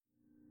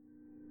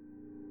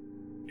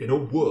In a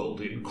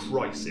world in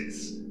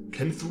crisis,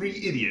 can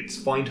three idiots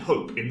find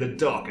hope in the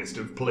darkest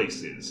of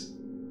places?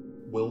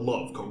 Will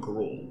love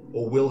conquer all,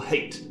 or will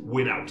hate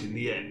win out in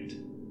the end?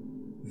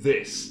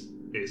 This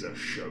is a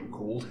show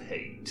called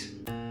Hate.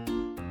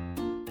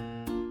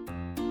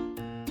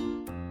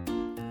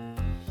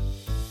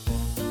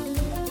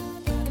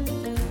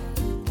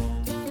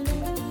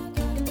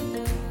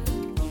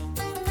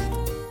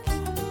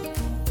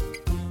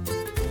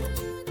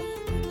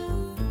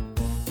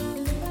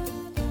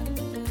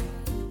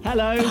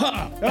 Hello.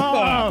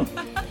 Oh.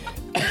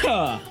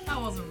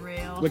 That wasn't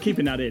real. We're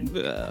keeping that in.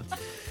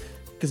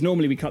 Because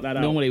normally we cut that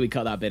out. Normally we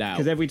cut that bit out.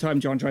 Because every time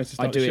John tries to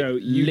I start do the show,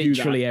 it you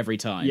literally do that. every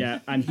time. Yeah,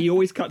 and he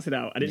always cuts it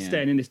out, and it's Yeah.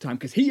 staying in this time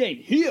because he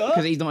ain't here.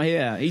 Because he's not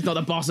here. He's not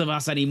the boss of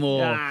us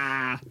anymore.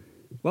 Ah.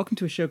 Welcome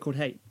to a show called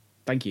Hate.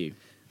 Thank you.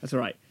 That's all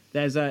right.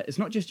 There's it's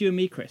not just you and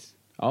me, Chris.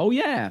 Oh,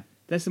 yeah.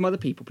 There's some other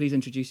people. Please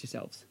introduce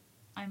yourselves.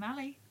 I'm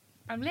Ali.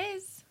 I'm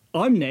Liz.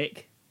 I'm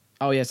Nick.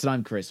 Oh, yes, and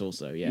I'm Chris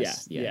also.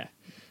 Yes. Yeah.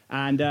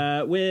 And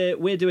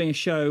we're doing a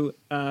show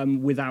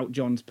without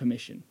John's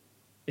permission.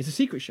 It's a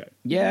secret show.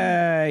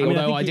 Yay. mean,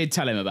 Although I he- did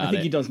tell him about it. I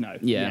think he does know.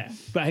 Yeah.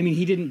 But I mean,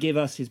 he didn't give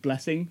us his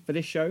blessing for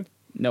this show.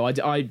 No,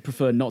 I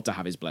prefer not to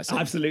have his blessing.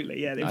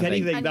 Absolutely, yeah. If I think-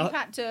 anything, And you've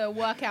had to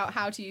work out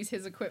how to use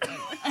his equipment.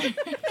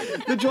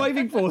 the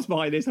driving force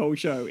behind this whole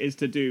show is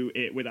to do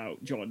it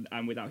without John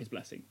and without his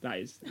blessing. That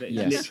is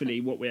Yes.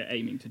 literally what we're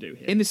aiming to do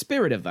here. In the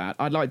spirit of that,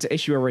 I'd like to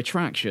issue a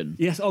retraction.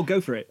 Yes, I'll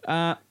go for it.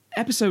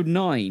 Episode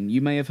 9,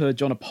 you may have heard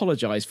John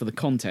apologise for the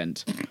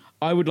content.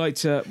 I would like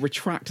to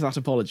retract that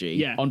apology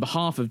Yeah. on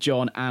behalf of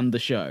John and the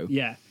show.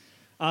 Yeah.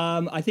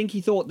 I think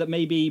he thought that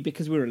maybe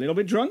because we were a little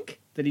bit drunk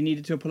that he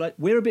needed to apologize.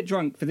 We're a bit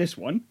drunk for this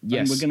one. Yes.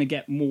 And we're going to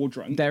get more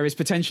drunk. There is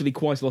potentially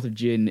quite a lot of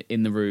gin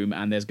in the room,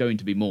 and there's going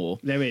to be more.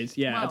 There is,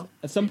 yeah. Well,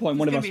 At some point,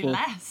 one of us There's will...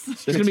 going to be less.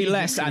 There's going to be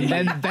less,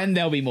 and then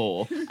there'll be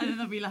more. And then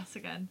there'll be less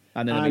again.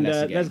 And then there'll And be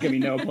less again. there's going to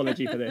be no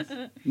apology for this.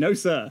 No,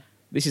 sir.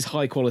 This is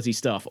high quality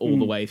stuff all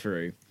the way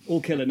through.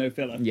 All killer, no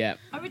filler. Yeah.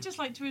 I would just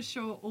like to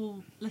assure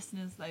all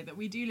listeners, though, that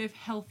we do live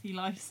healthy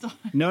lifestyles.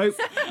 No.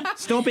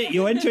 Stop it.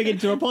 You're entering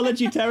into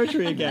apology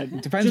territory again.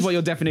 Depends what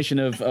your definition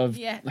of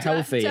Yeah,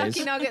 healthy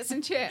turkey is. nuggets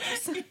and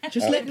chips.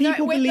 Just let No,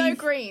 people with no believe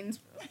greens.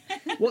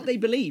 what they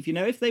believe. You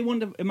know, if they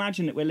want to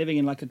imagine that we're living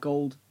in like a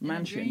gold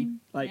mansion, dream,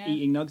 like yeah.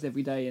 eating nugs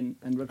every day and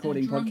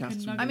recording drunken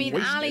podcasts. nuggets. I mean,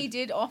 wasted Ali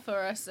did offer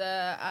us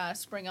a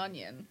spring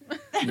onion.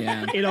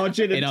 Yeah. in our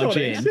gin and In our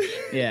tonics. gin.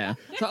 Yeah.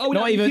 So, oh,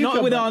 no,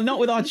 Not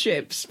with our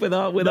chips, with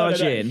our no.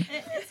 gin.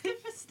 It's good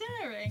for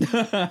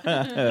stirring.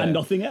 and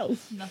nothing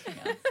else. Nothing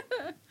else.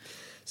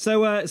 So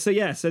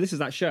this is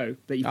that show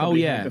that you. Oh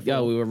probably yeah. heard before.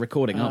 Yeah, we were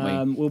recording, aren't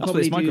we? We'll That's what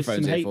probably this do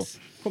microphone's some here hates,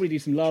 probably do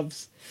some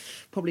loves,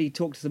 probably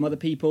talk to some other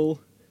people,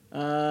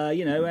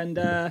 and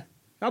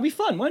that'll be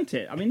fun, won't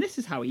it? I mean, this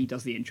is how he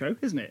does the intro,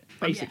 isn't it?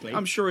 Basically.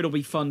 I'm sure it'll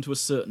be fun to a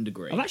certain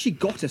degree. I've actually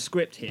got a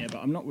script here, but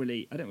I don't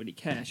really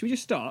care. Should we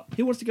just start?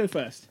 Who wants to go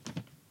first?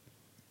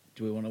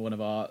 Do we want one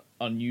of our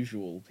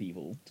unusual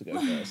people to go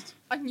first?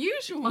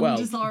 Unusual. Well,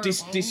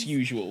 Undesirables.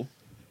 disusual.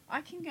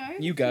 I can go.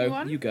 You if go.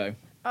 want. You go.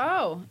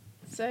 Oh,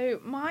 so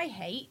my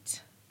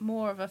hate,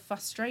 more of a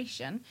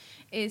frustration,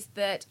 is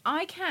that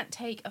I can't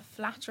take a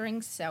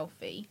flattering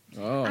selfie.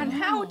 Oh. And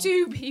how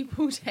do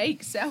people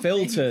take selfies?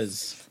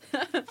 Filters.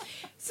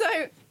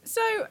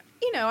 So,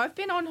 you know, I've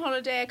been on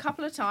holiday a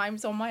couple of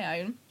times on my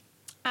own.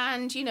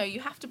 And, you know, you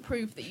have to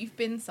prove that you've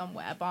been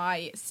somewhere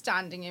by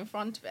standing in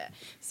front of it.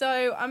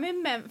 So I'm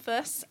in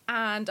Memphis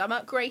and I'm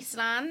at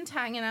Graceland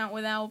hanging out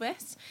with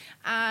Elvis.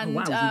 And, Oh,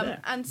 wow, is he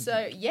there? and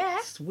so, yeah.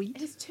 Sweet.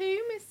 His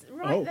tomb is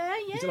right Oh, there,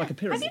 yeah. is it like a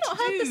pyramid? Have you not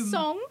heard the Tomb.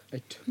 song, A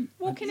tomb.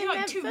 Walking Is in it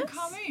like Memphis?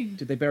 Tutankhamun?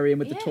 Did they bury him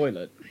with the Yeah.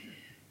 toilet?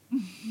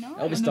 No.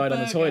 Elvis And a died on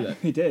the burger. toilet.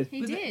 He did. He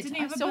Was it- did. didn't he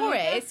I have a saw burger?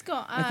 it. It's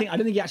got, I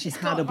don't think he actually it's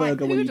had a got, like,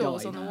 burger when he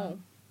poodles died. on the wall.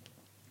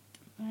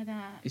 But,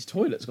 His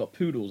toilet's got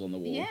poodles on the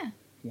wall. yeah.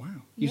 Wow.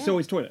 You Yeah. saw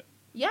his toilet?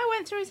 Yeah, I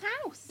went through his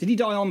house. Did he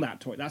die on that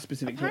toilet? That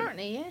specific toilet?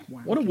 Apparently, yeah.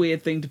 Wow. What a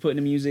weird thing to put in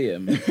a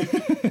museum.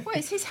 Well,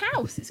 it's his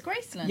house. It's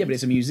Graceland. Yeah, but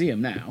it's a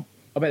museum now.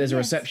 I bet there's a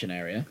Yes. reception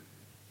area.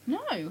 No,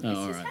 it's his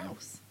alright then.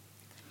 house.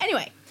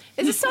 Anyway,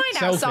 there's a sign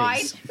Selfies.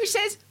 outside which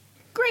says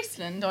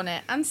Graceland on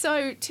it. And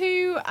so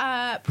to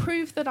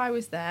prove that I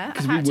was there, I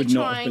Because had we would to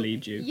not try have and...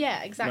 believed you.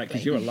 Yeah, exactly.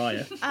 Because you're a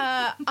liar.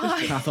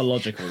 I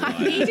Pathological. I Right?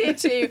 needed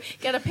to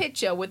get a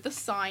picture with the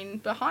sign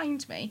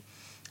behind me.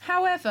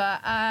 However,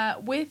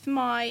 with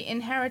my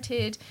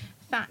inherited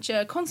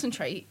Thatcher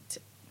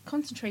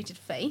concentrated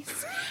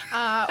face,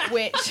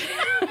 which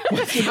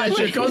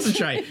Should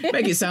concentrate.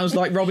 Make it sounds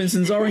like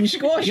Robinson's orange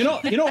squash. You're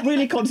not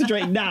really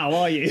concentrating now,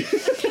 are you?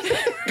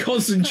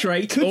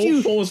 Concentrate. Could All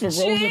you- pause for rolls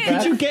of Cheers.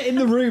 breath. Could you get in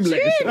the room,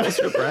 Liz? Pause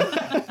for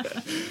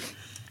breath.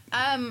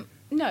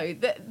 No,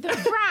 the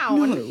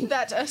frown No.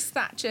 that us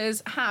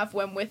Thatchers have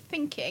when we're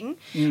thinking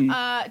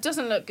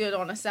doesn't look good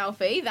on a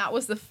selfie. That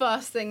was the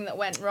first thing that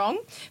went wrong.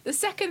 The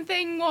second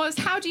thing was,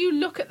 how do you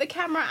look at the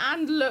camera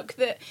and look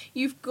that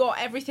you've got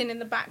everything in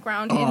the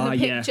background in the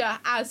yeah. picture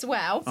as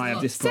well? I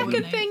have this problem.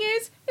 Second thing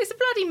is, it's a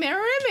bloody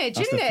mirror image,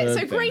 That's isn't the it? So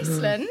third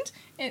thing. Graceland.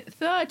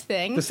 Third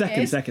thing. The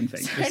second is,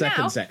 thing. So The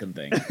now, second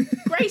thing.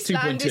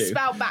 Graceland is 2.2.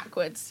 spelled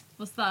backwards.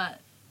 What's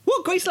that?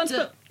 What? Graceland's...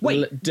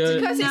 Wait.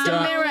 Because it's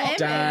a mirror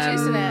image,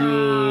 isn't it?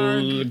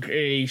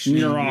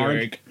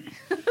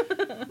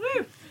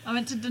 Woo! I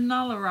went to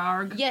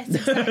Denalararg. Yes,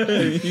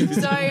 exactly.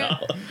 So,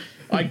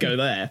 I'd go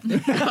there.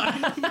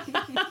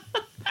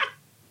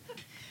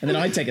 And then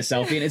I'd take a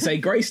selfie and it'd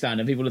say Graceland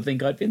and people would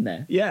think I'd been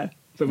there. Yeah.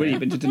 But when you've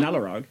been to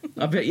Denalararg.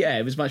 I bet, yeah,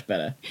 it was much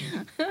better.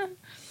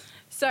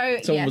 so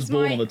Someone yes, was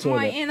born my, on the toilet.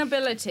 my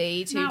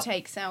inability to Now,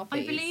 take selfies.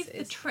 I believe the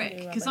is trick,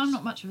 really because rubbish. I'm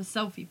not much of a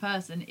selfie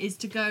person, is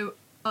to go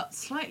up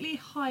slightly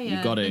higher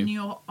You've got to. than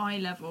your eye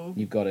level.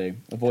 You've got to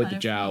avoid kind the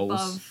of jowls.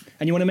 above.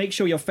 And you want to make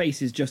sure your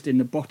face is just in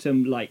the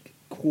bottom, like,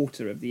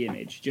 quarter of the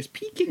image. Just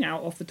peeking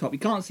out off the top. You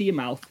can't see your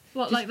mouth.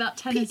 What, Just like that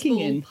tennis peeking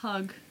ball in.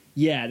 pug?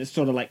 Yeah, that's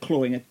sort of like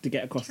clawing it to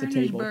get across the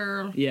Tennis table.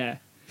 ball. Yeah.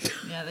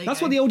 Yeah, there you That's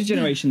go. what the older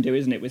generation do,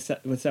 isn't it, with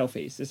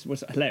selfies? This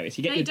was hilarious.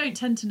 You get They your... don't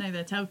tend to know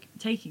they're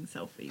taking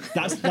selfies.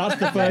 That's the Yeah,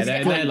 first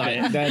they're glint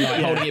like bit.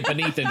 holding it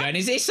beneath and going,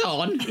 is this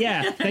on?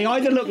 Yeah, they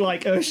either look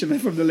like Ursula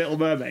from The Little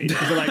Mermaid,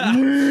 because they're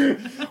like,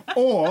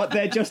 or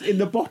they're just in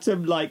the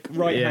bottom, like,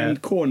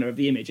 right-hand corner of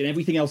the image, and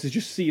everything else is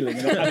just ceiling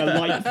and a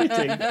light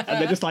fitting, and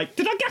they're just like,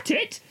 did I get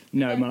it?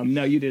 No, Mum,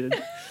 no, you didn't.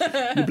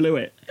 You blew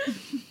it.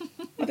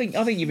 I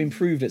think you've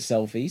improved at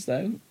selfies,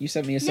 though. You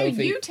sent me a No,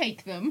 selfie. you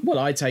take them. Well,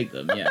 I take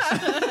them, yes.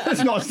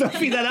 That's not a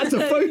selfie there, that's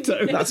a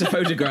photo. That's a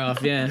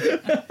photograph, yeah.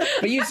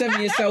 But you sent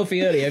me a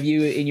selfie earlier of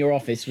you in your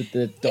office with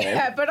the dog.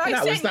 Yeah, but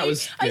I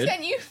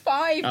sent you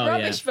 5 Oh,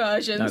 rubbish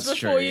versions That's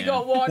before true, you yeah.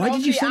 got one. Why of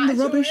did you send the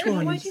actual rubbish image.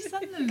 one? Why'd you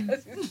send them?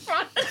 It's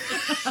fun.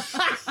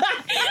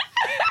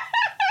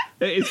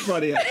 It is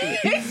funny, actually.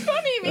 It's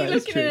funny me That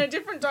is looking in true. a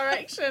different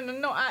direction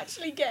and not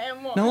actually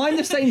getting one. No, I'm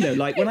the same though.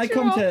 Like when I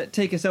come Picture to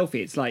take a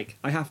selfie, it's like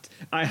I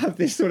have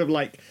this sort of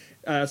like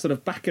sort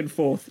of back and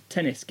forth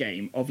tennis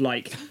game of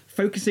like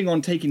focusing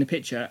on taking the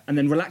picture and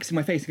then relaxing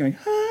my face and going,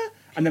 ah,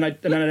 and then I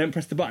don't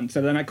press the button.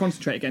 So then I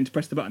concentrate again to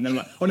press the button. Then I'm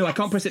like, oh no, I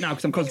can't press it now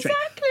because I'm concentrating.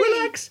 Exactly.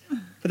 Relax.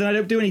 But then I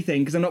don't do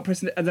anything because I'm not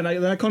pressing it, and then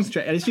I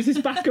concentrate, and it's just this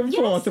back and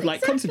forth of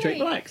like concentrate,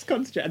 exactly. relax,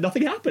 concentrate, and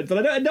nothing happens, and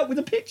I don't end up with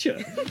a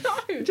picture.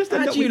 No. Just How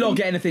end up do you with not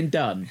get anything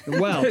done?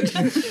 Well,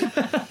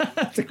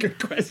 that's a good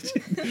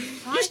question.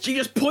 You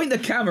just point the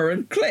camera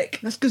and click.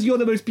 That's because you're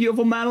the most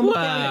beautiful man on the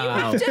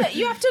Wow. planet.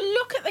 You have to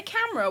look at the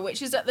camera,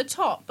 which is at the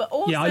top, but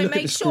also Yeah, I look at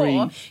make the sure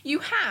screen. you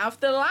have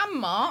the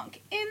landmark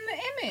in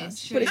the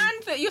image true.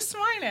 and that you're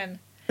smiling.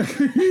 That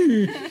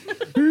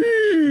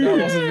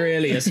wasn't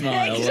really a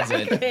smile, was it?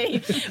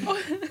 Exactly.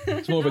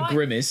 It's more of a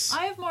grimace.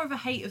 I have more of a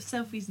hate of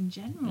selfies in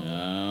general.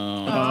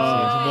 Oh, it's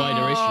a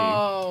wider issue.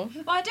 Oh.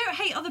 Well, I don't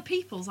hate other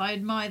people's. I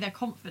admire their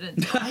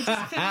confidence. I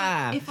just feel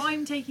like if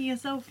I'm taking a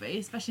selfie,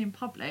 especially in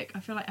public,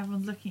 I feel like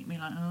everyone's looking at me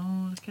like,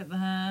 oh, look at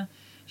her.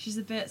 She's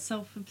a bit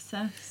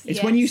self-obsessed.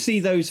 It's when you see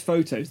those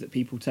photos that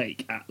people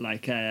take at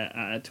like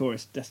a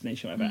tourist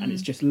destination or whatever, and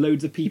it's just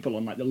loads of people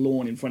on like the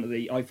lawn in front of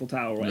the Eiffel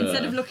Tower or whatever.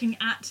 Instead of looking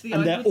at the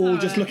And they're Eiffel all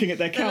Tower, just looking at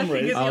their they're looking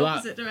cameras. at the Oh, that-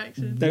 opposite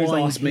direction. Those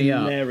winds are me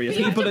up. hilarious.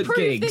 You have People to at prove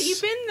that gigs.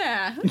 you've been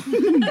there.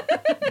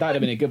 That'd have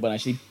been a good one,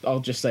 actually.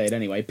 I'll just say it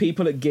anyway.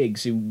 People at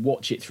gigs who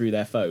watch it through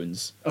their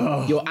phones.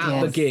 Oh, You're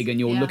at the yes. gig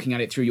and you're Yeah. looking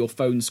at it through your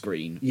phone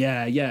screen.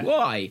 yeah, yeah.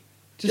 Why?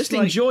 Just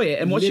like, enjoy it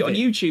and watch it live on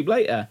YouTube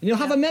later. And you'll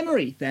have a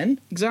memory then,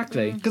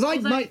 Exactly. because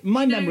Although, my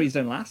you know- memories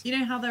don't last. You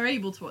know how they're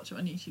able to watch it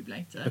on YouTube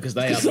later? Because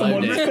they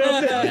Someone upload it.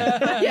 filmed it.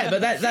 Yeah, but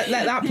let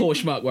that poor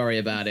schmuck worry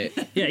about it.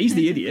 Yeah, he's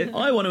the idiot.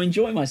 I want to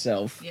enjoy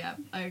myself. Yeah,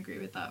 I agree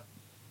with that.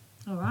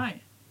 All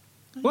right.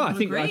 Well, I we'll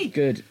think agree.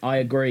 Good. I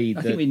agree I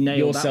that think we nailed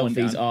your that one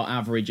selfies down. are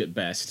average at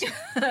best.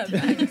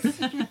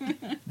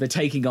 The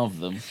taking of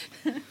them.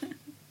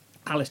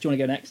 Alice, do you want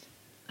to go next?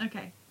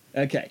 Okay.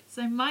 Okay.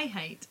 So my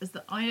hate is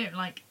that I don't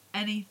like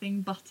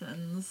anything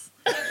buttons.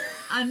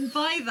 And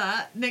by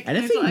that, Nick knows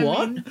Anything what I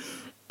what? mean.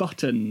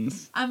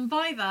 Buttons. And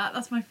by that,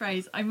 that's my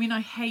phrase. I mean,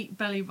 I hate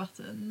belly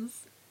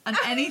buttons and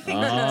anything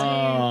to do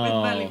Oh.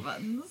 with belly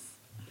buttons.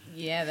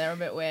 Yeah, they're a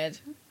bit weird.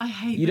 I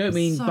hate. You don't them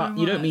mean so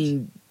you don't much.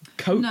 mean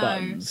coat no,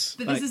 buttons.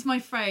 but Like- this is my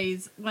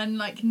phrase when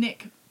like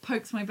Nick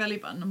pokes my belly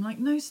button. I'm like,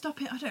 no,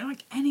 stop it! I don't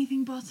like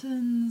anything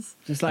buttons,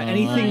 Just like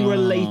anything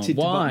related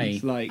to why?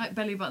 buttons. Like, like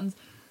belly buttons,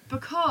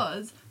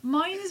 because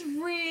mine is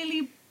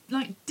really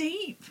like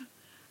deep.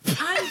 And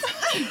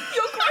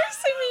You're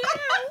grossing me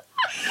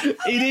out.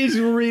 it is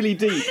really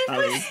deep, if I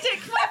Alice. stick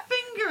my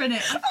finger in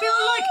it, I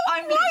feel like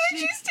I'm Why literally.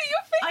 did you stick your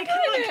I finger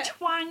can in like it?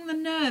 twang the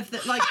nerve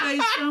that like goes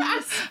down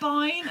my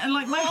spine and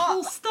like my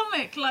whole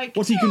stomach like.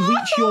 What, so you can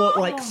reach your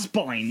like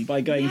spine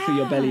by going through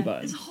your belly Yeah,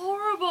 button? It's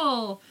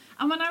horrible.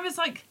 And when I was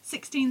like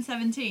 16,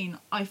 17,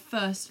 I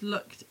first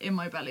looked in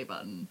my belly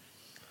button.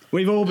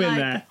 We've all been Like-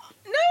 there.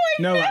 No, I've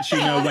No, never.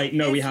 actually, no, wait,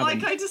 no, we It's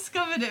haven't. like I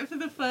discovered it for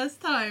the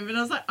first time and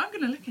I was like, I'm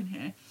going to look in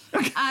here.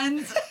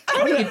 And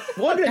How do you,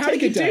 how do you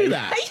Take a day. do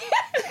that?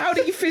 How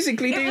do you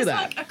physically it do was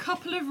that? like a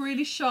couple of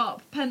really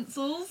sharp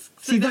pencils.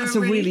 So See, they that's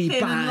were a really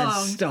thin and bad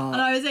long, start.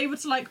 And I was able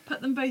to like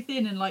put them both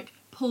in and like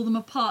pull them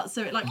apart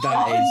so it like opened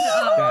That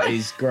it up. that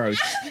is gross.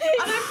 And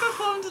I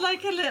performed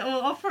like a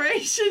little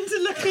operation to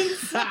look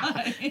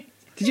inside.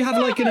 Did you have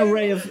like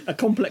a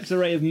complex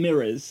array of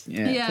mirrors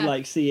Yeah. to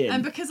like see in?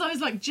 And because I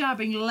was like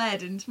jabbing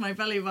lead into my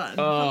belly button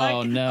for Oh,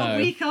 like no. a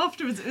week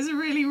afterwards, it was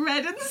really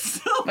red and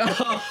sore.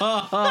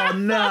 Oh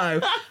no!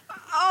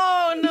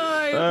 Oh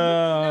no!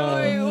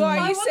 No, why are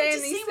I you wanted saying to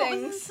see these what was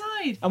things?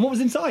 inside. And what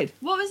was inside?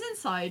 What was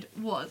inside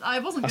was I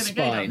wasn't A going to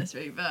go down spine. this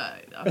route, but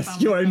I That's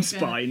found your own myself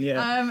going. spine,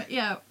 yeah.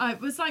 Yeah.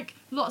 It was like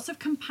lots of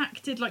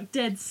compacted, like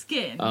dead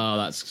skin, Oh,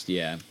 that's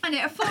yeah. and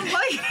it formed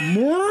like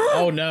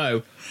Oh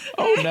no!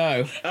 Oh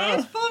no!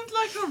 it formed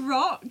like a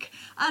rock.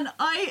 And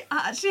I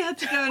actually had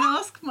to go and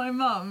ask my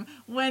mum,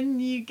 when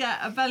you get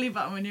a belly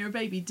button when you're a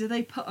baby, do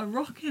they put a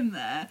rock in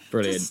there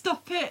Brilliant. to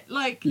stop it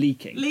like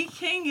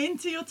Leaking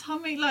into your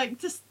tummy? Like,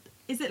 just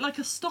is it like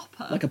a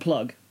stopper? like a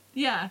plug.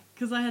 Yeah,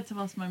 because I had to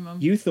ask my mum.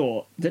 You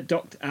thought that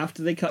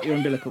after they cut your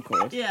umbilical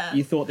cord, Yeah.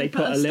 you thought they They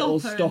put put a a little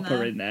stopper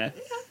stopper in in there.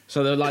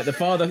 So they're like the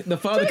father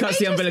cuts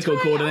the umbilical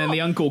cord, and then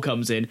the uncle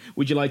comes in.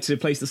 Would you like to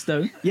place the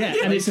stone? Yeah,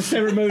 and it's a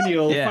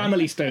ceremonial Yeah.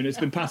 family stone that's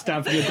been passed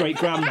down from your great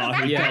grandma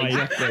who Yeah, died.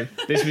 exactly.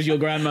 This was your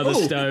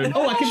grandmother's stone.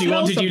 Oh, I can She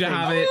smell wanted you to something.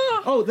 have it.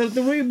 Oh,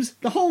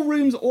 the whole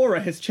room's aura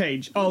has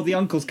changed. Oh, the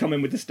uncle's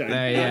coming with the stone.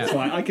 Yeah. That's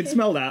why I can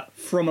smell that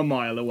from a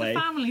mile away.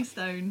 Family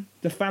stone.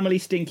 The family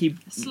stinky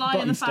Sly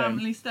button and the stone.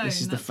 family stone. This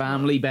is the that's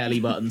family belly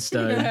button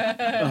stone.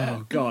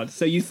 Oh God!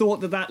 So you thought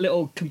that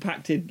little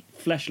compacted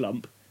flesh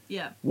lump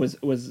Yeah. was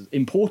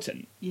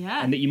important,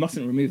 Yeah. and that you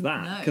mustn't remove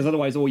that No. because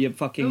otherwise all your But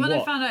fucking when I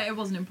what found out it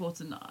wasn't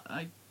important,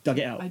 I dug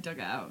it out. dug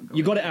it out. And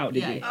You got it out,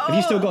 did Yeah. you? Have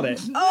you still got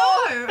it? No!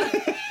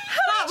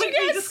 That would you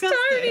be get disgusting.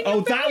 stone in Oh,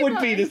 your that belly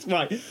would be this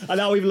right. And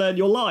now we've learned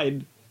your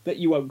line that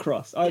you won't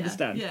cross. I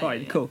understand. yeah,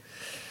 Fine, yeah. cool.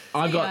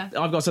 I've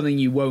got something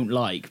you won't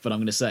like, but I'm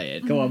going to say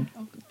it. Go on.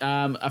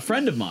 A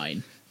friend of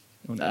mine.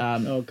 Oh,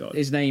 no. Oh God.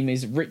 His name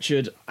is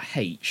Richard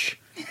H.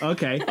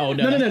 Okay. Oh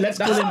no! No. Let's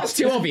call him. That's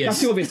too obvious.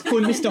 That's too obvious. Call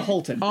him Mr.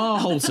 Holton. R.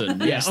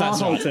 Holton. Yes,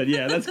 that's R. right. Holton.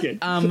 Yeah, that's good.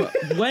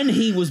 When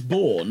he was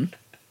born,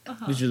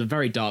 which was a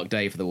very dark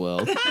day for the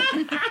world,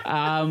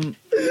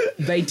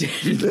 they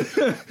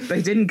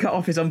didn't cut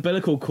off his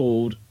umbilical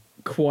cord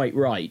quite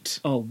right.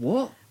 Oh,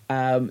 what?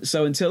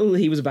 So until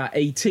he was about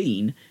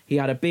 18, he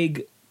had a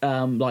big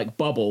like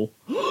bubble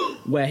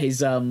where his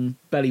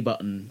belly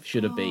button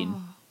should have been,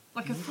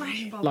 Like a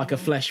flesh bubble. like a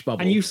flesh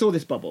bubble. And you saw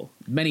this bubble,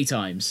 many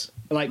times.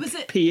 like Was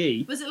it-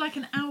 PE. Was it like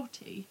an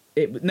outie?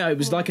 It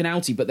was like an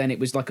outie, but then it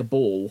was like a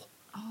ball.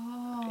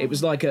 Oh. It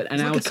was like an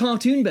It's like a outie.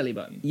 cartoon belly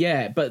button.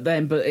 Yeah, but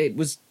it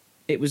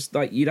was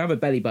like you'd have a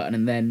belly button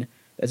and then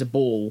there's a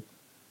ball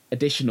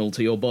additional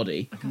to your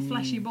body. Like a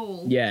fleshy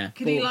ball. Yeah.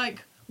 Could he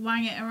like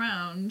wang it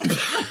around?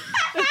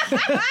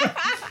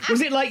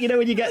 Was it like, you know,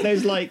 when you get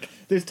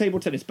those table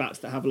tennis bats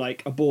that have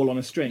like a ball on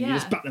a string? You Yeah.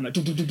 just bat them like.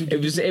 It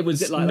was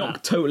it like not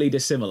that? totally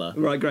dissimilar.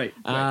 Right, great.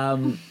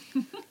 And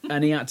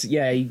he had to,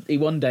 he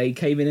one day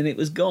came in and it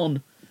was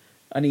gone.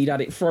 And he'd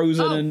had it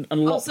frozen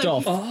and lopped so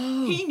off.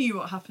 He knew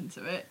what happened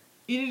to it.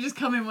 He didn't just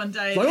come in one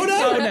day. Like, oh,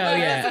 no! Oh no,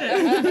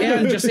 yeah.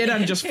 It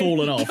hadn't just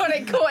fallen off. Got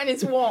it caught in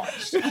his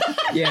watch.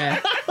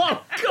 Yeah.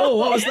 Oh,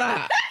 what was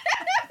that?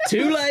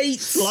 Too late.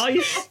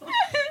 Slice.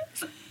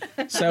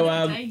 So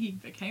One day he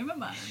became a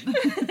man.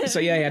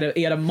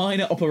 he had a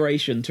minor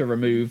operation to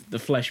remove the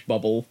flesh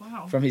bubble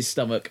Wow. from his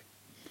stomach,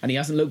 and he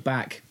hasn't looked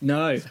back.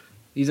 No,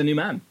 he's a new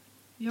man.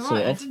 You're Sort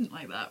right, of. I didn't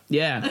like that.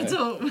 Yeah. At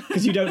all.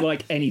 Because you don't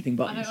like anything I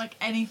buttons. don't like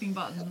anything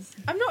buttons.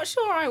 I'm not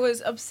sure I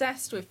was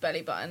obsessed with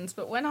belly buttons,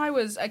 but when I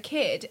was a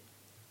kid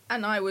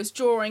and I was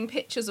drawing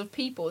pictures of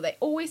people, they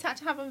always had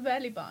to have a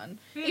belly button.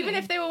 Really? Even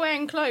if they were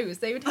wearing clothes,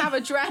 they would have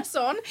a dress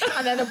on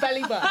and then a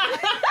belly button.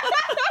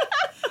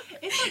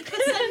 It's like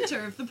the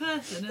centre of the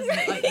person, isn't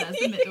it? Like there's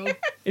the middle.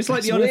 It's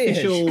like the That's weird.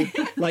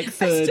 unofficial, like, I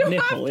third still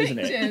nipple, have isn't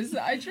it? pictures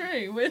that I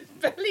drew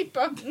with belly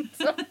buttons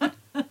on.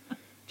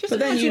 Just But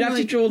then you'd have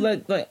to imagine, draw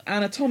like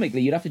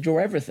anatomically, you'd have to draw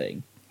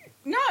everything.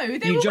 No,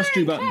 they You were just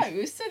drew wearing buttons.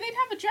 clothes, so they'd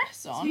have a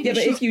dress on. Yeah,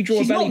 but if you draw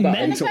she's a belly not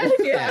button, mental.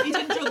 yeah, You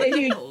didn't draw the If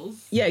you-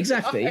 nipples. yeah,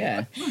 exactly,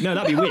 yeah. No,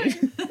 that'd be weird.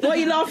 Why are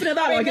you laughing at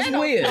that? I mean, Like it's they're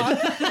not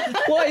weird.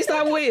 Why is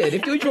that weird?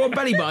 If you draw a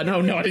belly button, oh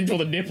no, I didn't draw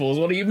the nipples.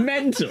 What are you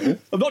mental?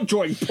 I'm not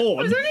drawing I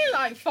porn. was only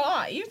like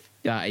 5.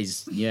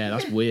 That's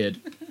weird.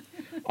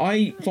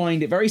 I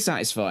find it very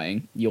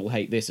satisfying. You'll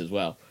hate this as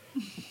well.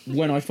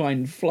 When I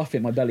find fluff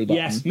in my belly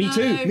button. Yes, me No.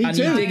 too. Me And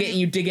too.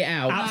 you dig it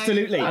out.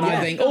 Absolutely. And yeah.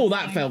 I think, oh,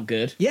 that felt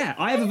good. Yeah,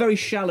 I have a very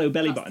shallow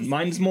belly That's button.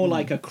 Mine's more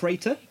like a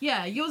crater.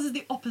 Yeah, yours is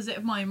the opposite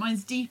of mine.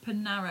 Mine's deep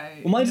and narrow.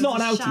 Well, mine's Yours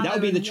not an is outie. That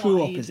would be shallow the and true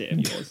wide. opposite of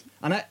yours.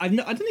 And I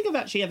don't think I've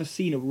actually ever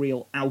seen a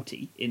real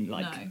outie in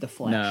like No. the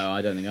flesh. No,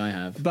 I don't think I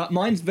have. But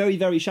mine's very,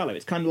 very shallow.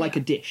 It's kind of like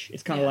Yeah. a dish.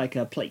 It's kind of Yeah. like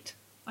a plate,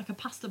 Like a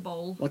pasta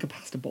bowl. like a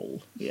pasta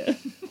bowl. Yeah.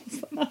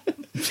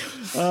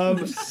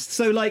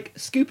 So like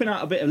scooping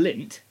out a bit of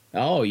lint.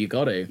 Oh, you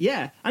got to.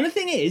 Yeah, and the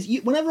thing is,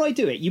 whenever I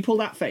do it, you pull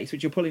that face,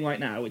 which you're pulling right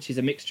now, which is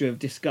a mixture of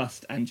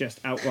disgust and just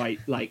outright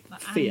like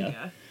That fear.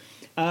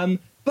 anger.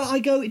 But I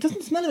go, it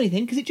doesn't smell of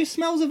anything because it just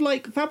smells of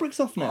like fabric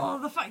softener.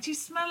 Oh, the fact you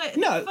smell it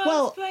in No, the first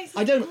well, place.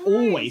 I don't Christ.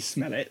 always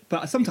smell it,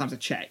 but sometimes I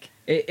check.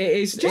 It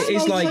is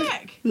smells like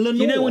Heck. Lenore.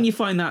 you know when you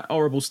find that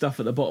horrible stuff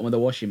at the bottom of the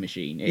washing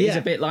machine. It is Yeah.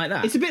 a bit like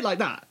that. It's a bit like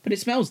that, but it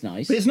smells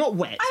nice. but it's not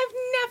wet. I've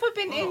never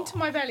been into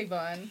my belly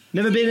button.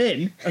 Never been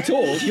in at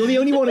all. You're the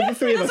only one of the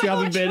three of us who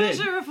hasn't been in.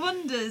 Treasure of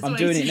wonders. I'm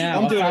doing it now.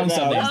 I'm I doing found it now.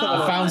 something. That's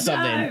not I found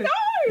something. No.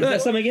 Is there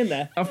something in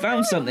there? I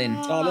found something.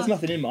 Oh, there's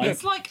nothing in mine.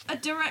 It's like a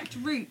direct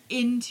route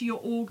into your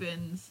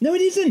organs. No,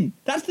 it isn't.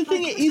 That's the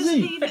thing. Like, It just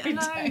isn't. leave it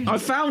alone. I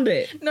found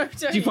it. No, don't.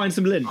 Did you find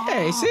some lint?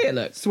 Hey, see it?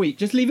 Look. Sweet.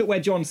 Just leave it where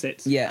John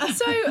sits. Yeah.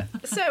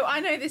 So I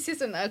know this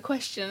isn't a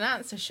question and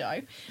answer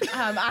show,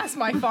 as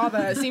my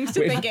father seems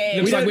to think it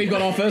Looks is. like we've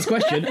got our first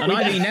question, and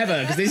I mean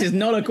never, because this is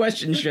not a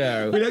question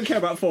show. We don't care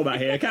about format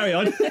here. Carry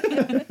on.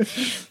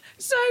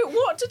 So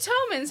what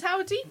determines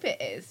how deep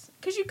it is?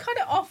 Because you cut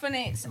it off and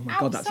it's Oh my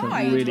outside, God, that's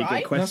a really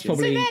right? good question. That's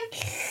probably- So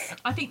then,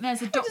 I think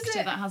there's a does doctor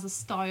it- that has a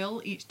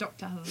style. Each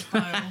doctor has a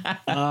style. and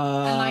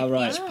Ah, like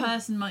right. each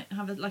person might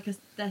have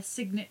their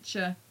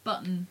signature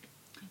button.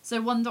 So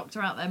one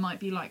doctor out there might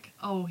be like,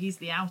 oh, he's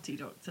the outie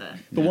doctor.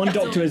 But one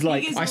doctor is He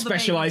like, gives I all the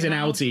specialise babies in an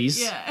outies.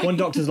 Yeah. one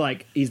doctor's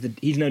like,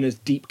 he's known as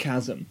Deep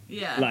Chasm.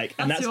 Yeah. Like,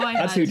 and That's that's who I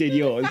that's had. who did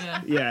yours.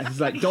 Yeah. Yeah,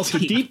 he's like Doctor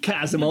Deep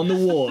Chasm on the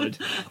ward.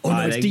 Oh no,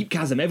 it's they- Deep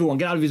Chasm. Everyone,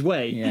 get out of his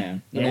way. Yeah.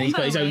 And Yeah. then he's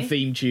got his own Totally.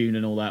 theme tune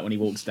and all that when he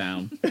walks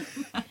down.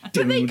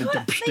 they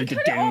cut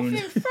it off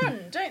in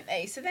front, don't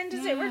they? So then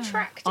does it Yeah.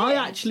 retract? I in?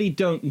 actually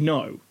don't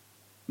know,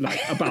 like,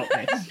 about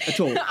this at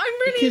all. I'm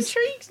really Because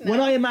intrigued now.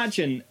 when I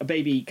imagine a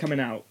baby coming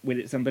out with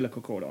its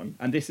umbilical cord on,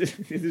 and this is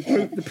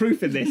the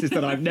proof in this is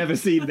that I've never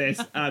seen this,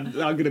 and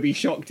I'm going to be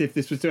shocked if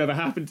this was to ever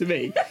happen to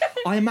me.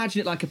 I imagine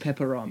it like a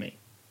pepperami,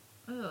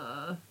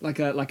 Ugh. like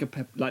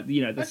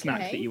you know the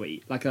snack Okay. that you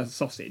eat, like a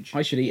sausage.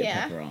 I should eat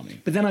Yeah. a pepperami.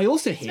 But then I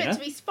also it's meant hear to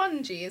be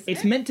spongy, isn't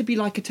it's it? meant to be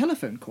like a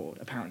telephone cord.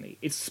 Apparently,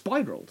 it's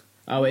spiraled.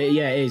 Oh,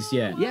 yeah, it is,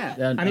 yeah. Yeah.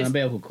 An And it's-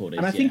 umbilical cord is,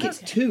 And I think yeah.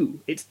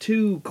 it's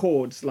two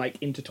cords like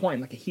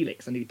intertwined like a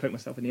helix. I need to poke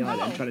myself in the eye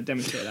there and Oh. try to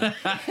demonstrate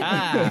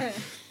that.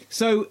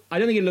 So I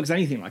don't think it looks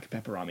anything like a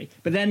pepperami.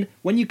 But then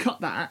when you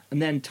cut that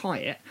and then tie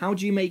it, how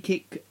do you make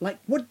it like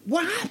what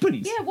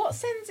happens? Yeah, what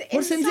sends it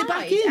What sends it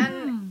back inside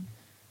in?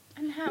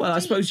 And how Well, I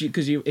deep? suppose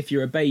if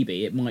you're a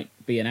baby, it might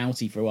be an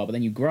outie for a while, but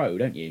then you grow,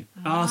 don't you?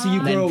 Ah, so you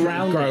And then grow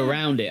around grow it.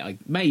 around it.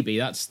 Maybe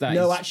that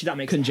No, is actually that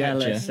makes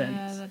conjecture. hella sense.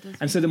 Yeah, that does.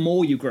 And so the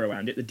more you grow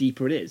around it, the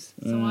deeper it is.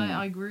 So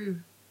I grew.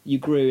 You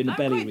grew in the I'm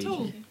belly quite region.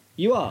 tall.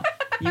 You are.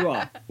 You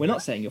are. We're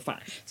not saying you're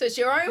fat. So it's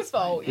your own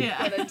fault. You've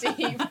Yeah. got a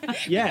deep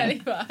Yeah. belly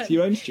button. It's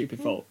your own stupid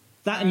fault.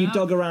 That and you Wow.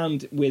 dug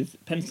around with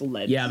pencil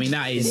lead. Yeah, I mean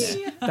that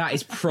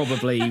is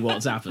probably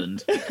what's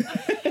happened.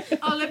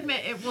 I'll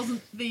admit it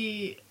wasn't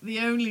the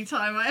only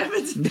time I ever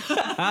did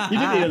that. You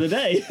did it the other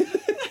day.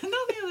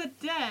 Not the other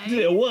You did it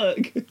day. at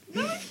work.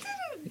 No, I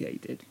didn't. Yeah, you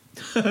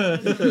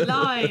did.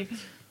 Lie.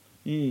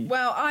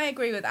 Well, I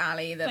agree with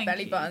Ali that Thank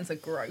belly you. buttons are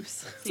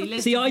gross.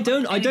 See, I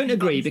don't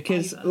agree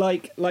because,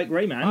 like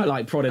Rayman, I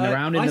like prodding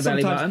around in I the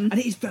belly sometimes- button. and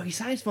it is very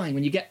satisfying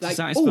when you get like,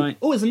 Satisfying.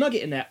 oh, there's a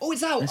nugget in there. Oh,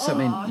 it's out. There's Oh,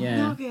 something- Oh, Yeah.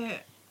 nugget.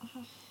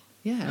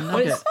 yeah.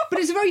 Nugget. But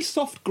it's a very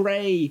soft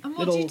grey And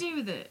what little. do you do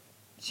with it?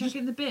 Chuck it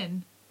in the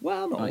bin?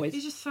 Well, not Like- always.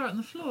 You just throw it on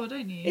the floor,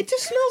 don't you? It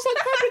just smells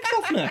like fabric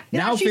softener. It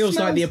Now actually feels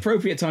like smells- the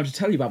appropriate time to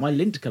tell you about my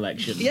lint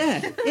collection.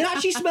 Yeah, it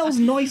actually smells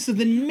nicer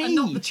than me. And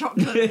not the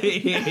chocolate.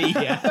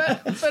 yeah.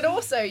 But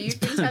also, you've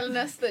been telling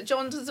us that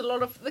John does a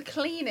lot of the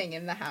cleaning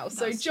in the house.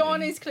 So That's John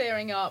true. is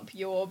clearing up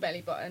your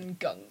belly button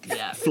gunk.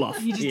 Yeah.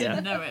 Fluff. You just Yeah.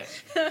 didn't know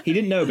it. He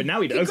didn't know, but now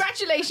he does.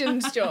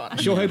 Congratulations, John.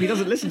 Sure hope he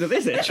doesn't listen to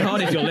this.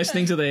 John, if you're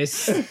listening to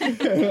this,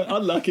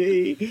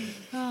 Unlucky.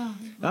 Well,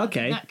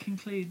 Okay. That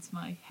concludes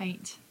my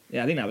hate.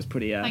 Yeah, I think that was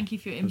pretty Thank you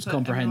for your input. it was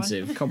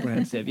comprehensive.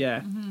 comprehensive.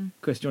 Yeah.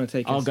 Chris, do you want to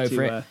take us I'll go to,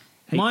 for it.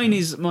 hate Mine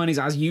crime? is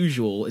as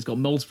usual. It's got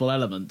multiple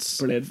elements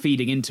Brilliant.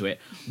 feeding into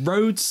it.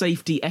 Road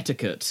safety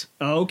etiquette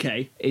Oh,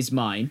 okay. is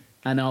mine,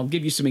 and I'll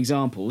give you some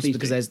examples Please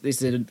because do.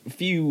 there's a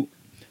few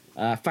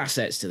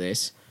facets to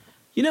this.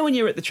 You know when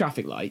you're at the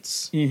traffic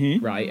lights,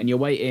 Mm-hmm. right, and you're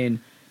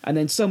waiting, and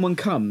then someone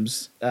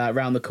comes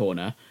around the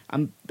corner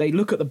and they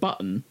look at the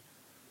button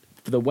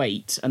for the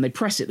wait and they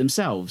press it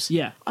themselves.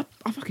 Yeah.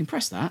 I fucking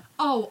pressed that.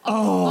 Oh,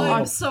 Oh.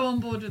 I'm so on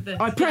board with this.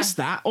 I pressed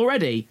that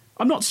already.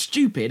 I'm not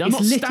stupid. I'm It's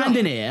not lit up.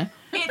 standing here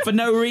It's for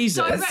no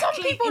reason. Some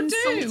Directly people do.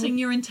 insulting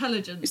your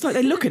intelligence. It's like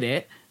they look at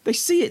it, they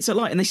see it's a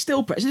light, and they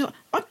still press it. Like,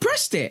 I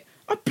pressed it.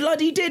 I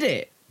bloody did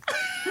it.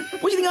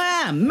 What do you think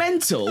I am?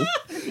 Mental?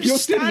 You're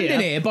stood standing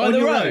here by on the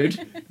your road.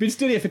 own. Been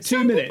stood here for 2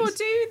 Some minutes. people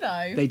do,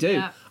 though. They do.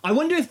 Yeah. I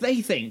wonder if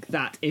they think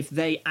that if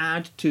they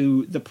add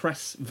to the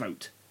press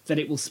vote, that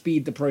it will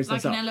speed the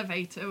process like an up.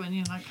 elevator when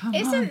you're like, come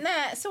Isn't on.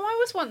 there? So I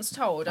was once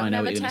told, I I've know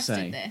never what you're gonna tested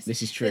say. this.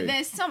 This is true. That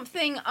there's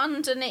something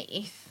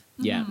underneath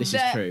Yeah, this is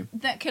that, true.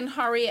 that can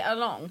hurry it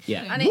along.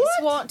 Yeah. And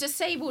it's what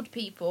disabled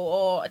people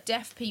or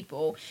deaf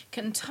people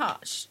can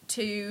touch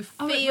to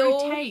Oh, it feel,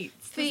 rotates,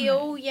 doesn't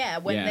feel, it? yeah,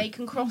 when Yeah. they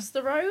can cross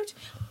the road.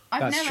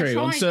 I've That's never true.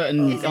 tried On it.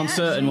 certain Is it on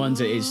certain actually-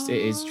 ones, it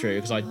is true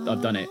because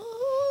I've done it.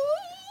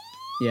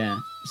 Yeah.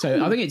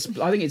 So I think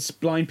it's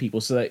blind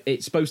people, so that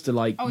it's supposed to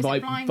like Oh, is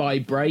it blind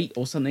vibrate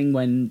or something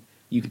when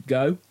you could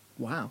go.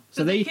 Wow.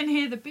 So So they they can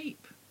hear the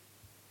beep.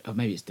 Oh,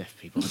 maybe it's deaf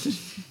people.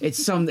 It's But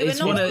it's not- one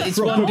not it's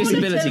all one of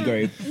disability them-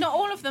 group. Not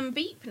all of them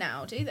beep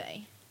now, do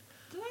they?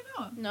 Do they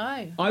not?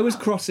 No. I was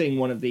crossing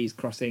one of these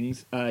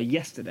crossings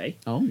yesterday,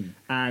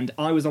 and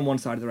I was on one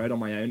side of the road on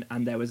my own,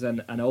 and there was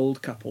an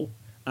old couple,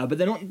 but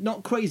they're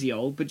not crazy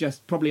old, but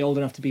just probably old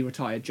enough to be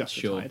retired,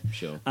 retired.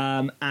 Sure.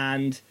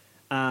 And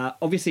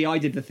obviously I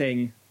did the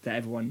thing that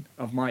everyone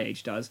of my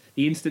age does.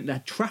 The instant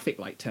the traffic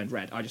light turned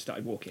red, I just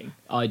started walking.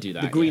 I do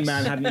that. The green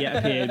man hadn't yet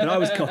appeared, but I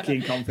was cocky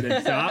and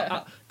confident.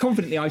 So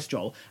confidently I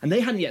stroll. And they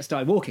hadn't yet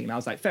started walking. And I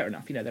was like, fair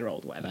enough, they're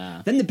old,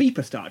 whatever. Then the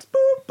beeper starts.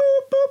 Boop,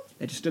 boop, boop.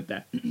 They just stood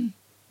there.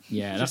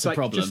 Yeah, that's just a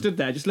problem. Just stood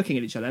there, just looking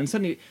at each other. And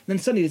suddenly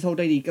this old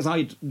lady, because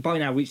I by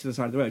now reached the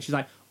side of the road, she's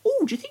like,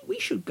 oh, do you think we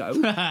should go?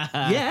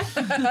 Yeah,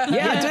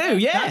 I do,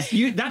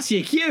 yeah. That's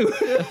your cue.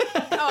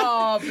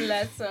 Oh,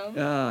 bless them.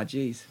 Ah,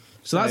 jeez.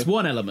 So that's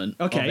one element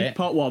of Okay, it.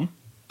 part one.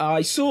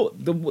 I saw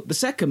the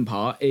second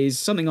part is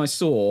something I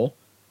saw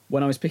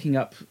when I was picking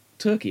up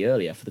turkey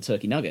earlier for the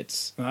turkey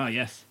nuggets. Ah,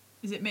 yes.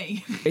 Is it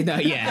me? No,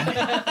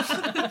 yeah.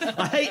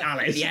 I hate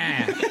Alice.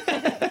 Yeah.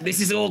 This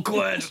is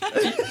awkward.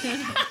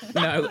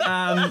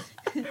 No,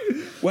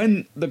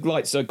 when the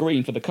lights are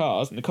green for the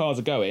cars and the cars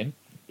are going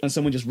and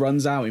someone just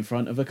runs out in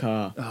front of a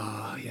car.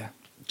 Oh, yeah.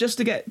 Just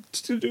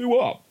to do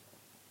what?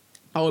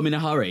 Oh, I'm in a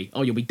hurry.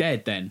 Oh, you'll be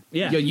dead then.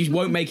 Yeah. You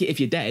won't make it if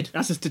you're dead.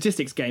 That's a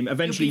statistics game.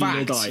 Eventually you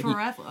will die.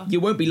 Forever. You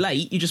won't be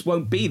late, you just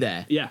won't be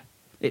there. Yeah.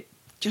 It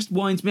just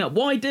winds me up.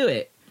 Why do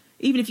it?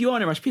 Even if you are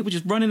in a rush, people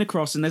just running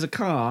across and there's a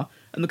car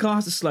and the car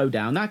has to slow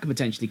down. That can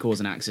potentially cause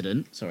an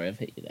accident. Sorry, I've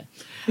hit you there.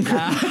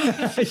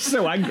 It's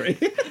so angry.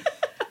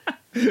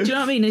 Do you know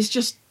what I mean? It's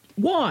just,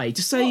 why?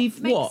 To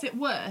save what? Makes it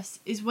worse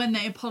is when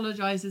they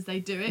apologise as they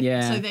do it,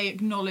 Yeah. so they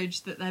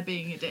acknowledge that they're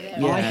being a dick.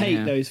 Yeah, I hate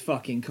yeah. those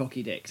fucking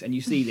cocky dicks, and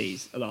you see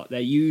these a lot. They're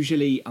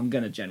usually, I'm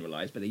going to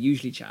generalise, but they're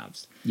usually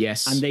chavs.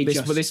 Yes. And they this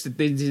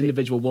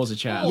individual was a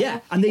child.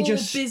 Yeah, and they or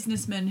just-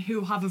 businessmen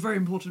who have a very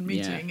important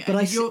meeting. Yeah. But and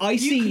I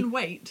see- you can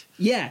wait.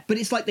 Yeah, but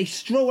it's like they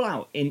stroll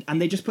out and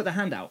they just put their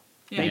hand out.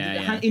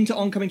 Yeah. They into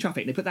oncoming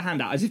traffic. They put their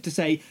hand out as if to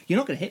say, "You're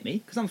not going to hit me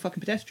because I'm a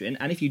fucking pedestrian,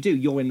 and if you do,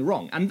 you're in the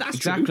wrong." And that's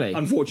Exactly. true.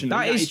 Unfortunately,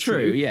 That is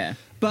true, yeah.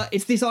 But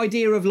it's this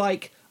idea of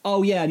like,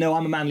 "Oh yeah, no,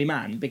 I'm a manly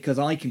man because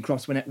I can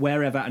cross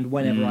wherever and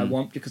whenever I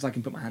want because I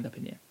can put my hand up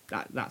in here."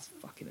 That's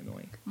fucking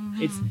annoying.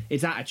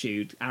 It's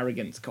attitude,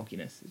 arrogance,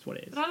 cockiness is what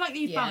it is. But I like that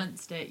you've Yeah.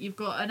 balanced it. You've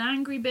got an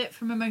angry bit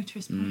from a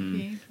motorist point of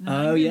view, and an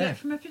Oh, angry yeah. bit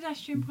from a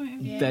pedestrian point of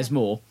view. There's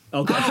more.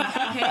 Oh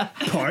god,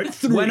 Okay. part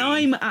 3. When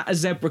I'm at a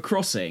zebra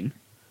crossing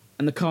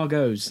and the car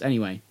goes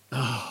anyway.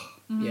 yeah,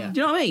 Do you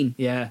know what I mean?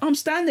 yeah. I'm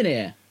standing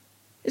here.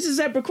 It's a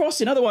zebra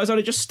crossing. Otherwise, I'd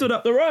have just stood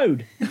up the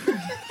road.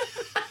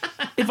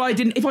 If I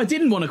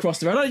didn't want to cross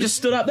the road, I'd have just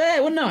stood up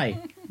there, wouldn't I?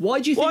 Why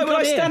do you think? Why would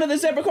I'm I here? stand at the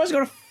zebra crossing?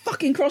 I've got to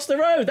fucking cross the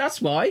road.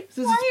 That's why.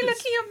 Why are you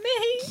looking at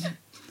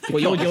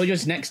me? Well, you're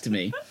just next to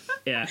me.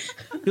 Yeah,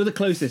 you're the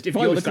closest. If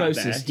I You're was the sat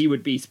closest. there, he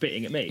would be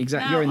spitting at me.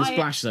 Exactly. Now, You're in the I-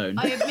 splash zone.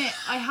 I admit,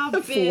 I have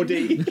been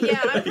 4D. Yeah,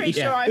 I'm pretty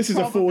Yeah. sure I've This is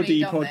a probably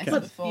 4D done podcast. this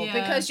before Yeah.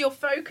 because your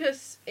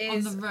focus on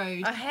is the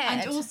road.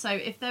 ahead. And also,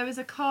 if there is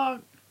a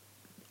car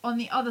on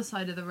the other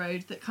side of the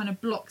road that kind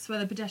of blocks where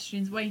the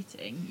pedestrian's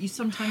waiting, you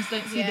sometimes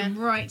don't see Yeah. them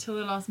right till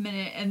the last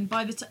minute, and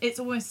by the it's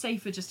almost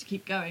safer just to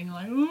keep going.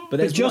 Like, ooh. But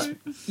there's just one,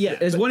 yeah.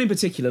 there's but- one in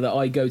particular that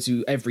I go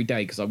to every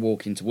day because I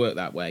walk into work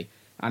that way,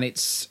 and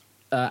it's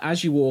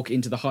as you walk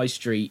into the high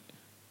street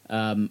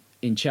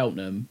in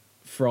Cheltenham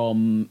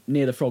from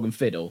near the Frog and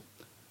Fiddle.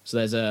 So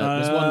there's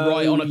one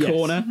right on a yes.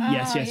 corner.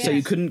 Yes, yes. yes. So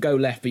you couldn't go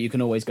left, but you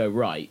can always go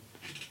right.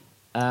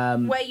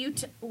 where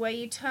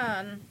you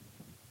turn.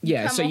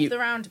 Yeah. Come So off you. the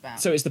roundabout.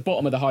 So it's the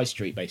bottom of the high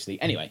street,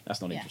 basically. Anyway,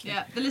 that's not Yeah. interesting.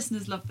 Yeah, the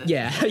listeners love this.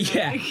 Yeah,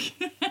 yeah.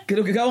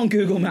 Go on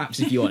Google Maps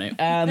if you want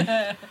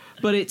it.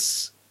 But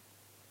it's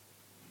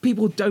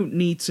people don't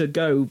need to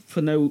go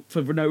for no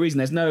reason.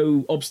 There's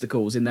no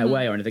obstacles in their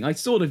way or anything. I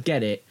sort of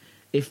get it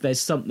if there's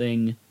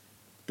something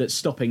that's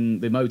stopping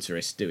the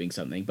motorist doing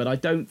something, but I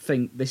don't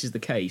think this is the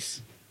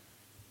case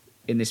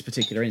in this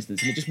particular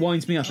instance, and it just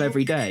winds me up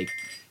every day.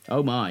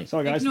 Oh my!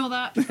 Sorry, guys. Ignore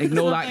that.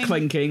 Ignore that Nothing.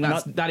 clinking.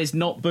 That is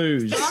not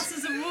booze.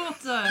 Glasses of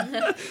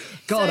water.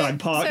 God, so, I'm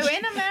parched. So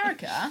in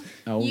America,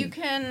 Oh. you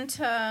can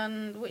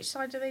turn. Which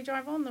side do they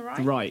drive on? The right.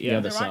 Right, The yeah.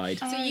 other The right.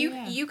 side. So Oh, you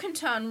yeah. you can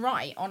turn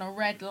right on a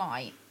red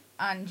light,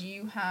 and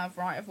you have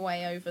right of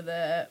way over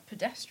the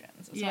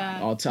pedestrians. As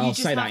Yeah, well. I'll you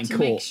just say that have in to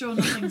court. make sure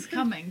nothing's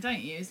coming,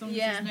 don't you? As long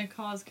Yeah. as there's no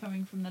cars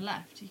coming from the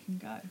left, you can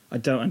go. I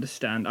don't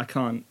understand. I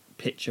can't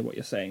picture what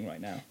you're saying right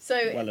now. So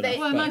Well they, enough,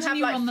 Well, you imagine have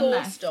you're like on the 4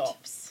 left.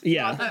 stops.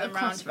 Yeah. Rather At a than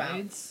roundabouts.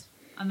 crossroads,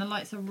 and the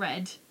lights are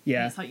red.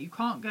 Yeah. And it's like you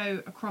can't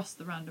go across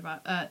the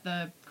roundabout,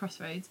 the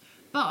crossroads.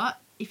 But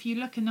if you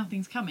look and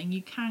nothing's coming,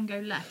 you can go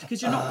left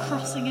because you're not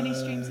crossing any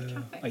streams of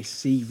traffic. I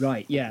see.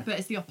 Right. Yeah. But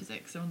it's the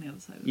opposite, so on the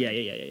other side. Of the Yeah. road.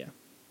 Yeah. Yeah. Yeah.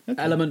 Yeah.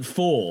 Element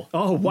 4.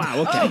 Oh wow.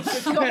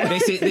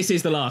 Okay. This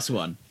is the last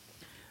one,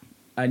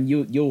 and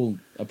you'll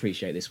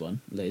appreciate this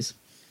one, Liz.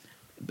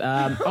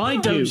 I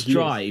don't You.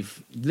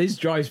 drive. Liz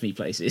drives me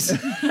places,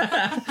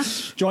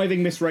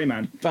 Driving Miss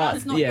Rayman. but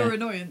That's not yeah, your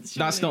annoyance.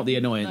 that's surely. not the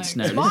annoyance.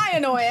 No, My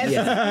annoyance.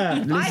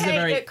 Yeah. Liz I is a hate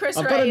very. that Chris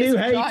I've got a Ray new is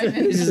hate.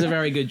 driving. This is a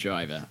very good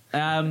driver.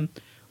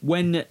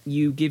 When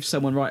you give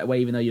someone right away,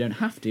 even though you don't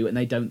have to, and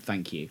they don't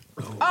thank you.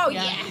 Oh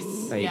Yeah.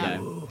 yes. There you Yeah.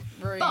 go.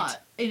 Rude.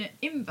 But in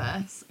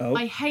inverse,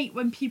 I hate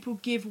when people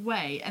give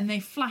way and they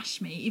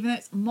flash me, even though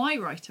it's my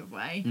right of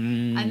way,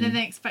 and then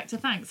they expect a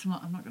thanks. I'm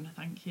like, I'm not going to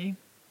thank you.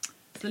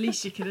 It's the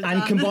least you could have done.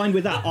 And combined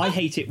with that, I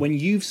hate it when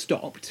you've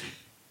stopped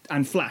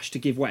and flashed to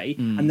give way,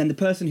 and then the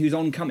person who's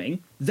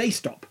oncoming, they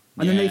stop.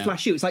 And then they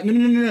flash you. It's like,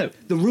 no.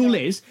 The rule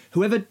is,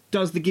 whoever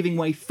does the giving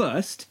way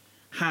first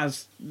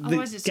has...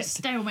 Otherwise it's a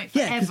stalemate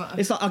forever.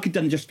 It's like, I could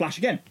then just flash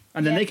again,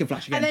 and then they can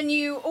flash again. And then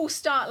you all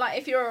start, like,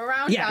 if you're a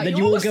roundabout, then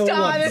you all go at start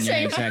at once. the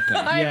same exactly.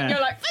 time. Yeah. And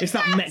you're like, it's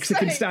that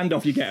Mexican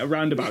standoff you get at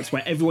roundabouts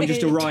where everyone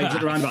just arrives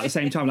at the roundabout at the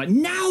same time. Like,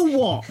 now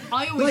what?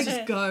 I always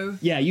just go.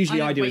 Yeah,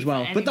 usually I don't do wait as for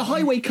well. But the anyone.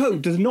 highway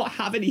code does not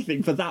have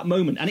anything for that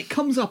moment, and it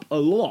comes up a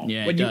lot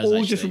Yeah, when it you does,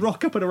 all just actually.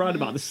 rock up at a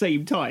roundabout at the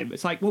same time.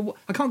 It's like, well,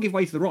 I can't give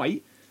way to the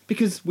right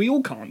because we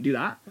all can't do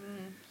that.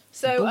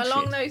 So Bullshit.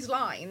 along those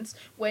lines,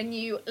 when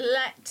you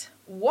let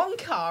one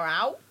car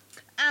out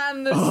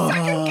and the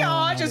second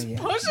car just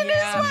pushing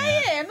its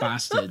way in,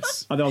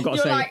 Bastards. I know I've got to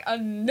you're say, like,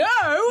 no.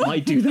 I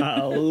do that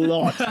a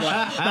lot.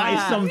 Like, that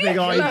is something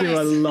I do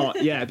a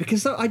lot. Yeah,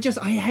 because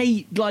I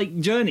hate like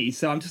journeys,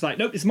 so I'm just like,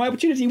 nope, this is my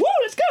opportunity. Whoa,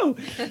 let's go!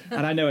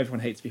 And I know everyone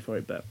hates me for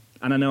it,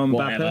 and I know I'm a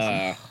bad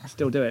person. I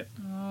still do it.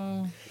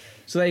 Oh,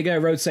 So there you go,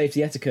 road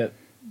safety etiquette.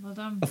 well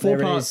done. A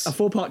There it is.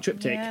 four-part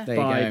triptych Yeah. There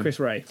you by go. Chris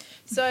Ray.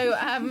 So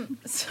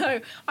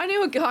I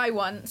knew a guy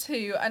once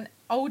an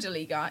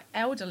elderly guy.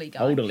 Elderly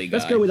guy.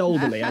 Let's go with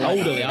elderly. I like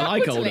Elderly, I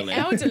like elderly.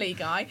 Elderly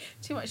guy.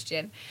 Too much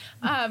gin.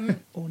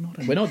 or not.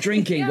 We're not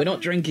drinking. We're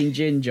not drinking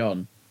gin,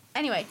 John.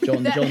 Anyway,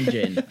 John the-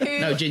 Gin. Who-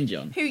 No, Gin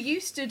John. who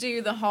used to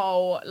do the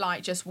whole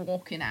like just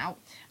walking out,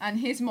 and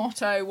his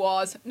motto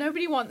was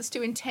nobody wants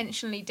to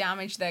intentionally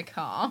damage their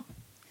car,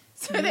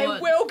 so they What?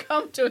 will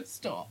come to a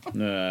stop.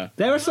 Nah.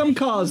 There are some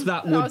cars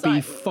that And I would was be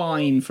like,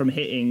 fine from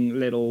hitting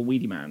little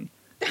weedy man.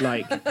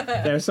 Like,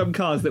 there are some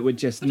cars that would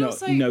just But not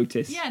also,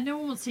 notice. Yeah, no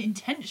one wants to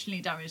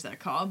intentionally damage their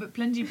car, but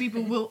plenty of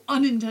people will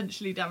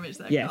unintentionally damage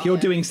their Yeah, car. if you're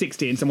doing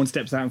 60 and someone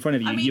steps out in front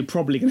of you, I mean- you're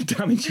probably going to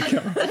damage your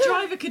car. A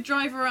driver could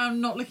drive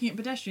around not looking at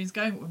pedestrians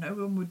going, well, no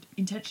one would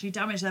intentionally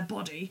damage their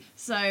body,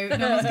 so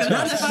no one's going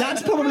to...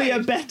 That's probably a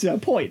better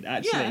point,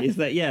 actually, Yeah. is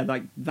that, yeah,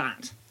 like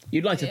that.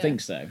 You'd like to Yeah. think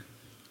so.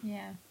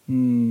 Yeah.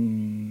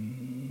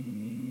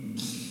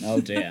 Oh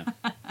dear.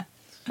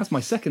 That's my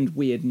second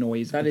weird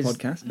noise That of the is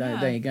podcast.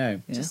 There you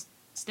go. Yeah. Just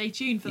stay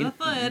tuned for the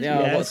third. Yeah,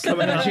 Yeah, what's it's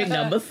coming coming up. at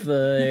number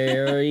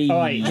 3? All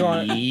right, go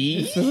on.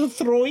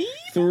 Three?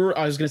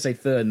 I was going to say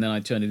third, and then I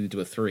turned it into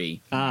a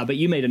 3. Ah, but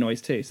you made a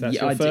noise too, so that's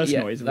Yeah, your I did, first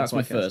yeah, noise of that's the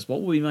my podcast. first.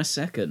 What will be my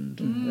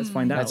second? Let's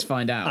find out. Let's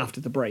find out.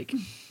 After the break.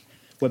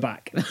 We're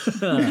back.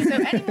 So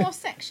any more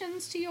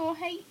sections to your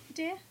hate,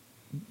 dear?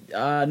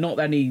 Not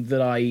any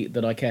that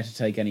I care to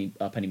take any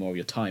more of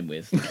your time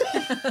with.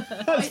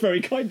 That's very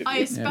kind of I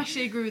you.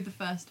 especially agree with the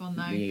first one,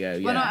 though. There you go,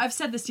 When yeah. I've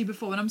said this to you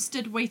before, when I'm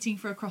stood waiting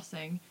for a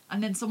crossing,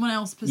 and then someone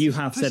else You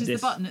have pushes said the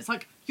this. button, it's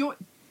like,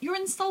 you're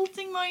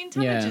insulting my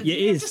intelligence. Yeah, it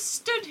You've is. just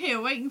stood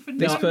here waiting for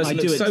This no person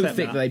I do looks so accept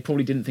thick that. that they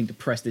probably didn't think to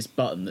press this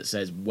button that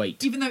says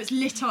wait. even though it's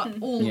lit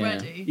up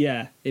already.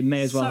 Yeah, it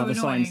may as well So have a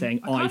sign annoying. saying,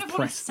 I kind I've of want to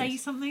pressed say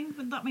this. something,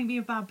 but that made me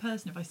a bad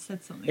person if I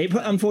said something.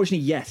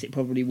 Unfortunately, yes, it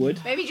probably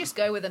would. Maybe just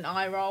go with an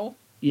eye roll.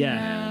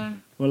 Yeah.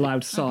 Or a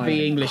loud sigh.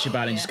 Be English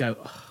about it and Yeah. just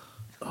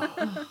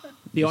go,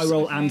 The eye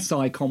roll and Okay.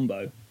 sigh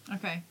combo.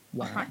 Okay,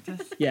 Wow. I'll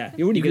practice. Yeah,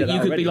 you're already you good could, at you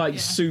that could already. be like Yeah.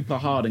 super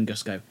hard and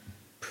just go,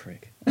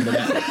 prick.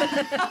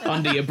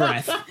 Under your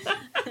breath.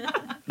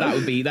 That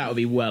would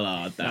be well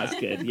hard. That's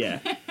good, yeah.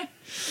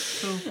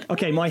 Cool.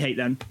 Okay, my hate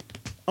then.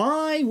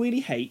 I really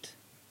hate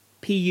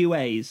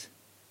PUAs.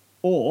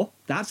 Or,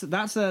 that's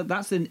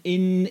an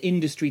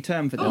in-industry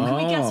term for Oh, them. can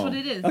we guess Oh. what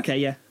it is? Okay,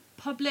 yeah.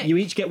 Public. You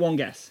each get one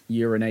guess.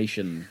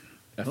 Urination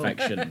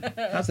affection.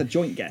 That's a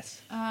joint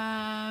guess.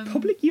 Public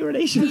Public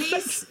urination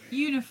police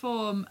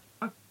uniform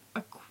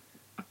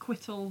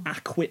acquittal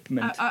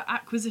equipment.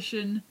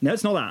 acquisition. No,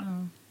 it's not that.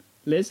 Oh.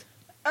 Liz?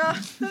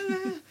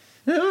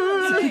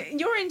 So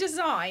you're in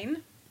design.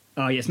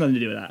 Oh, yeah, it's nothing to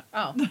do with that.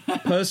 Oh.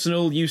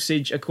 Personal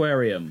usage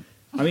aquarium.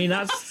 I mean,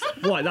 that's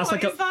what? That's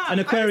What like is that? an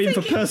aquarium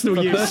for personal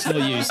For use.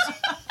 personal use.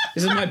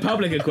 This is my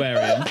public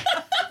aquarium.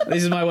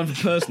 This is my one for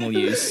personal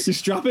use. Just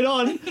strap it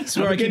on. It's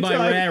where I keep my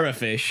rarer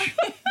fish.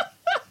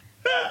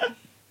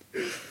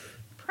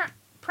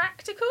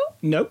 Practical?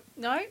 Nope.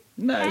 No.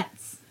 No.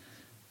 Pets.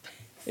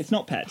 It's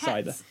not pets,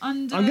 either.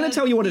 Under I'm going to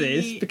tell you what it the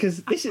is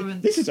because this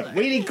affluent is a zone.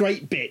 really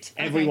great bit,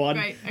 everyone.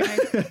 Okay, great.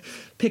 Okay.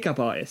 Pickup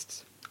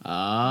artists.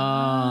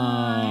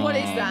 Ah. What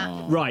is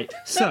that? Right.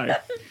 So,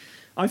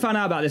 I found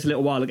out about this a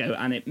little while ago,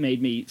 and it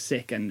made me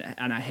sick, and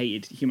I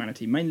hated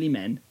humanity, mainly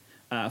men,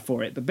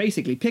 for it. But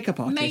basically, pickup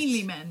artists.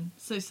 Mainly men,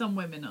 so some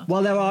women are.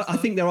 Well, I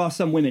think there are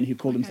some women who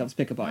call Okay. themselves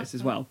pickup artists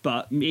That's as well,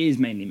 but it is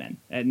mainly men.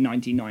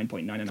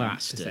 99.99%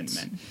 Bastards.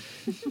 men.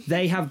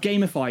 They have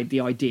gamified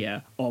the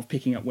idea of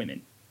picking up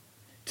women.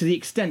 To the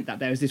extent that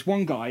there's this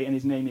one guy, and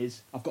his name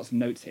is... I've got some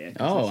notes here.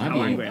 Oh, That's have how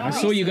you? angry I I am.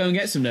 saw you go and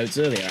get some notes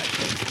earlier,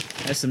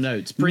 actually. There's some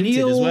notes. Printed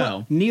as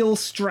well. Neil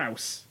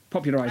Strauss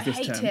popularised this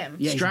hate term. him.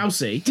 Yeah, he's a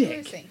Straussy. Who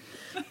is dick.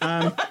 he?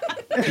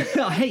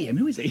 I hate him.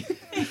 Who is he?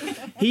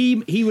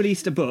 He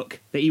released a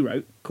book that he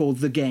wrote called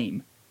The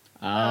Game.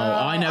 Oh,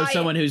 I know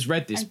someone who's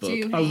read this book.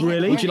 Oh,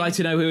 really? Would you like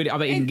to know who it is? I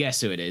bet you can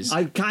guess who it is.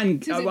 I can.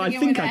 I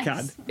think I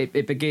can.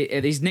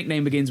 His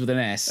nickname begins with an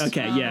S.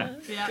 Okay, yeah.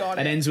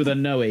 And ends with a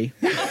Noe.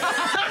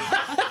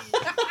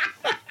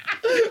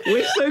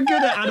 We're so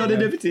good at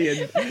anonymity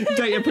and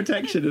data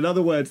protection and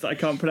other words that I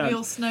can't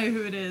pronounce. We all know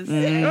who it is.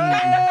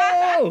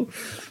 Oh!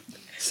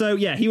 So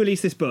yeah, he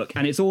released this book,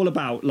 and it's all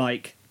about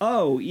like,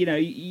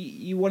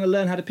 you want to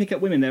learn how to pick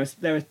up women.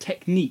 There are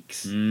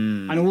techniques,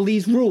 and all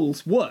these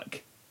rules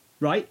work,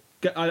 right?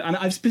 And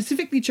I've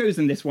specifically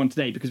chosen this one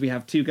today because we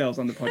have two girls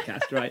on the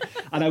podcast, right?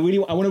 And I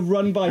want to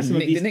run by some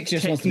of these Nick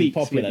just techniques wants to be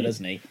popular,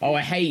 doesn't he? Oh,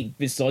 I hate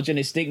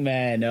misogynistic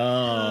men.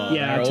 Oh,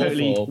 yeah, I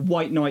totally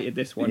white knighted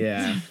this one.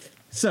 Yeah.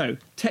 So,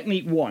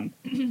 technique 1,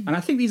 and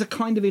I think these are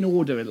kind of in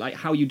order, like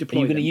how you deploy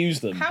Are you going to them. use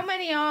them? How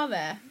many are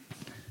there?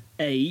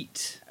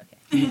 8,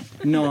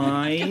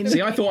 9.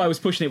 See, I thought I was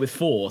pushing it with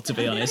 4, to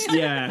be honest.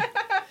 Yeah.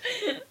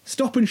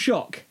 Stop and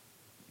shock,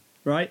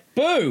 right?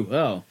 Boo!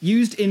 Oh.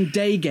 Used in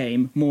day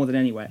game more than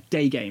anywhere.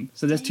 Day game.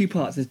 So there's two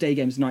parts. There's day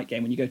games, night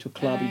game. When you go to a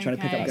club and you're trying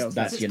to pick up girls.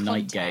 That's It's your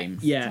night context. game.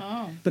 Yeah.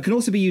 Oh. But can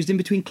also be used in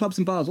between clubs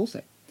and bars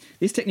also.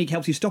 This technique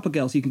helps you stop a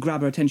girl so you can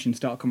grab her attention and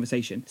start a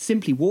conversation.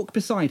 Simply walk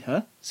beside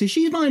her. So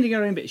she's minding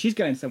her own bit. She's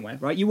going somewhere,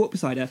 right? You walk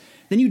beside her.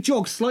 Then you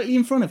jog slightly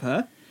in front of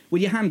her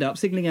with your hand up,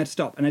 signalling her to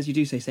stop. And as you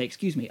do so, say,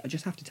 "Excuse me, I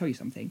just have to tell you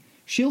something."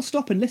 She'll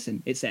stop and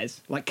listen, it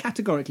says. Like,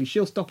 categorically,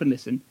 she'll stop and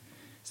listen.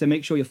 So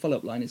make sure your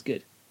follow-up line is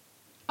good.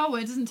 Oh,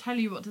 it doesn't tell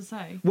you what to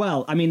say.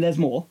 Well, I mean, there's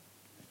more.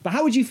 But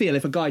how would you feel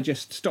if a guy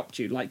just stopped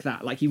you like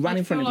that? Like, he ran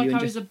in front of you and I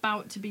just... was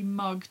about to be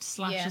mugged /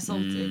 Yeah.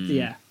 assaulted.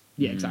 Yeah,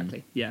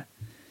 exactly, yeah.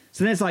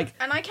 So there's like...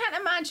 And I can't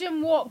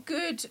imagine what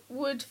good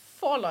would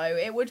follow.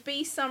 It would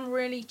be some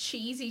really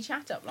cheesy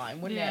chat-up line,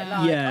 wouldn't it? Yeah.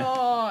 Like, Yeah.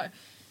 oh,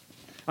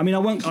 I mean, I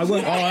won't... Oh,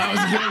 that was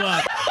a good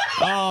one.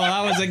 Oh,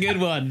 that was a good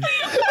one.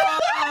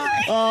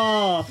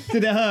 Oh,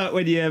 did it hurt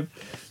when you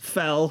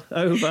fell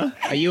over?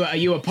 Are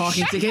you a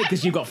parking ticket?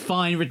 Because you've got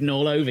fine written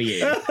all over you.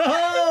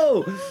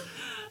 Oh!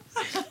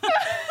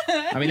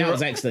 I mean, that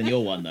was excellent,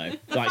 your one, though.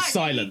 Like,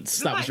 silence.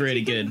 That was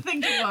really good.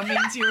 Think of one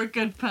means you're a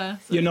good person.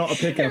 You're not a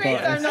pickup I'm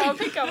artist. not a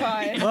pickup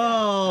artist.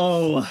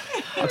 Oh!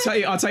 I'll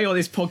tell you what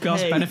this podcast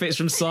Hey. benefits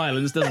from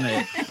silence, doesn't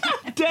it?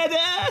 Dead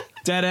air!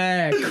 Dead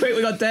air. Quick,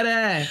 we got dead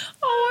air.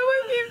 Oh, I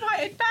won't be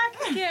invited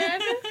back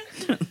again.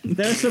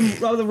 There are some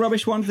rather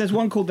rubbish ones. There's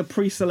one called the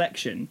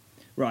pre-selection,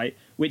 right?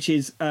 Which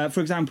is, for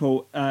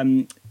example,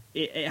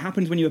 it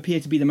happens when you appear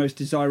to be the most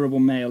desirable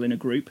male in a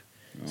group.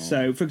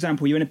 So, for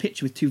example, you're in a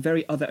picture with two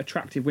very other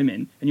attractive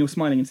women, and you're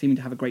smiling and seeming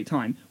to have a great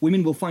time.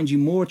 Women will find you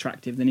more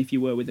attractive than if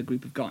you were with a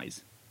group of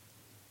guys.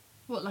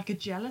 What, like a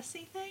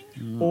jealousy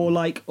thing?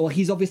 Or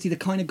he's obviously the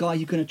kind of guy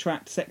who can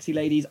attract sexy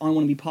ladies. I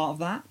want to be part of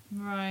that.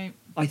 Right.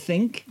 I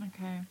think.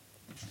 Okay.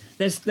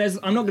 There's.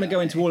 I'm not going to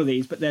go into all of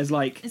these, but there's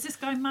like. Is this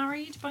guy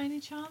married by any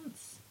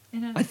chance?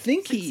 In a I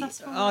think he.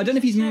 successful I don't know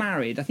if he's relationship?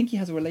 married. I think he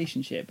has a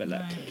relationship, but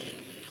look.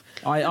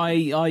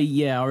 Right.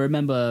 I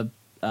remember.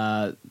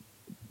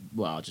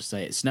 Well, I'll just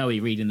say it.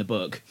 Snowy reading the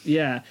book.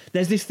 Yeah,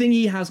 there's this thing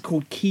he has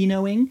called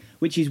keynoing,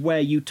 which is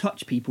where you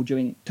touch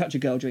a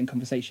girl during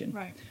conversation.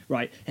 Right.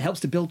 Right. It helps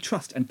to build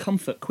trust and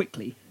comfort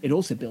quickly. It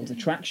also builds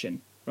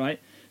attraction. Right.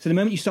 So the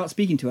moment you start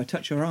speaking to her,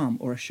 touch her arm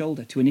or her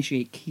shoulder to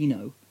initiate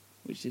keyno,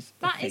 which is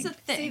That is a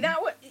thing. See,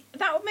 that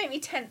would make me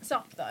tense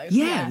up though.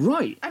 yeah,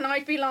 right. And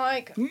I'd be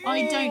like,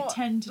 I oh. don't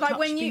tend to like touch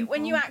when you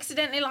people.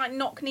 accidentally like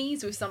knock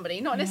knees with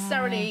somebody, not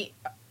necessarily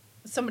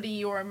somebody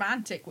you're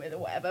romantic with or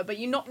whatever, but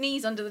you knock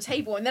knees under the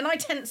table and then I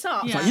tense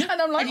up Yeah.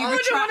 and I'm like, And you oh, I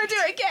don't want to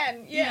retract. do it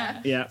again.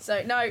 Yeah. Yeah.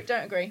 So no,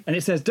 don't agree. And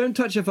it says don't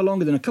touch her for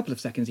longer than a couple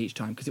of seconds each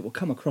time because it will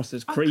come across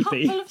as A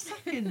creepy. couple of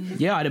seconds.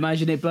 Yeah, I'd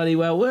imagine it bloody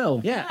well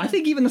will. Yeah, I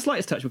think even the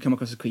slightest touch would come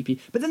across as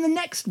creepy. But then the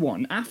next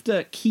one,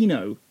 after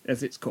keyno,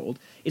 as it's called,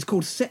 is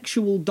called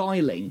sexual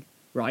dialing,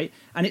 right?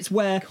 And it's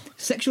where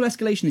sexual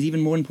escalation is even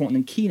more important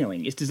than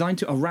keynoing. It's designed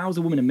to arouse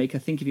a woman and make her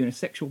think of you in a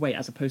sexual way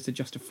as opposed to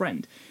just a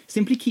friend.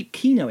 Simply keep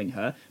keynoing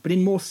her, but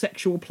in more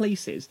sexual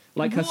places,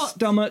 like her What?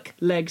 stomach,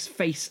 legs,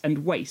 face,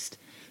 and waist.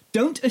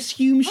 Don't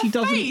assume she Her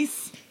doesn't...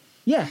 face.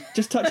 Yeah,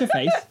 just touch her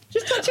face.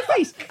 Just touch her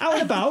face. Out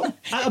and about,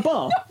 at a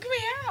bar. Knock me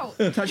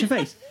out. Touch her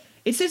face.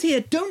 It says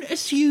here, don't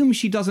assume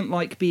she doesn't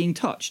like being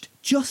touched.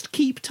 Just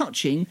keep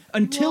touching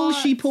until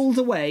she What? pulls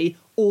away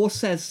or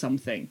says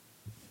something.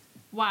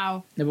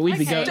 Wow. No, but we've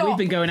Okay.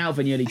 been going out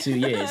for nearly 2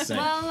 years. So.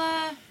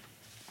 Well,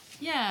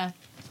 yeah.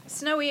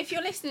 Snowy, if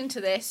you're listening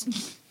to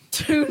this,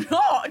 do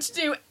not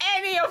do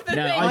any of the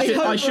No,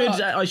 things.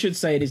 I should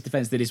say in his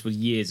defence that this was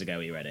years ago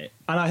he read it.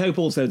 And I hope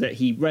also that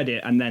he read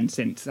it and then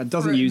since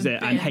doesn't Threw it use in it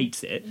the and bin.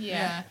 hates it.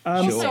 Yeah.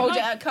 Sure. Sold it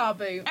Like- at a car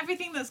boot.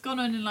 Everything that's gone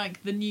on in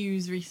like the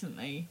news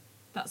recently,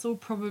 that's all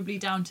probably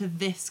down to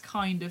this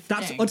kind of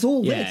That's thing. it's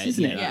all Yeah, this,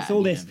 isn't it? yeah. It's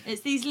all this.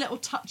 It's these little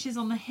touches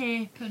on the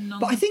hip and on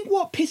But I think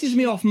what pisses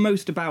me off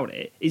most about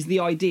it is the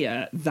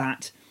idea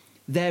that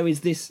there is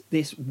this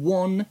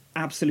one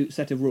absolute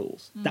set of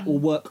rules that will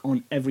work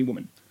on every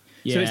woman.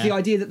 So it's Yeah. the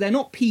idea that they're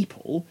not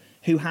people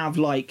who have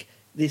like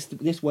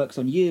this works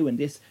on you, and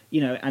this,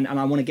 you know, and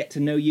I want to get to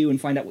know you and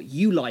find out what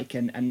you like,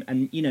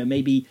 and you know,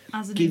 maybe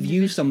As an give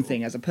you individual.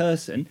 something as a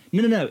person.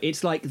 No.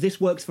 It's like, this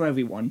works for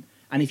everyone,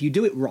 and if you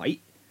do it right,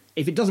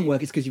 if it doesn't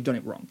work, it's because you've done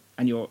it wrong,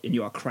 and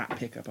you are crap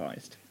pickup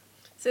artist.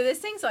 So there's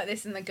things like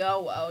this in the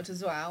girl world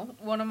as well.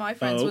 One of my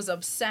friends Oh. was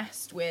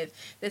obsessed with,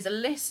 there's a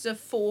list of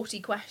 40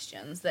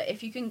 questions that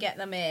if you can get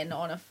them in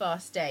on a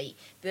first date,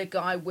 the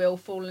guy will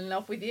fall in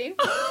love with you.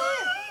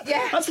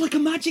 Yeah. That's like a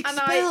magic And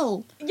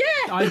spell. Yeah.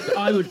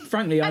 I would,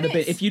 frankly, And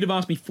it's- if you'd have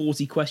asked me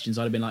 40 questions,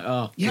 I'd have been like,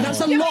 oh, Yeah, God.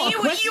 that's a Yeah, lot but of you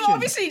questions.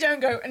 obviously don't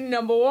go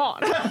number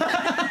one.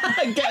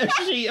 Get a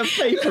sheet of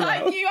paper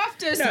out. Like, you have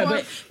to sort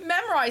but- of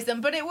memorise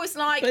them. But it was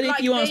like, But if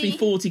like you asked me the-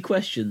 40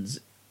 questions,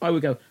 I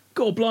would go,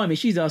 God blimey,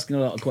 she's asking a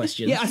lot of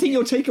questions. Yeah, I think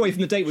your takeaway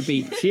from the date would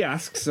be, she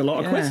asks a lot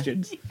of Yeah.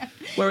 questions.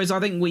 Whereas I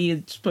think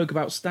we spoke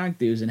about stag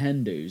do's and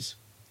hen do's.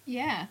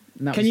 Yeah.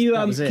 And that Can was- you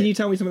that was it. can you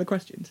tell me some of the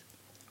questions?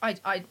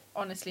 I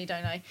honestly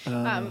don't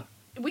know.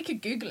 We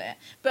could Google it,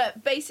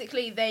 but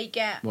basically they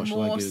get What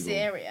shall I more Google?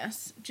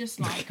 serious. Just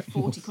like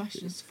 40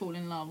 questions to fall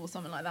in love or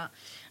something like that.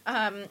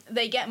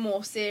 They get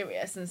more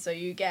serious, and so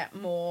you get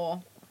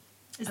more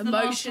Is the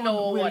last emotional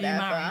or one, will you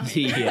whatever. marry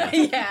me? Yeah.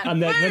 Yeah.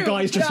 And then the Boom,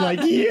 guy's just done.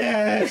 like,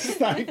 yes,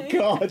 thank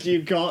God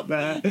you got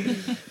there.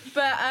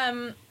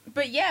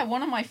 But yeah,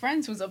 one of my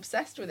friends was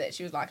obsessed with it.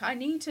 She was like, I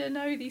need to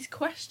know these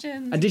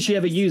questions. And did she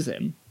ever use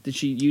him? Did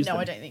she use No,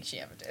 them? I don't think she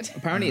ever did.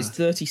 Apparently it's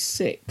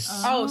 36.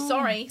 Oh,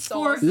 sorry.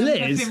 4 of them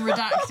Liz. have been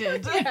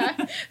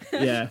redacted.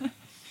 Yeah.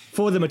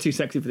 4 of them are too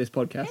sexy for this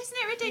podcast. Isn't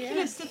it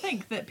ridiculous to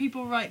think that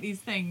people write these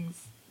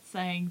things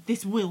saying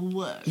this will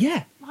work?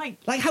 Yeah.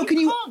 Like How can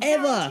you can't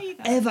ever, guarantee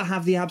that. ever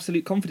have the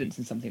absolute confidence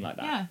in something like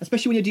that? Yeah.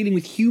 Especially when you're dealing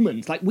with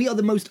humans. Like, we are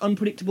the most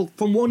unpredictable.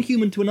 From one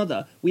human to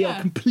another, we are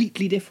Yeah.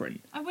 completely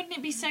different. And wouldn't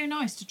it be so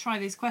nice to try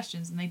these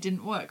questions and they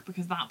didn't work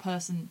because that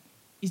person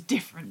is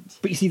different?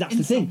 But you see, that's in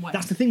the thing. some way.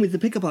 That's the thing with the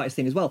pickup artist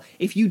thing as well.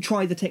 If you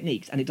try the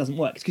techniques and it doesn't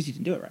work, it's because you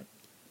didn't do it right.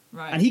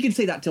 Right. And he can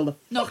say that till the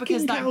Not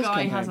because fucking that cows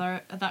guy come has home.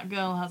 that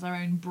girl has her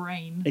own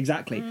brain.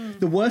 Exactly.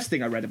 The worst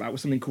thing I read about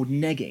was something called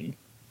negging,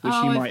 which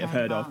Oh, you I've might have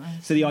heard heard of. about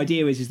this, So the yeah.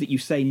 idea is that you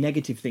say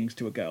negative things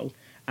to a girl,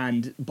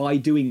 and by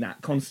doing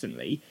that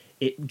constantly,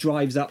 it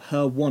drives up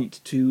her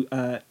want to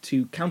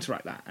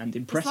counteract that and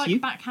impress It's like you. a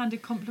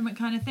backhanded compliment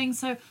kind of thing.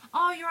 So,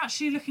 oh, you're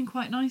actually looking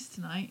quite nice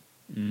tonight.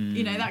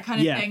 You know, that kind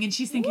of Yeah. thing. And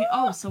she's thinking,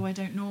 oh, so I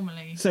don't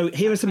normally. So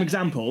here are some kind of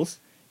thing. examples.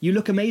 You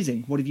look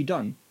amazing. What have you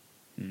done?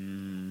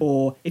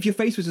 Or if your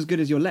face was as good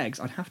as your legs,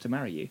 I'd have to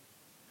marry you.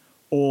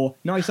 Or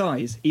nice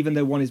eyes, even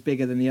though one is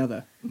bigger than the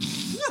other.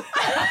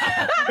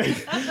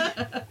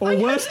 Or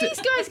worst,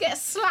 These guys get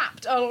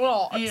slapped a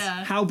lot.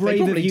 Yeah. how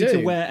brave of probably you to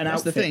do. wear an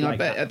That's the outfit thing, I like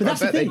bet- that. I But that's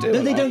bet the they thing. do No,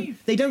 a they lot.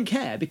 don't. They don't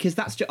care because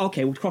that's just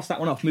okay. We'll cross that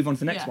one off. Move on to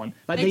the next Yeah. one.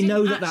 Like They they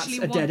know didn't that that's actually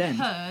a dead want end.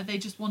 Her, they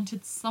just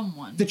wanted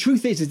someone. The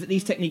truth is that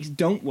these techniques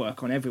don't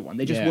work on everyone.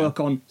 They just Yeah. work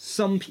on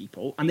some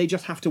people, and they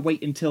just have to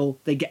wait until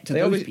they get to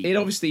those people. It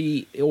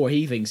obviously, or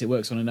he thinks it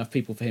works on enough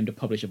people for him to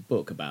publish a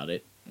book about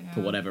it for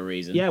Yeah. whatever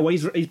reason. Yeah, well,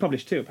 he's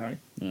published 2 apparently.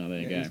 Oh, there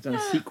you He's go. done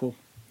a sequel.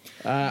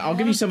 I'll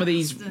give you some of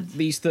these Bastard.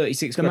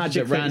 36 The questions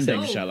magic at random,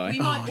 36. shall I? We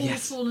might Oh, all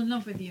yes. fall in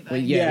love with you, though. Well,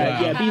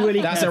 Yeah, well, be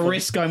really That's careful. a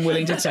risk I'm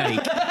willing to take.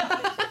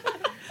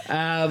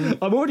 I'm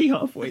already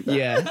halfway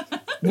there.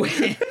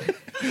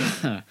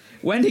 Yeah.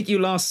 When did you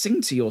last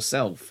sing to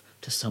yourself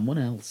to someone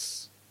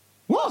else?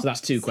 What? So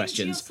that's 2 Sing to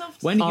questions. yourself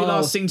to When did you Oh.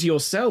 last sing to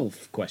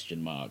yourself?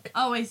 Question mark.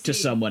 Oh, I see. To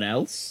someone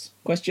else?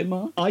 Question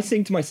mark. I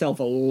sing to myself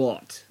a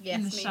lot. Yes,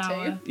 In the me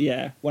shower. too.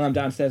 Yeah, when I'm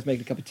downstairs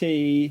making a cup of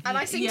tea. And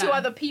I sing Yeah. to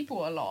other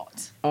people a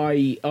lot.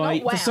 I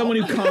Not well. for someone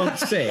who can't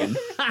sing.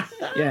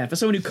 Yeah, for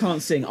someone who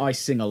can't sing, I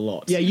sing a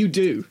lot. Yeah, you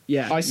do.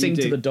 Yeah, I you sing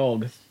to do. the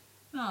dog.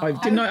 Oh.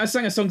 I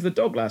sang a song to the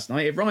dog last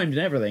night. It rhymed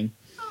and everything.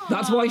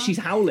 That's why she's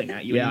howling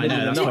at you. Yeah, I in the know.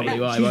 middle That's of the probably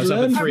night. why. I She's was up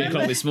at learned 3 from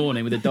o'clock it. this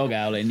morning with the dog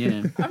howling.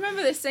 Yeah. I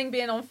remember this thing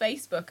being on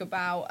Facebook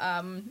about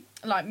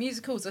like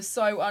musicals are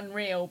so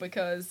unreal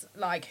because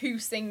like who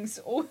sings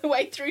all the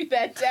way through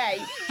their day?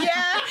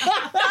 Yeah,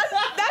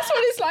 that's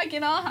what it's like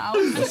in our house.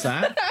 What's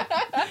that?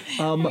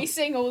 We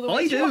sing all the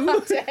way I through do. our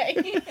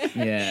day.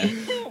 Yeah.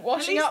 At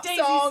Washing least up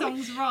Daisy's song,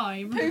 songs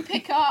rhyme. poo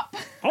pick up.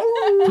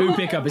 Oh, Poo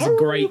Pickup is a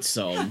great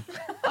song.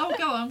 Oh,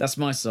 go on. That's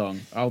my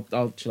song.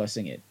 Shall I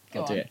sing it?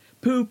 Go I'll do on. it.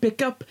 Poo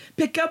pick up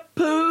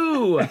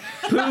poo.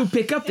 Poo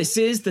pick up. This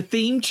is the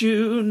theme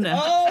tune.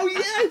 oh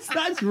yes,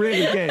 that's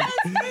really good.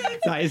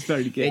 That is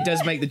very good. It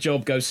does make the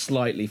job go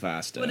slightly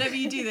faster. Whatever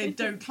you do, they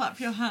don't clap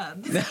your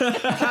hands.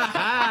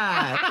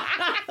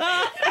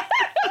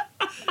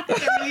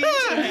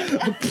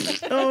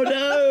 Oh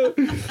no,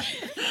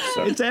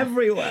 it's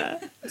everywhere.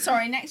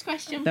 Sorry, next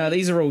question. Now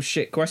these are all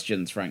shit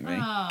questions, frankly.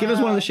 Give us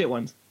one of the shit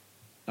ones.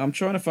 I'm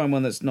trying to find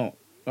one that's not.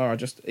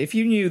 If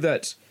you knew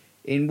that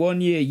in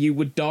 1 year you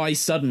would die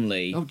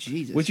suddenly, Oh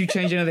Jesus. would you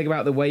change anything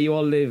about the way you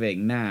are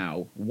living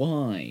now?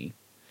 Why?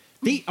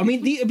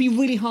 It'd be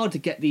really hard to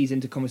get these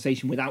into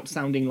conversation without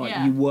sounding like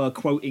Yeah. you were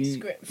quoting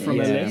Scripted. from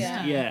a Yeah. list.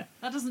 Yeah. Yeah.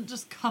 That doesn't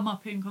just come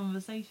up in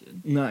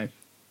conversation. No.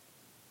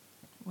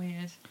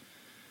 Weird.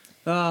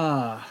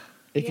 Ah.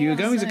 If you were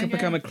Yeah, going so to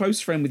become good. a close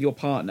friend with your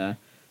partner,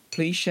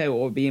 Please share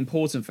what would be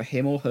important for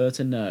him or her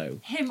to know.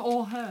 Him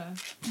or her.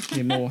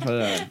 Him or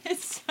her.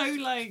 It's so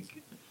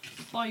like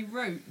by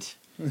rote.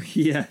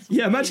 Yeah.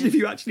 Yeah, imagine if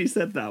you actually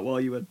said that while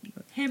you were...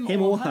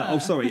 Him or her. Oh,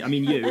 sorry, I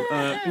mean you.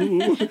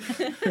 Ooh.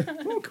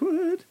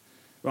 Awkward.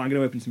 Right, I'm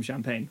going to open some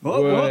champagne.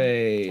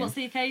 What's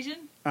the occasion?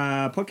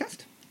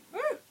 Podcast. Woo.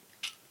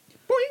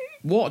 Boing.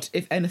 What,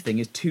 if anything,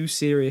 is too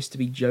serious to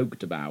be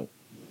joked about?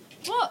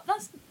 What?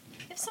 That's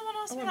if someone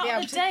asked me wouldn't that on be a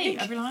able to date,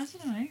 think. I'd be like,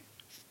 I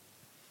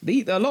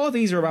don't know. A lot of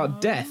these are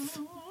about death,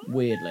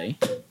 weirdly.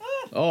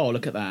 Oh,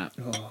 look at that.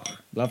 Oh.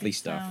 Lovely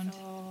stuff.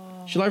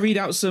 Sound. Shall I read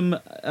out some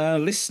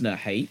listener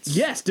hates?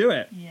 Yes, do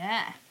it.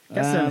 Yeah.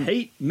 Get some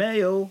hate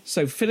mail.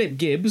 So Philip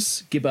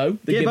Gibbo, the Gibbon,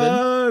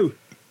 Gibbo.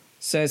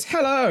 says,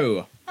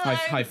 hello. Hello.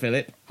 Hi,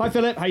 Philip. Hi,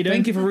 Philip. How you doing?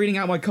 Thank you for reading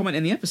out my comment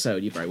in the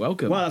episode. You're very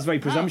welcome. Well, that's very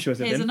presumptuous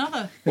of Here's him.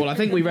 another. Well, I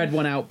think we read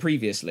one out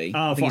previously.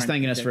 Oh, I think he's fine.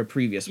 thanking us Okay. for a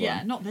previous one.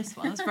 Yeah, not this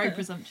one. That's very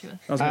presumptuous.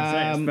 I was going to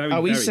say, it's very,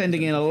 are we very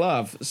sending in presumptuous. a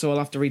love? So I'll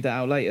have to read that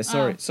out later.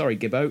 Sorry,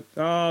 Gibbo.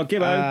 Oh,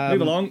 Gibbo,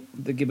 move along.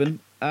 The Gibbon.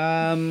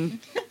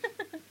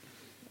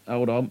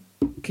 Hold on.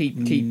 Keep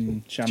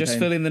champagne. just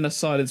filling the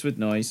silence with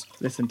noise.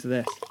 Listen to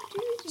this.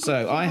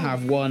 So I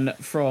have one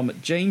from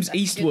James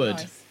Eastwood,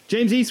 Nice.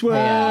 James Eastwood.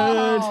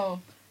 Oh,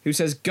 who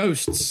says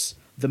ghosts,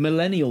 the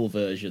millennial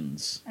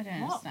versions. I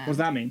don't What? understand. What does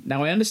that mean?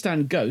 Now I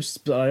understand ghosts,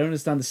 but I don't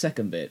understand the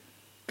second bit.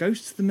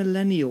 Ghosts, the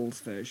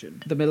millennials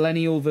version. The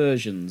millennial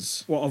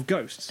versions What, of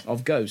ghosts?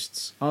 of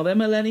ghosts. Are there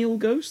millennial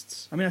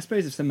ghosts? I mean, I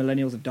suppose if some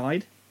millennials have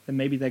died, then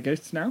maybe they're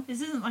ghosts now.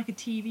 This isn't like a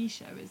TV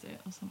show, is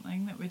it, or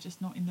something that we're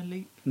just not in the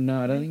loop?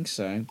 No, I don't think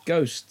so.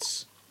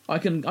 Ghosts. I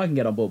can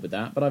get on board with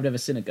that, but I've never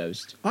seen a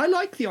ghost. I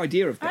like the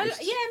idea of Yeah, ghosts.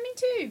 me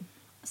too.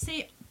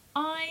 See,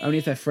 I Only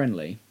if they're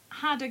friendly.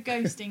 had a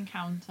ghost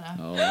encounter.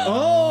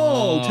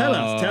 Oh, tell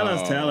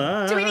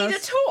us. Do we need a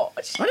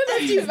torch? I don't know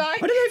if you've,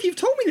 Like- I don't know if you've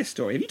told me this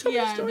story. Have you told me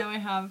this Yeah, story? no, I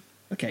have.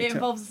 Okay. It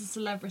involves a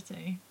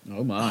celebrity.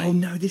 Oh my. Oh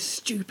no, this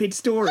stupid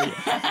story.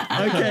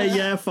 Okay,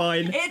 yeah,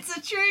 fine. It's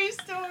a true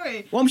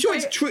story. Well, I'm sure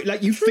it's true.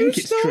 Like you think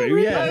it's true,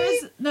 story. yeah.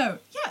 No,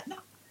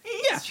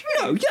 it Yeah, is true.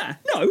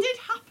 no. It did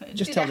happen.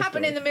 Just Did tell it the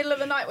happen story. in the middle of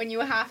the night when you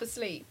were half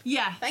asleep?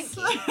 Yes. Thank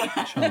you.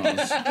 Charles.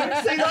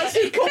 Say that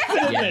so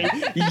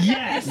confidently.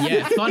 Yes.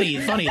 Yeah,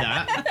 funny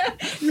that.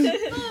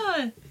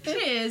 Oh,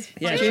 cheers.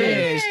 Yeah,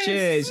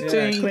 Cheers. Yeah,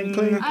 Ting. clink,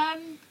 clink.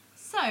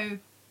 So,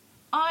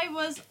 I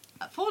was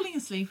falling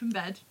asleep in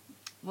bed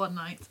one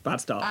night,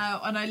 Bad start.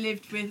 and I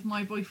lived with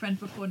my boyfriend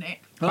before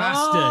Nick.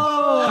 Bastard.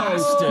 Oh,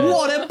 Bastard.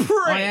 what a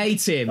prick! I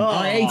ate him. Oh,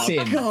 I ate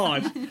him.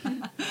 God.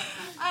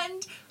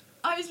 And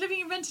I was living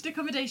in rented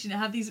accommodation. It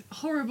had these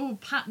horrible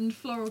patterned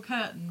floral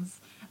curtains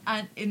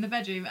and in the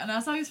bedroom. And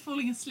as I was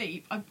falling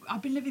asleep,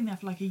 I've been living there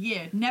for like a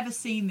year. Never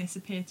seen this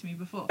appear to me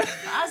before. But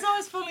as I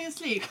was falling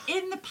asleep,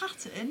 in the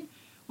pattern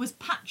was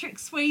Patrick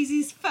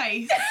Swayze's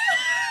face.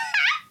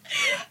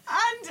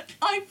 And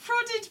I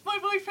prodded my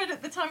boyfriend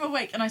at the time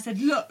awake, and I said,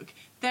 "Look,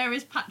 there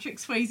is Patrick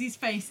Swayze's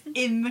face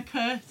in the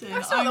curtain."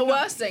 That's not the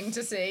worst thing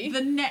to see.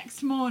 The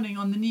next morning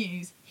on the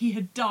news, he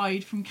had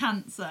died from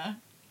cancer.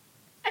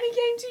 And he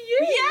came to you.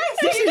 Yes,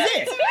 This is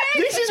it.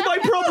 This is my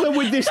problem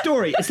with this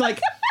story. It's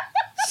like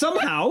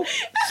somehow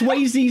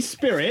Swayze's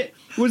spirit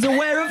was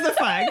aware of the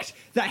fact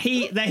that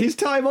his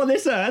time on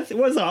this earth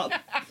was up.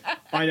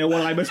 I know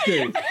what I must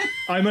do.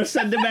 I must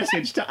send a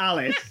message to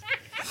Alice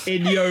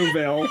in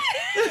Yeovil.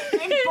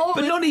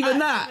 But not even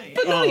that.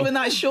 But not Oh. even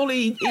that.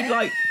 Surely he'd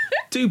like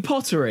do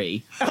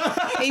pottery.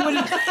 He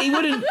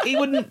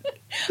wouldn't.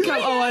 Go,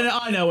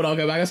 I know what I'll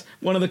go back. That's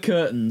one of the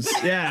curtains.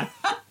 Yeah.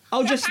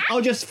 I'll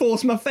just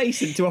force my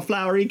face into a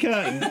flowery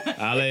curtain.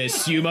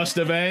 Alice, you must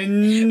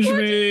avenge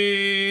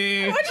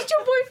me. What did your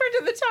boyfriend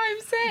at the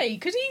time say?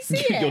 Could he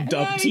see it? You're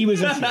dumb. He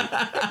was asleep.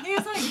 He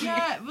was like,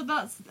 "Yeah, well,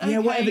 that's okay, Yeah,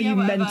 whatever you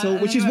whatever." mental,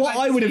 And which then is went what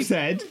back I to would have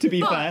sleep. said, to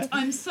be But fair.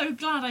 I'm so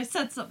glad I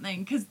said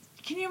something, because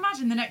can you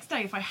imagine the next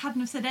day if I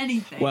hadn't have said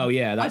anything? Well,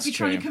 yeah, that's I'd be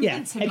trying to true. Yeah,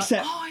 convince him.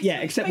 except like, "Oh, I yeah,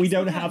 saw except his we face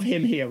don't again." have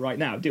him here right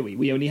now, do we?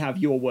 We only have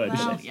your word for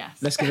Well, this. yes.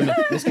 Let's give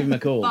him a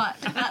call. But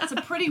that's a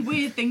pretty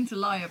weird thing to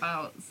lie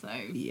about, so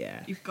Yeah.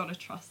 you've got to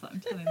trust that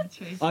I'm telling the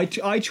truth.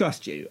 I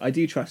trust you. I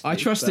do trust you. I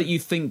trust but- that you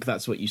think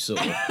that's what you saw.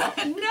 No,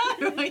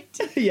 I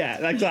didn't.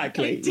 Yeah,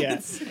 exactly. Yeah.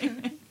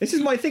 This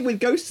is my thing with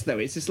ghosts, though.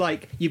 It's just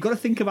like you've got to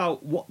think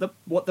about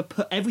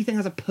everything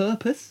has a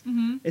purpose.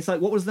 Mm-hmm. It's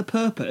like, what was the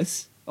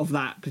purpose of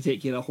that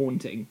particular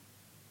haunting?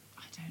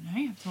 I don't know.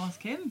 You have to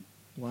ask him.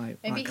 Why?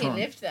 Maybe I he can't.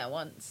 lived there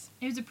once.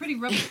 He was a pretty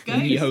rubbish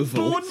ghost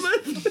Yeovil.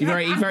 Bournemouth. He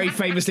very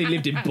famously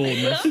lived in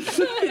Bournemouth.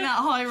 in that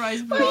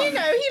high-rise block. Well, you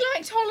know, he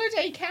liked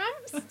holiday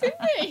camps, didn't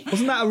he?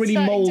 Wasn't that a really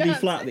Starting mouldy dancing.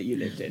 flat that you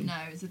lived in? No,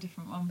 it's a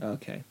different one.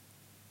 Okay.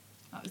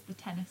 That was the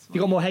tennis one. You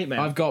got more hate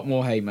mail? I've got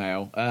more hate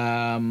mail.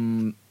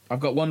 I've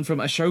got one from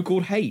a show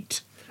called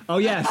Hate, Oh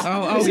yes.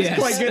 Oh, this yes.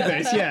 is quite good.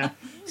 This, yeah.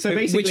 So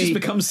which has basically,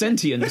 become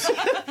sentient.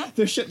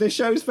 the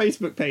show's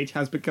Facebook page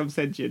has become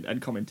sentient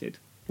and commented.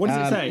 What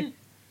does it say?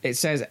 It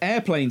says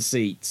airplane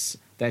seats.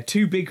 They're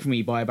too big for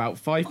me by about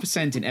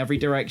 5% in every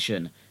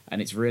direction,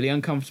 and it's really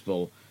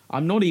uncomfortable.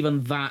 I'm not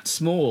even that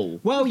small.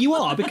 Well, you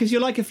are because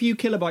you're like a few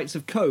kilobytes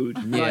of code.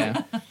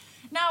 Yeah.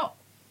 Now,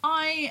 I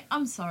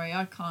I'm sorry,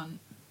 I can't.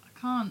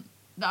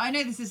 I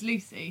know this is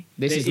Lucy.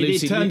 This is It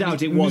Lucy. turned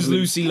out it was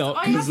Lucy Lock.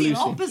 I have the Lucy.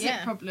 opposite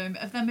problem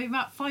of them being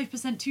about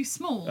 5% too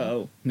small. Oh.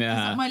 'Cause,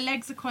 Yeah. like, my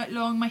legs are quite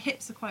long, my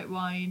hips are quite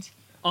wide.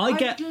 I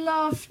would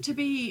love to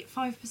be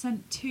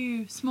 5%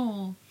 too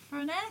small for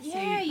an airsuit.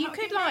 Yeah, you That would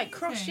could be like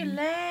cross your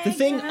amazing. legs. The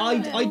thing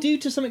and I do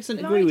to some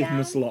extent lie agree with down.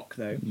 Miss Locke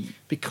though,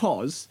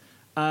 because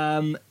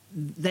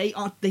they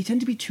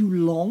tend to be too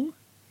long.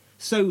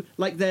 So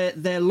like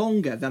they're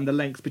longer than the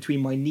length between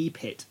my knee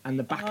pit and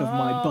the back of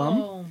my bum.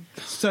 Oh.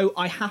 So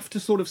I have to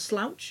sort of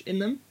slouch in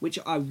them, which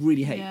I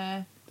really hate.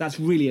 Yeah. That's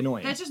really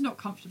annoying. They're just not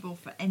comfortable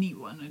for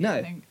anyone, I don't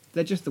No, think.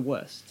 they're just the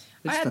worst.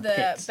 They're I just had the the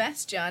pits.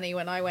 best journey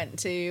when I went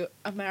to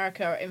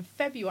America in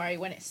February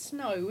when it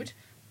snowed.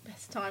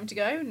 Best time to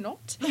go,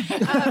 not.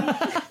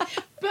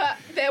 But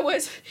there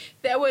was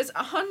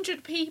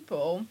 100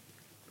 people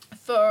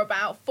for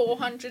about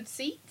 400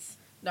 seats.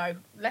 No,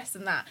 less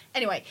than that.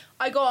 Anyway,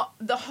 I got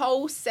the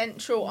whole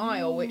central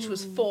aisle, which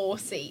was 4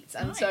 seats,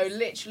 and so Nice.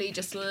 literally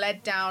just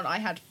led down. I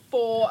had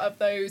 4 of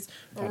those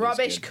That is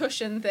rubbish good.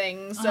 cushion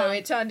things, so Uh-huh.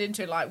 it turned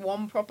into like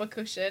one proper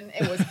cushion.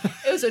 It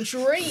was a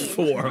dream.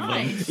 4 of them.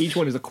 Nice. Each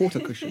one is a quarter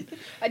cushion.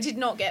 I did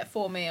not get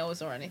 4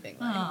 meals or anything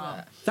like Oh.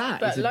 that. That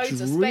But is a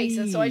loads of dream. space,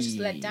 and so I just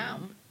let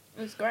down.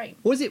 It was great.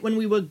 Was it when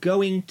we were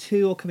going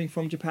to or coming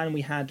from Japan?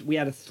 We had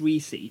a 3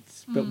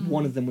 seats, but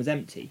one of them was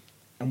empty,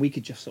 and we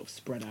could just sort of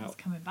spread It's out.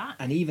 coming back.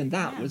 And even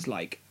that Yeah. was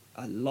like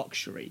a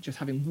luxury. Just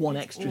having one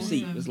extra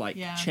seat awesome. was like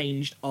Yeah.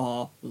 changed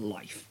our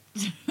life.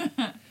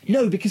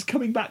 No, because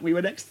coming back we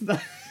were next to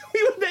that.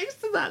 We were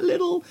next to that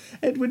little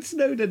Edward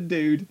Snowden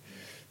dude.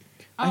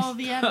 Oh,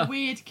 the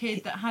weird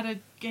kid that had a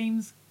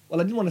games. Well,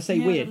 I didn't want to say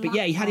Yeah, weird, the but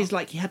yeah, he had his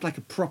laptop. he had like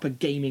a proper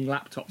gaming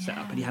laptop set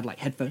up, and he Yeah. had like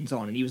headphones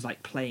on, and he was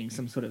like playing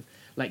some sort of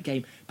like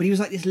game. But he was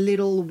like this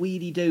little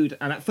weedy dude,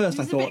 and at first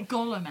He I was a thought bit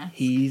Gollum-esque.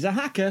 he's a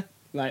hacker.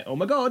 Like, oh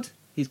my god,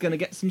 he's gonna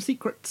get some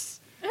secrets.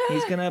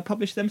 He's gonna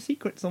publish them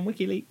secrets on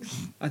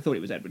WikiLeaks. I thought it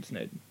was Edward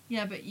Snowden.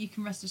 Yeah, but you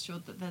can rest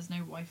assured that there's no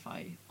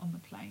Wi-Fi on the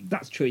plane.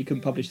 That's true. He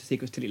couldn't publish the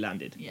secrets till he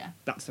landed. Yeah.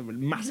 That's a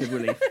massive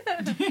relief.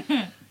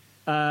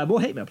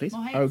 More hate mail, please.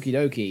 More hates. Okie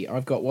dokie.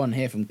 I've got one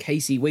here from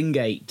Casey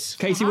Wingate,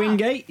 Casey Ah.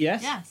 Wingate,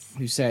 yes. Yes.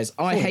 who says,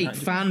 "I Sorry, hate Andy.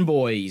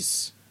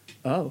 fanboys.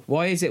 Oh.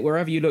 Why is it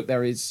wherever you look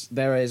there is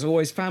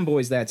always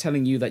fanboys there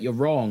telling you that you're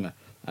wrong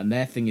and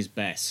their thing is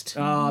best?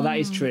 Ah, that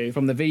is true.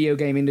 From the video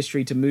game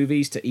industry to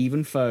movies to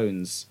even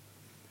phones.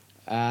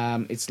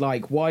 It's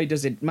like, why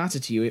does it matter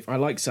to you if I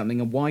like something,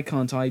 and why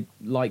can't I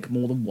like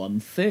more than one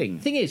thing?"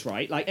 Thing is,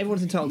 right? Like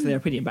everyone's entitled to their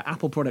opinion, but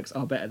Apple products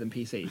are better than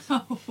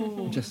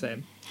PCs. Just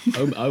saying.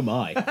 Oh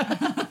my.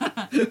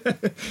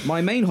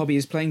 My main hobby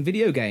is playing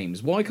video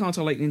games. Why can't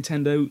I like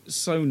Nintendo,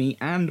 Sony,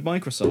 and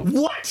Microsoft?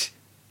 What?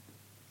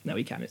 No,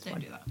 he can. It's Don't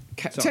fine. do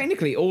that. Sorry.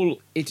 Technically,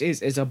 all it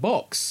is a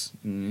box.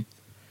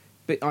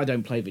 But I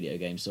don't play video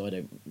games, so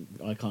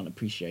I can't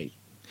appreciate.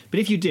 But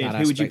if you did, That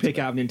who would you aspect pick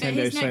of out of But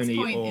Nintendo, his next Sony,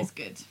 point or? is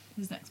good.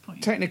 His next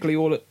point. Technically,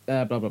 all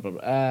blah blah blah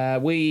blah.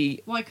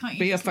 We Why can't you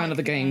be a just fan like of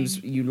the games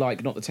game? you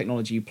like, not the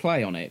technology you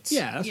play on it.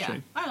 Yeah, that's yeah,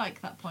 true. I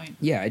like that point.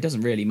 Yeah, it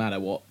doesn't really matter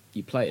what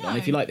you play it on. No.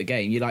 If you like the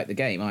game, you like the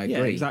game. I Yeah,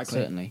 agree, exactly.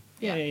 certainly.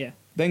 Yeah.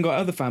 Then got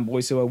other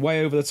fanboys who are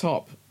way over the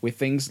top with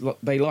things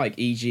they like,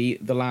 e.g.,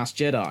 The Last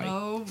Jedi.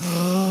 Oh.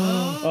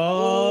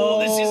 Oh,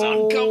 this is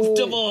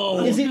uncomfortable.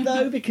 Is it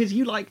though? Because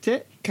you liked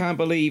it. Can't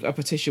believe a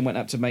petition went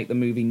up to make the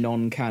movie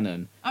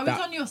non-canon. I was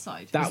That- on your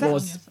side. That on your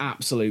was side.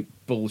 absolute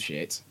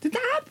bullshit. Did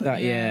that happen?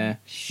 That Yeah.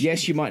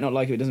 Yes, you might not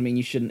like it. It doesn't mean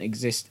you shouldn't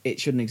exist. It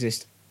shouldn't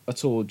exist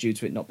at all due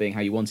to it not being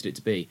how you wanted it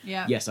to be.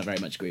 Yeah. Yes, I very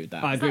much agree with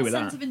that. I It's agree that with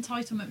sense that. of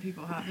entitlement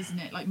people have, isn't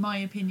it? Like, my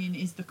opinion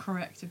is the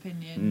correct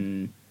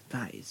opinion.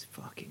 That is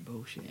fucking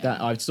bullshit. Yeah.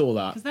 That I saw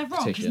that Because they're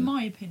wrong, because petition.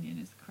 my opinion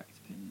is the correct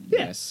opinion.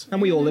 Yes,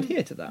 and we all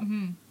adhere to that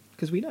Mm-hmm.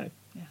 because we know.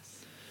 Yes.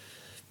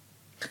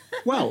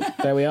 Well,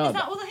 There we are. Is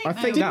that all the hate I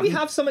mail? think did that we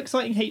have some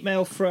exciting hate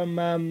mail from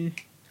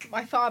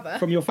My father.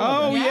 your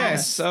father? Oh Yeah.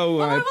 yes. Oh,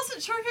 Well, I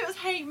wasn't sure if it was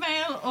hate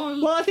mail or...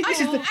 Well, I think this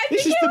is the I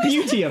this think is it the was-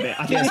 beauty of it.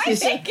 I think I this is.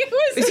 think it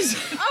was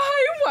a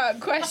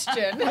homework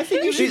question. I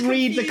think you should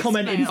read the confused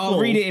comment in mail. full. I'll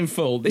read it in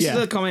full. This Yeah.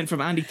 is a comment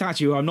from Andy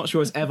Thatcher, who I'm not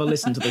sure has ever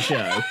listened to the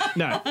show,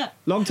 No,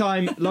 long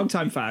time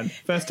fan,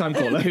 first time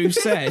caller. who This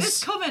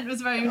says, comment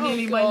was very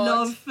nearly my God.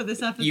 love for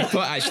this episode. "You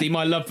put actually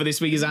my love for this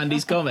week is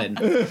Andy's comment.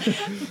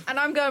 And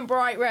I'm going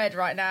bright red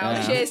right now.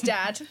 Yeah. Cheers,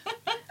 Dad.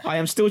 I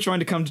am still trying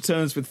to come to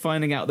terms with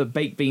finding out that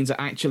baked beans are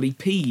actually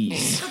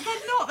peas. But they're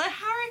not, they're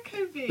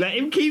haricot beans. Let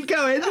him keep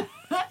going. It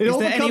Is all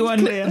there becomes anyone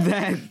clear.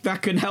 there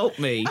that can help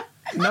me?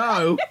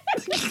 No.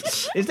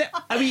 Is there?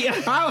 I mean,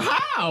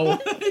 How?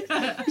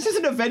 this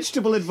isn't a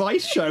vegetable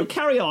advice show.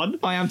 Carry on.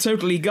 I am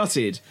totally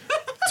gutted.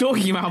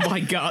 Talking about my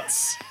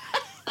guts.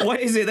 Why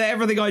is it that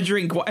everything I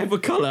drink, whatever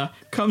colour,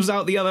 comes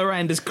out the other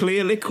end as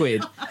clear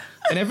liquid?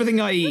 And everything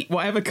I eat,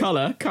 whatever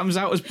colour, comes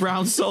out as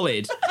brown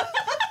solid?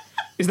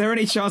 Is there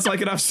any chance I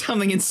could have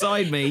something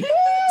inside me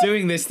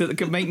doing this that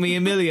could make me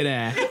a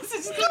millionaire? This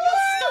is in your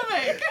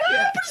stomach.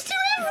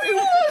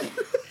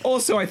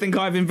 Also, I think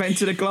I've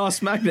invented a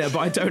glass magnet, but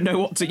I don't know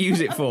what to use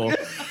it for.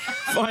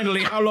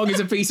 Finally, how long is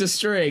a piece of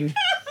string?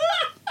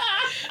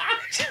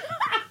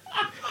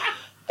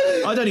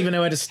 I don't even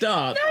know where to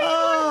start.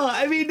 Oh,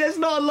 I mean, there's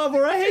not a love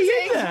or a hate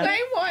in there. Explain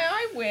why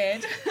I'm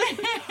weird.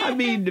 I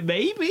mean,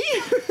 maybe.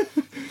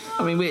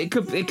 I mean, it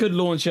could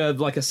launch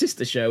a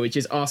sister show, which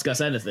is Ask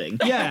Us Anything.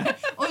 Yeah.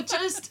 Or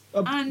just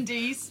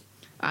Andy's.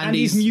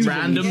 Andy's musings.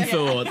 random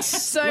thoughts.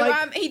 So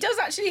Like- he does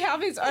actually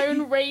have his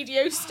own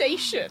radio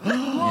station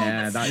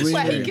Yeah, that's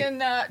where Really? he can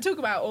talk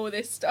about all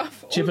this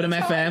stuff. all Chippenham the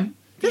time.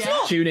 FM. Yeah.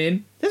 Tune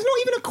in. There's not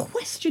even a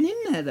question in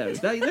there, though.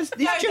 It's No, just...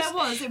 there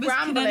was. It was, can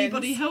ramblings.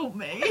 anybody help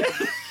me?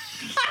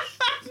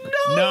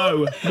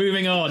 No.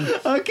 Moving on.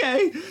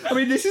 Okay. I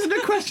mean, this isn't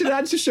a question and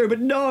answer show, but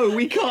no,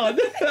 we can't.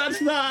 That's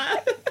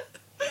that.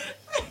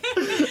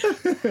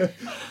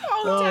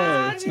 Oh,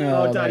 Dad.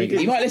 Oh, Dad, he You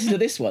did, might listen to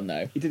this one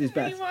though. he did his He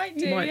best. might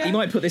do. He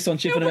might put this on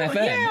Chippenham FM.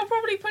 Yeah, I'll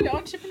probably put it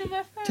on Chippenham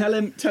FM.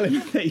 Tell him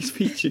that he's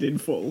featured in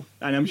full,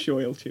 and I'm sure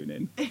he'll tune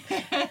in.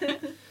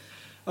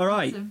 All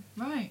right. Awesome.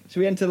 Right. Should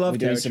we enter love We're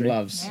doing territory? some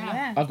loves.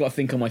 Yeah. I've got to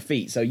think on my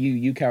feet, so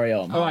you carry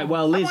on. All right.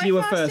 Well, Liz, Am I you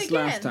were first first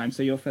again? last time,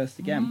 so you're first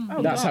again.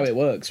 Oh, That's God. how it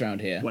works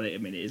around here. Well, I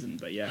mean, it isn't,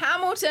 but yeah.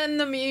 Hamilton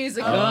the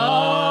musical.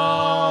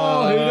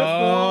 Oh, who'd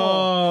have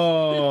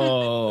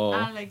Oh.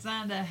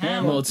 Alexander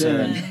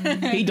Hamilton.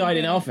 Hamilton. He died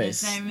in His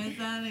office. name is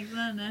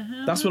Alexander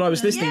Hamilton. That's what I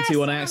was listening to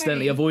when I Yes,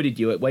 accidentally sorry. avoided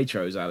you at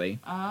Waitrose, Ali.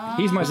 Ah.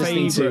 He's my I was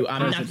listening to favourite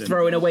and I'm president.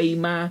 throwing away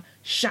my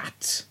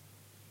shot.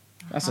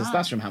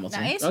 That's from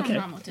Hamilton. That is Okay, from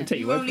I'll Hamilton. take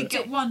your You word only for it.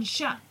 get one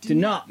shot. Do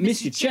not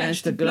miss your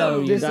chance to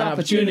glow. This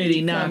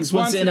opportunity knocks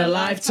once in a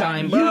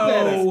lifetime, You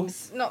better- bro.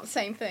 It's not the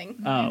same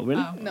thing. Oh,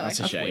 really? Oh. No. That's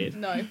a shame.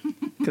 No.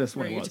 Could have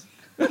sworn it Rude. was.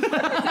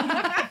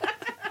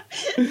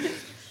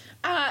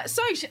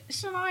 So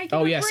shall I give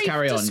Oh, a yes, brief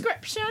carry on.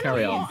 description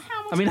Carry of on. what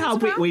Hamilton I mean, how is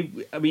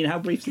brief? about? How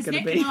brief is it Because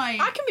going to Nick be? and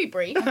I, I can be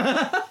brief. I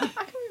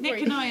can be Nick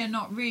brief. and I are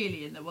not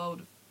really in the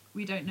world.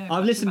 We don't know. I've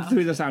much listened about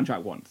through the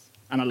soundtrack once,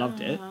 and I loved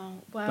it, Oh,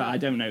 well, but I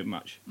don't know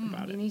much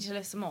about you it. need to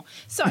listen more.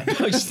 So,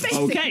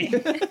 Okay.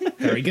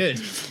 Very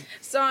good.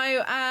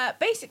 So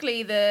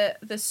basically, the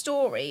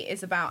story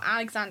is about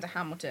Alexander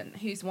Hamilton,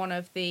 who's one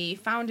of the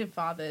founding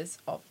fathers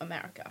of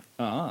America.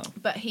 Ah.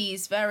 But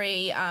he's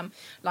very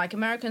like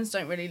Americans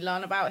don't really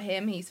learn about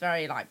him. He's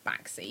very like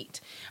backseat.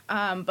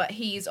 But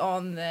he's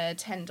on the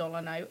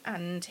 $10 note,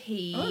 and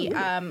he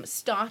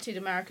started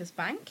America's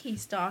Bank. He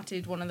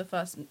started one of the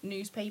first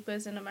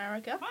newspapers in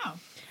America, Wow.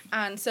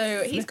 and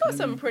so he's got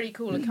some pretty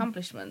cool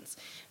accomplishments.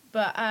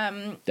 But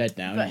Dead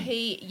now. but isn't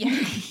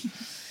he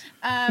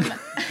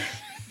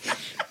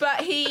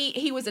but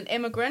he was an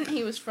immigrant.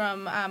 He was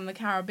from the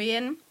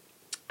Caribbean,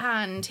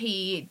 and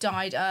he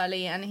died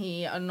early, and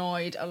he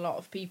annoyed a lot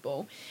of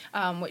people,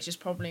 which is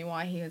probably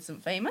why he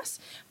isn't famous.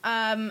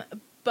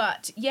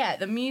 But yeah,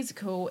 the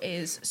musical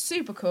is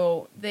super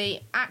cool. The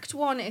Act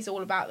 1 is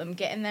all about them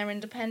getting their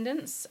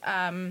independence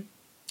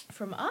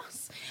from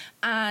us,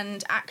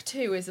 and Act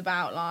 2 is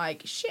about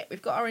like, shit,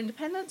 we've got our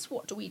independence,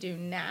 what do we do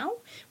now?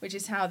 Which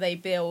is how they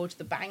build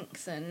the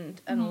banks and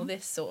all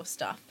this sort of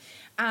stuff.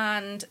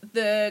 And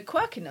the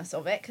quirkiness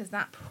of it, because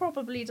that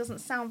probably doesn't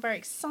sound very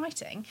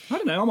exciting, I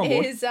don't know. I'm on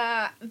board. is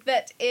that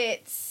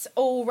it's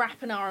all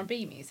rap and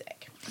R&B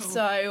music. Cool.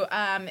 So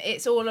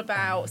it's all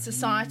about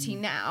society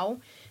now,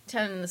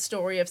 telling the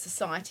story of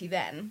society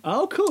then.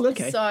 Oh, cool.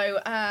 Okay. So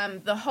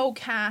the whole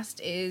cast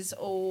is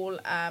all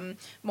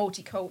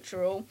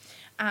multicultural,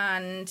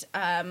 and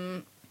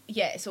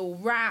yeah, it's all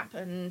rap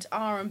and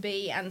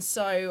R&B, and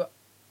so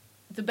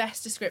the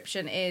best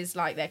description is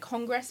like their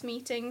Congress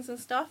meetings and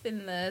stuff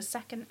in the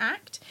second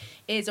act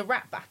is a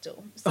rap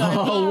battle. So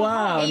Oh,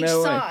 wow. each No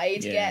way.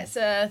 side Yeah. gets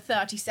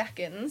 30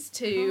 seconds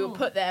to Cool.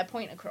 put their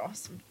point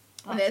across. And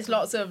That's there's cool.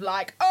 lots of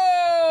like,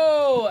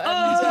 oh,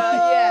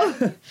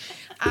 and yeah.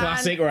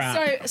 Classic And rap.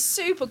 So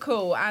super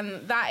cool,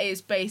 and that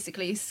is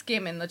basically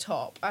skimming the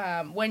top.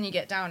 When you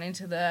get down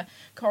into the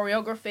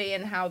choreography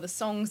and how the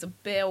songs are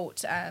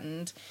built,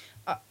 and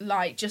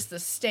like just the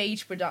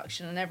stage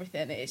production and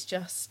everything, it's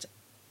just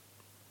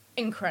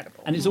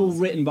incredible. And it's all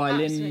written by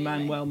Absolutely.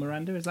 Lin-Manuel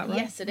Miranda, is that right?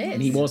 Yes, it is.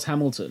 And he was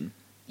Hamilton.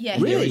 Yeah,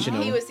 Really?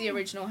 he was the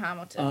original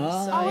Hamilton.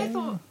 Ah. So. Oh, I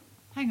thought.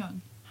 Hang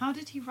on. How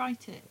did he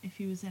write it if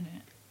he was in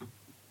it?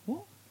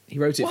 He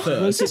wrote it Wrote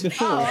first. it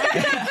before. I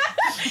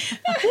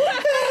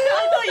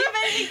thought you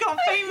meant he got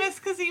famous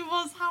because he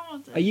was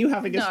Hamilton. Are you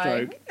having a No.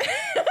 stroke?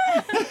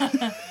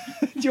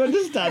 Do you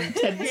understand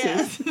tenses?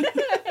 Yes.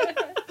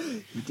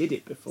 He did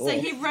it before. So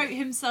he wrote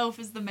himself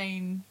as the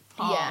main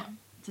part Yeah.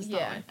 to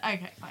start Yeah. with.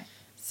 Okay, fine.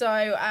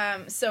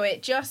 So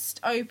it just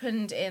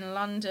opened in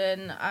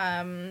London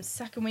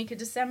second week of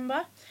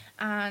December,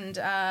 and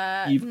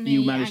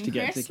You managed and to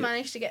get Chris tickets?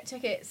 managed to get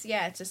tickets,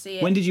 yeah, to see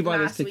it. When did you buy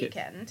those last tickets?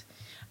 Weekend.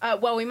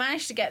 Well, we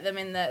managed to get them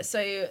in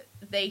so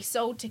they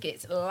sold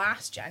tickets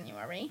last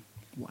January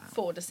Wow.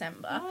 for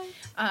December,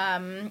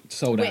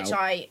 Sold which out.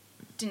 I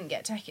didn't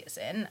get tickets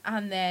in,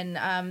 and then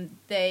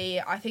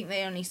I think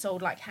they only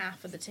sold like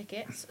half of the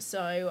tickets,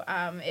 so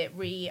it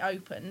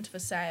reopened for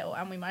sale,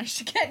 and we managed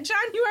to get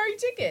January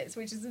tickets,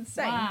 which is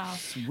insane. Wow.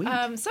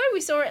 Sweet. So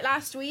we saw it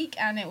last week,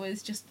 and it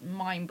was just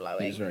mind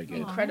blowing. It was very good.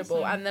 Incredible,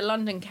 Oh, awesome. and the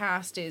London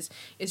cast is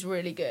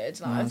really good.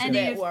 Like, I was a Any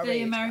bit of worried,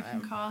 the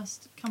American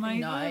cast come over?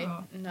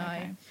 No, or? no.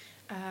 Okay.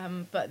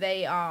 But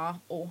they are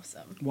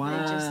awesome.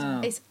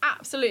 Wow. It's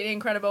absolutely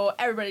incredible.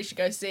 Everybody should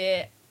go see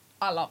it.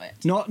 I love it.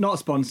 Not a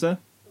sponsor.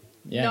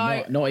 Yeah,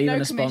 No, not even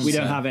no a sponsor. We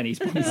don't have any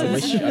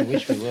sponsors. I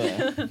wish we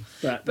were. but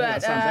But,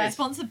 that sounds It's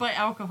sponsored by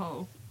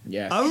alcohol.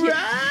 Yes. All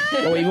right.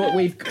 Well,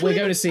 we're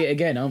going to see it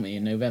again, aren't we,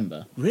 in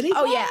November? Really?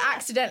 Oh yeah,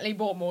 accidentally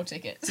bought more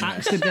tickets.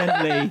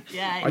 Accidentally.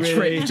 Yeah. I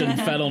tripped and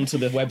fell onto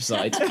the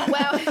website.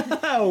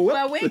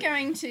 Well, we're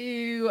going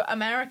to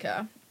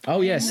America.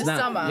 Oh yes, In the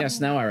summer.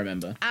 now I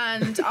remember.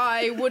 And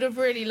I would have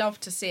really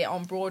loved to see it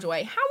on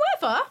Broadway.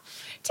 However,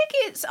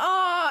 tickets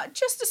are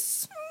just a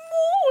small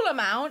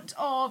amount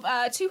of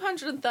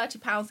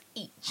 £230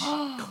 each.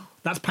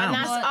 That's And pounds.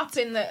 that's up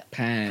in the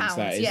Pounds,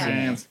 that is, yeah.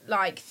 yeah.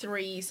 Like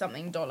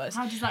 $3-something. How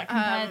does that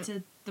compare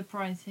to the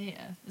price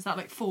here? Is that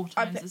like 4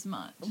 times as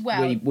much?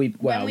 Well, Well,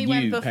 when we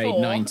went you before, paid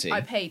 90.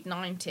 I paid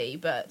 90,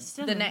 but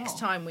Still the a next lot.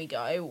 time we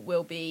go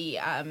will be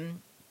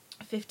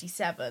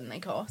 57 they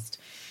cost.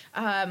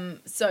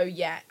 So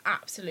yeah,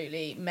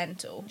 absolutely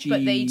mental.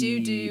 But they do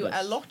a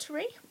Jeebus.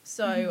 lottery,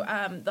 so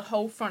the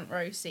whole front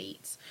row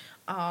seats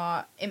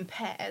are in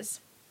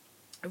pairs,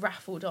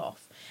 raffled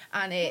off,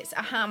 and it's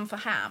a ham for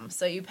ham.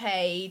 So you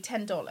pay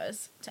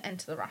 $10 to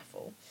enter the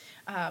raffle.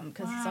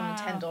 Because it's on a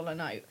 $10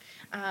 note,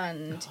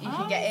 and you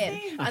can get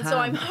in. And so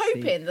I'm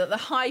hoping that the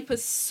hype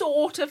has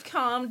sort of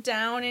calmed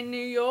down in New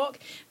York,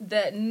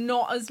 that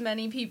not as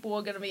many people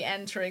are going to be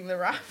entering the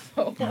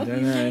raffle. I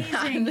don't know. Amazing.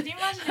 Can you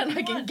imagine And if I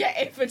it can won?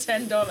 get it for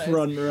 $10.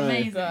 Front row.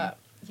 Amazing. But,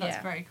 That's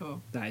yeah. very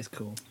cool. That is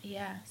cool.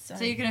 Yeah. So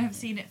So you're going to have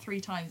seen it 3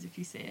 times if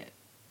you see it.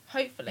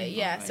 hopefully, in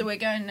yeah. Broadway. So we're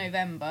going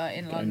November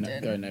in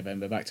London. Go in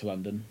November, back to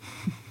London.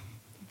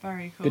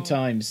 Very cool. Good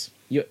times.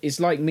 It's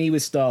like me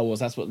with Star Wars.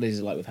 That's what Liz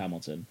is like with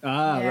Hamilton.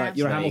 Ah, Yeah. right.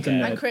 You're a There you Hamilton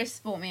go. And nerd. Chris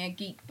bought me a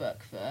geek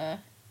book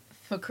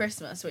for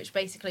Christmas, which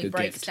basically Good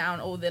breaks gift. down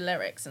all the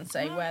lyrics and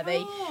say where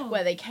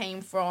they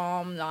came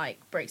from, like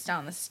breaks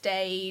down the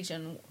stage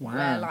and Wow.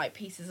 where like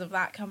pieces of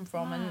that come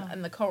from Wow.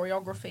 and the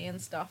choreography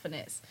and stuff, and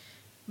it's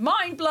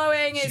mind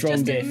blowing. It's Strong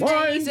just gift.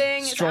 amazing.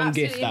 It's Strong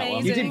absolutely gift, that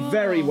one. You amazing. did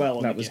very well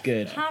on That the was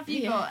gift. good. Have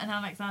you Yeah. got an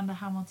Alexander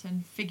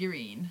Hamilton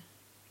figurine?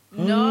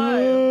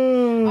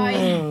 No.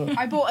 Oh.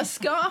 I bought a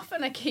scarf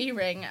and a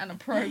keyring and a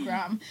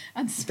program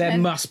and There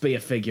spent, must be a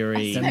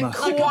figurine. There spent must.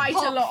 Like a quite a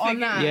pop lot on figure.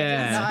 that.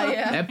 Yeah.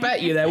 didn't I? I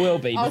bet you there will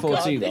be Oh, before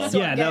God, too this long. is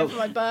what Yeah, I'm getting for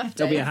my birthday.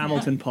 There'll be a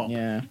Hamilton pop.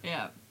 Yeah,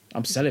 Yeah.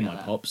 I'm selling my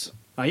Yeah. pops.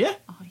 Oh, yeah?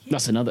 Oh, yeah.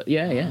 That's another.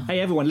 Yeah.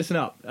 Hey, everyone, listen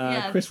up.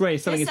 Yeah, Chris Ray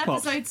is selling this his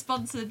pops. episode's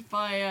sponsored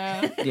by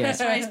Yes.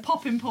 Chris Ray's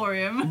Pop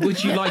Emporium.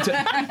 Would you like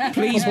to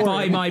please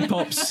buy my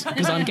pops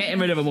because I'm getting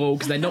rid of them all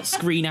because they're not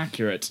screen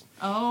accurate.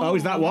 Oh,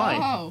 is that why?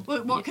 Oh.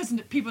 What? Because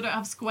people don't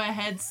have square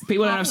heads.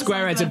 People don't half have the square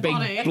size heads of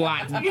and their big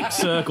body. black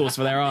circles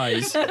for their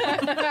eyes.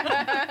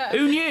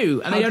 Who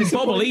knew? And they How don't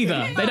bobble disappointing.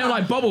 either. They don't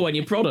like bobble when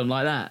you prod them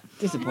like that.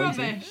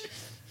 Disappointing. Rubbish.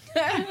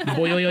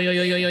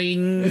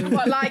 Boing.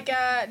 But like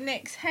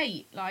Nick's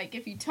hate, like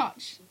if you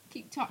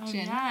keep Oh,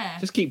 touching. yeah.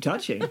 Just keep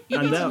touching. You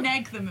and need to they'll,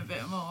 neg them a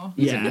bit more.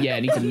 yeah. Yeah,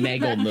 need to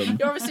neg on them.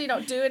 You're obviously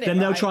not doing it. Then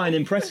they'll right. try and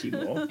impress you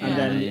more,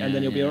 and Yeah.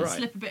 then you'll be Yeah. all right.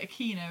 Slip a bit of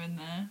quinoa in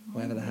there.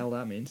 Whatever the hell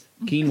that means.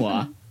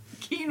 Quinoa.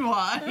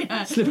 Quinoa,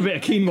 yeah. Slip a bit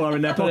of quinoa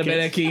in their Put a bit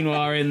pocket. of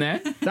quinoa in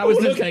there. That was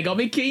Oh, the- look, they got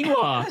me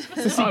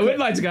quinoa. I would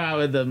like to go out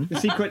with them. The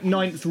secret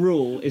 9th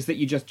rule is that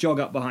you just jog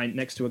up behind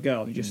next to a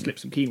girl and you just slip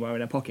some quinoa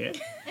in her pocket.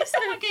 If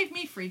someone gave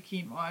me free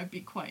quinoa, I'd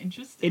be quite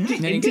interested.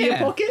 Into your Yeah.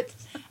 pocket?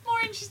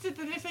 More interested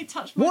than if they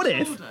touched my What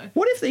shoulder.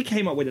 if they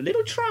came up with a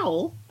little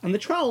trowel and the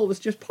trowel was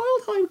just piled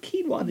high with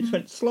quinoa and they just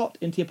went slot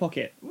into your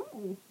pocket?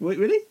 Ooh, Wait,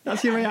 really?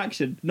 That's your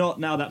reaction? Not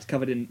now that's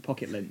covered in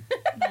pocket lint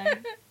no.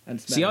 and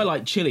smell. See, I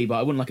like chili, but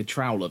I wouldn't like a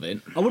trowel of it.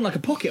 I wouldn't like a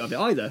pocket of it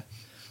either.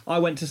 I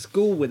went to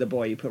school with a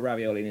boy who put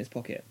ravioli in his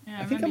pocket. Yeah, I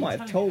I think I remember might you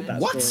have telling told me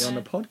that this. story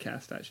What? on the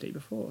podcast actually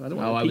before. I don't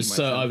want Oh,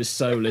 to I was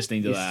so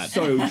listening to He's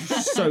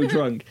that. so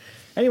drunk.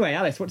 Anyway,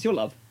 Alice, what's your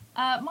love?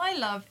 My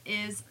love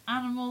is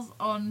animals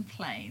on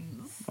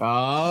planes.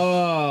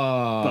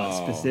 Oh. But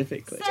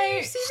specifically.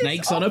 So,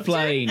 Snakes on a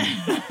plane.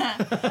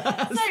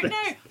 so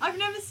no, I've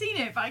never seen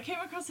it, but I came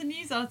across a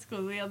news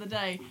article the other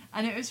day,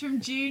 and it was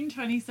from June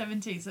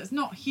 2017, so it's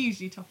not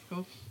hugely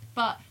topical,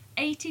 but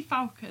 80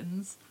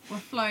 falcons were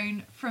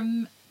flown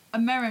from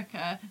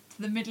America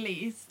to the Middle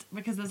East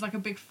because there's like a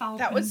big falcon.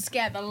 That would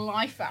scare the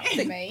life out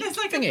of me. There's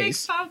like a Thing big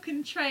is,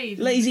 falcon trade.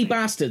 Lazy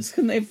bastards.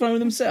 Couldn't they have flown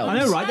themselves? I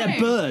know, right? No. They're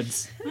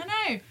birds.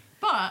 I know,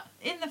 but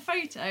in the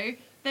photo,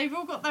 they've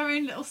all got their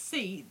own little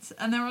seats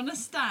and they're on a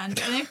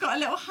stand and they've got a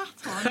little hat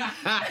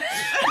on.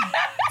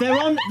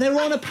 They're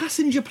on a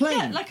passenger plane.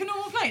 Yeah, like a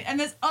normal plane, and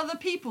there's other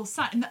people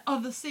sat in the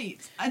other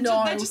seats, and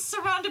No. they're just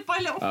surrounded by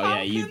little Oh,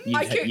 yeah, falcons. you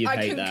I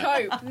hate couldn't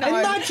that. cope. No.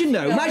 Imagine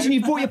No. imagine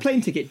you've bought your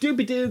plane ticket,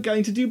 doo-be-doo,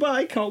 going to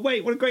Dubai, can't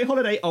wait, what a great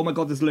holiday. Oh my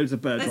god, there's loads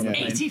of birds There's on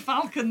the 80 plane.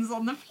 falcons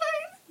on the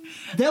plane.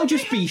 They'll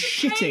just They be had to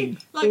shitting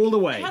pay, all the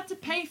They way. had to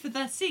pay for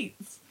their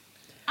seats.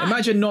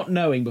 Imagine not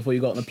knowing before you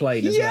got on the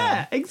plane as Yeah,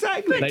 well.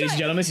 exactly. Ladies and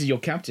gentlemen, this is your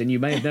captain. You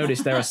may have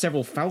noticed there are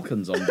several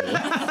falcons on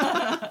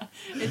board.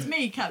 It's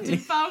me, Captain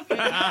Falcon.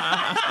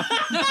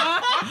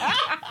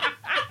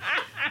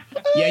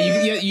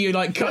 Yeah, you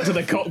like cut to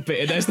the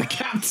cockpit and there's the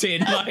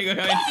captain like going,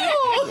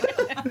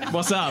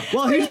 What's up?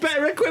 Well, who's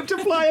better equipped to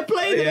fly a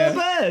plane than a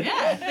bird?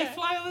 Yeah, they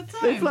fly all the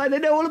time. They fly. They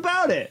know all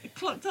about it.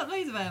 Clocked up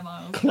loads of air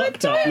miles.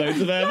 Clocked up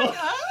loads of air miles.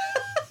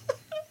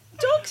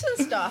 Dogs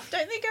and stuff,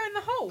 don't they go in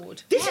the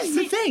hold? This is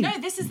the thing. No,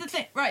 this is the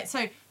thing. Right,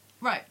 so,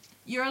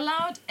 you're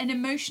allowed an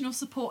emotional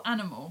support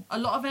animal. A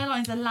lot of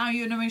airlines allow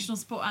you an emotional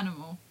support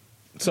animal.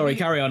 Sorry,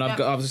 carry on. Yeah.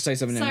 I was to say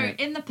something. So, in a minute.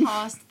 in the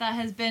past, there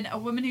has been a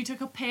woman who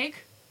took a pig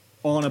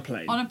On a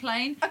plane. on a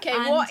plane. Okay,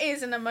 and what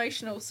is an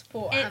emotional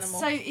support it's animal?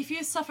 so if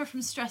you suffer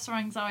from stress or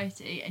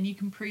anxiety and you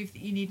can prove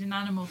that you need an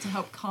animal to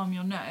help calm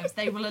your nerves,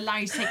 they will allow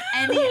you to take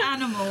any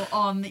animal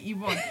on that you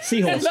want.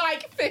 Seahorse.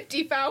 Like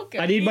 50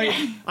 falcons.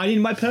 I need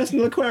my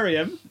personal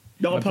aquarium.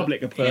 Not a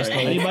public aquarium.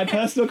 personal- I need my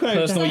personal aquarium.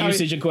 to Personal carry-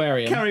 usage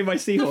aquarium. Carry my The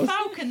seahorse.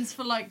 falcons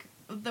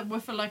that were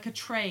for like a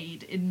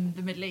trade in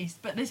the Middle East,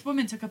 but this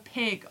woman took a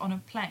pig on a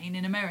plane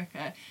in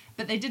America,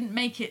 but they didn't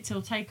make it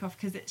till takeoff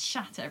because it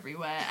shat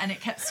everywhere and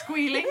it kept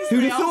squealing. So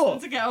Who'd they have asked them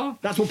thought? to get off.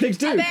 That's what pigs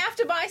do. And they have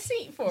to buy a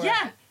seat for it.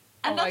 Yeah.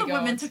 Oh my Another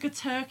woman God. took a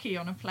turkey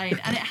on a plane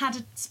and it had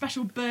a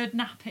special bird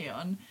nappy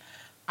on.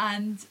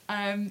 And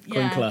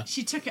Crinkler.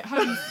 she took it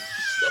home.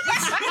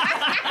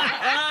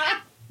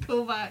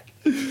 Pull back.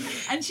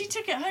 And she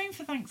took it home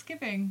for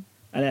Thanksgiving.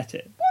 And ate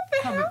it.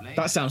 Probably.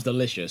 That sounds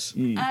delicious.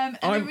 And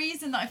I'm- the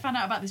reason that I found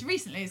out about this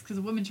recently is because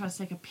a woman tried to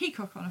take a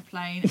peacock on a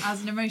plane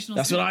as an emotional.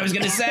 That's what I was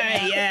going to support.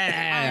 say.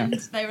 Yeah. And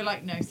they were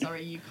like, "No,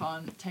 sorry, you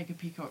can't take a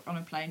peacock on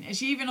a plane." And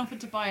she even offered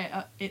to buy it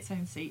its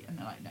own seat, and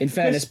they're like, "No." In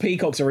fairness,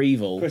 peacocks are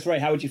evil. Chris Ray,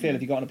 how would you feel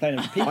if you got on a plane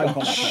and a peacock on that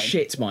plane?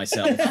 Shit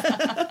myself.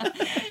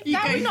 You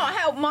That go- would not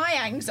help my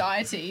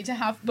anxiety to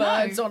have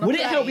birds on a Would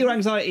plane. it help your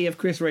anxiety if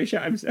Chris Ray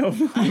shot himself?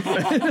 No,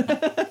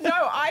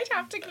 I'd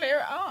have to clear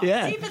it up.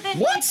 Yeah. See, but then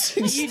What?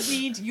 you'd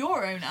need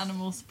your own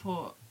animal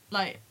support,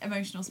 like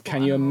emotional support.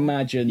 Can you animal.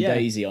 imagine Yeah.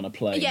 Daisy on a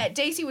plane? Yeah,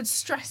 Daisy would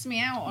stress me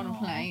out on a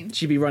plane.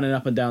 She'd be running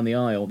up and down the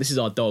aisle. This is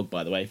our dog,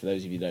 by the way, for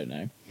those of you who don't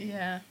know.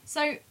 Yeah.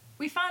 So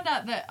we found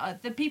out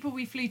that the people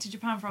we flew to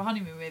Japan for a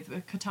honeymoon with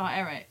were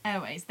Qatar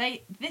Airways.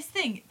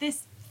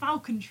 This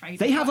Falcon trade.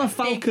 They is have a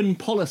quite big- Falcon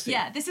policy.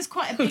 Yeah, this is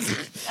quite a big,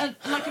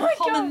 like a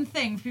common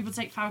thing for people to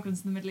take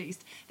Falcons in the Middle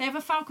East. They have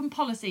a Falcon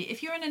policy.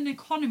 If you're in an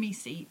economy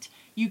seat,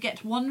 you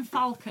get 1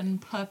 Falcon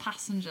per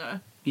passenger.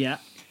 Yeah.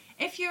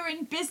 If you're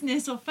in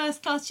business or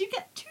first class, you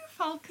get 2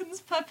 Falcons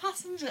per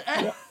passenger.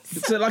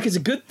 So, like, it's a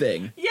good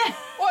thing. Yeah.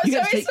 What, You so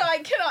get to it's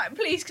like,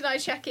 can I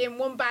check in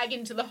 1 bag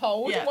into the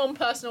hold, Yeah. 1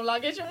 personal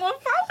luggage, and 1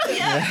 falcon?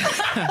 Yeah.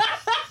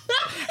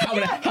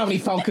 How many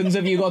falcons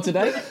have you got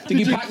today? Did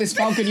you pack this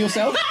falcon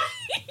yourself?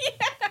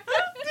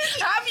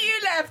 Have you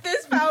left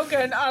this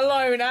falcon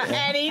alone at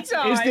any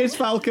time? Is this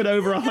Falcon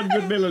over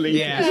 100 millilitres?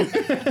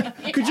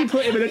 Yeah. Could you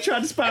put him in a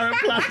transparent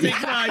plastic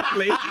bag,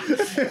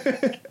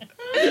 please?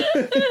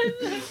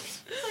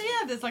 So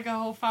yeah, there's like a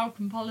whole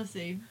Falcon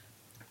policy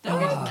that we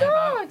didn't know about.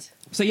 God.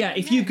 So yeah,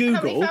 if you How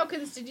many Google,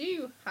 falcons did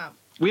you have?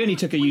 we only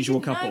took a We usual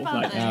didn't know couple. about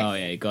Like, this. Oh,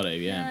 yeah, you got to,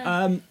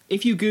 yeah.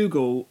 if you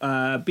Google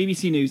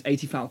BBC News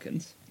 80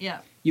 Falcons, Yeah.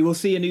 you will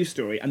see a news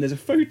story, and there's a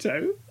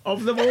photo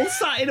of them all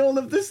sat in all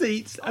of the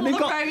seats, and All they've the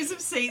got rows of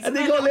seats. and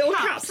they've their got little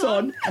caps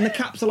on, and the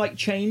caps are like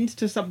chained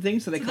to something,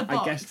 so they To the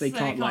can't. I guess box, they so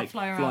can't like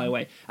fly fly around.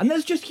 away. And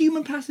there's just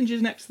human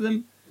passengers next to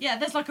them. Yeah,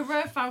 there's like a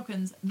row of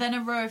Falcons, then a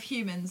row of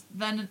humans,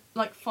 then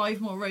like 5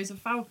 more rows of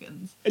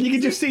Falcons. And you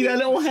can just see their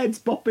little heads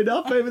bopping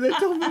up over the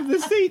top of the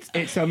seats.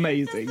 It's It's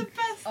amazing. the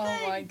best Oh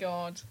thing. my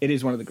god. It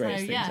is one of the So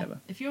greatest things yeah, ever.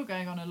 if you're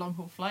going on a long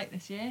haul flight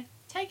this year,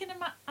 take an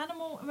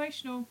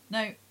emotional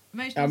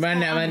Oh, support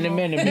man, animal.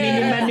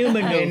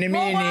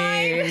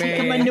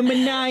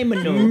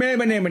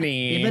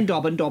 Even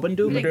Dobbin, Dobbin,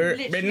 Doobin.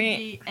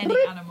 Literally any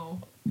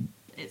animal,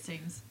 it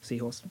seems,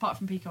 Seahorse. apart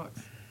from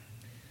peacocks.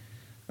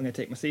 I'm going to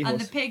take my And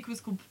seahorse. the pig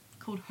was called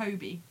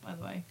Hobie, by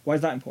the way. Why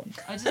is that important?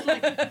 I just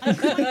like that.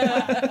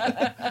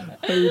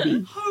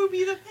 Hobie.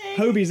 Hobie the pig.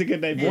 Hobie's a good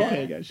name for a Yeah.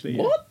 pig, actually.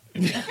 yeah. What?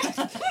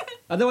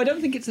 Although I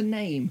don't think it's a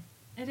name.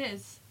 It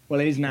is. Well,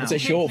 it is now. What's it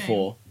short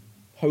for?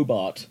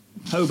 Hobart.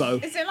 Hobo,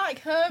 Is it like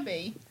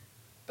Herbie?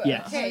 But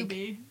Yes. a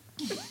pig?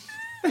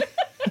 Hobie.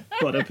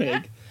 but a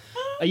pig.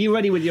 Are you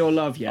ready with your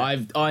love yet?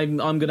 I'm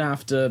gonna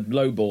have to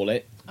lowball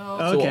it, Oh,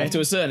 Oh. sort Okay. of, to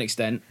a certain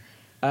extent.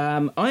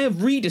 I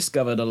have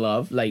rediscovered a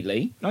love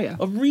lately Oh, yeah.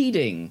 of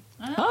reading,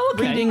 Oh,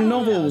 okay. reading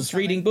novels, something.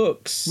 reading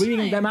books,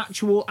 Reading them Nice.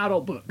 actual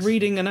adult books.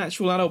 reading an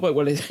actual adult book.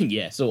 Well,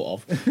 yeah,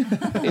 sort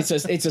of. It's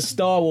a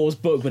Star Wars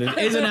book, but it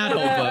is an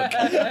adult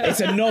book. It's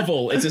a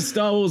novel. It's a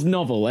Star Wars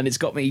novel, and it's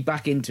got me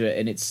back into it,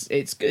 and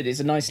it's good. It's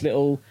a nice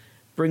little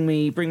bring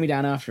me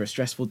down after a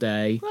stressful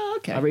day. Oh,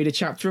 okay. I read a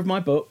chapter of my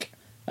book,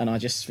 and I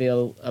just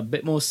feel a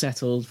bit more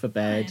settled for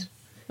bed Nice.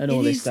 and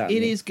all this stuff.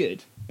 It is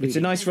good. It's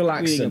a nice Reading a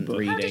relaxant book.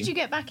 reading. How did you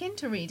get back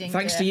into reading?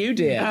 Thanks dear? to you,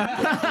 dear.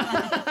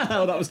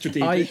 Oh, that was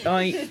strategic.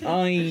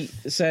 I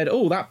said,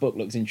 oh, that book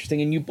looks interesting,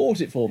 and you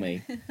bought it for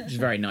me, which is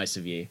very nice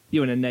of you.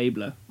 You're an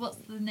enabler. What's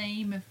the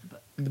name of the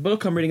book? The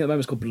book I'm reading at the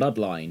moment is called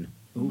Bloodline,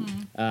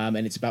 and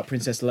it's about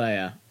Princess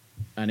Leia,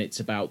 and it's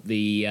about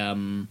the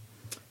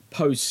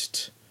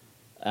post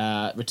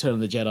Return of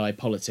the Jedi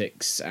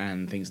politics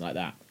and things like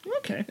that.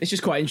 Okay. It's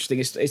just quite interesting.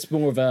 It's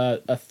more of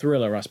a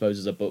thriller, I suppose,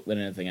 as a book than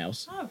anything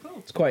else. Oh, cool.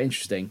 It's quite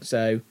interesting.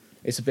 So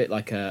it's a bit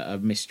like a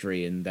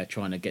mystery, and they're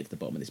trying to get to the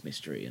bottom of this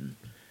mystery and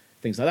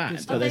things like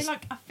that. Are they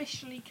like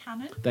officially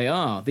canon? They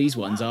are. These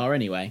ones are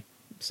anyway.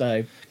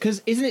 So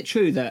Because isn't it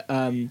true that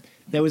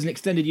there was an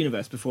extended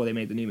universe before they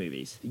made the new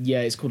movies?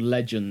 yeah, it's called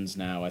Legends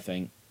now, I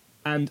think.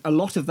 And a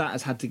lot of that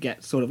has had to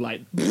get sort of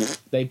like...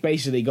 They've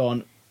basically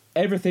gone,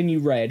 everything you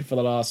read for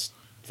the last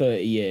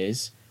 30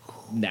 years,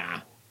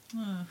 nah.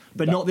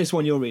 But not this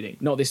one you're reading.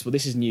 Not this one.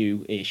 This is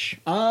new-ish.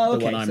 Oh, okay.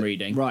 The one I'm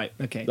reading. Right,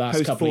 okay. Last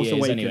Post couple Force of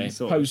years, Awakens, anyway.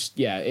 sort of. Post,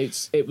 yeah,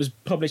 it was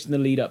published in the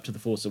lead up to The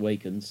Force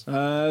Awakens.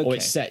 Okay. Or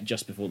it's set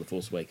just before The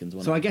Force Awakens.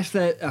 So I guess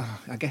they're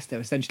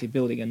essentially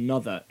building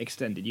another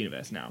extended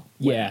universe now.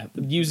 Yeah,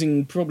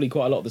 using probably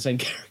quite a lot of the same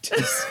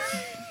characters.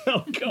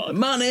 Oh God.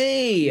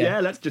 Money! Yeah,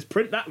 let's just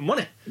print that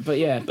money.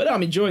 But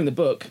I'm enjoying the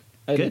book.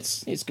 And Good.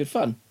 it's good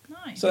fun.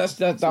 Nice. So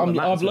that's all that I've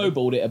matters, really.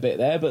 lowballed it a bit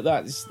there, but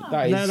that is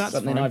that's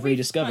something fine. I've We've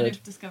rediscovered. kind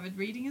of discovered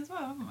reading as well,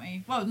 haven't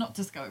we? Well, not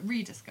discovered,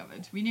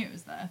 rediscovered. We knew it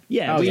was there.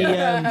 Yeah, Oh, we,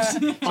 yeah.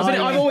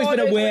 I've always been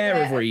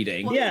aware of What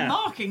reading. What, Yeah. the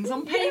markings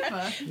on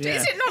paper? yeah.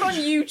 Is it not on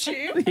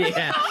YouTube?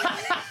 Yeah.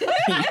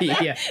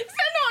 Yeah. Is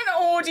there not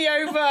an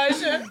audio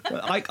version?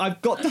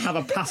 I've got to have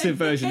a passive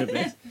version of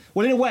this.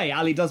 Well, in a way,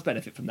 Ali does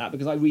benefit from that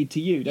because I read to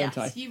you, don't Yes,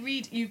 I?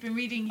 you've been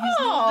reading his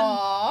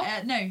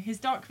Aww. his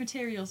Dark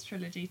Materials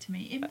trilogy to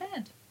me in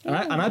bed. And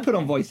I put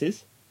on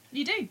voices,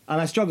 You do. and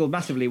I struggled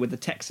massively with the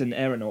Texan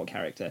aeronaut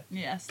character.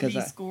 Yes, Because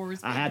Lee's score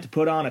is I good. had to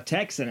put on a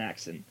Texan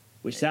accent,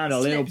 which sounded a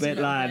little slips a bit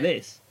little like bit.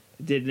 this,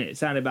 didn't it? It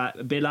sounded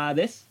a bit like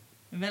this,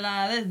 A bit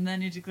like this, and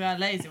then you just go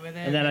lazy with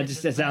it. and then it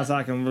sounds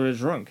like I'm really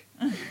drunk.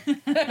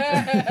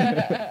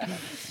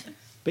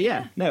 But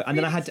yeah, no, and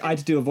then I had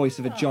to do a voice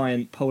of a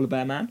giant polar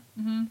bear man.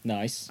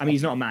 Nice. I mean,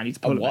 he's not a man; he's a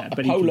polar what? bear, A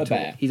but he polar can talk.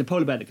 bear? He's a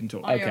polar bear that can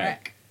talk, Okay.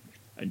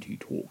 and he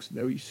talks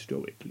very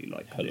stoically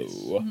like Hello. this.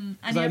 And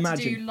I you have to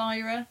imagine- do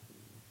Lyra.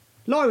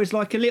 Lyra's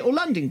like a little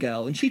London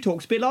girl, and she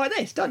talks a bit like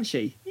this, doesn't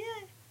she? Yeah.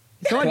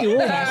 So I do all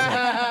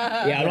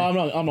that. Yeah,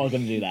 I'm not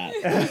going to do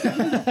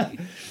that.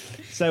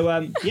 So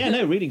yeah,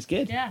 no, reading's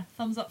good. Yeah,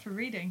 thumbs up for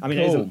reading. I mean,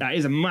 Cool. that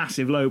is a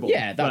massive low ball.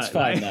 Yeah, that's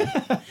but, fine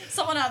though.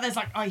 Someone out there's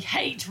like, I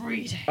hate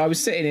reading. I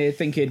was sitting here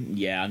thinking,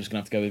 yeah, I'm just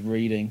going to have to go with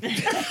reading.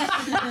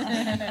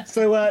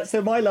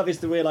 So my love is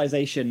the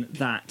realization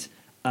that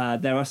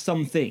there are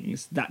some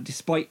things that,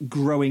 despite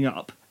growing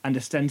up and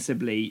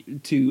ostensibly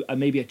to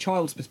maybe a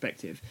child's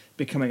perspective,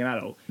 becoming an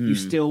adult, you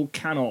still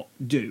cannot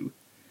do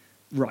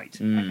right.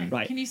 Okay.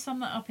 Right. Can you sum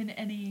that up in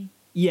any?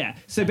 Yeah.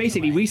 So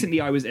basically, way.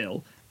 recently I was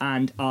ill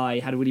and I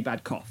had a really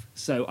bad cough.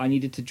 So I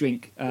needed to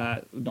drink,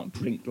 not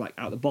drink like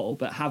out of the bottle,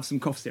 but have some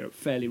cough syrup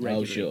fairly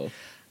regularly. Oh, sure.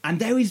 And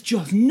there is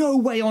just no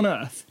way on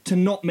earth to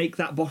not make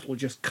that bottle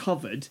just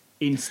covered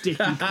in sticky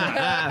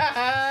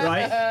crap.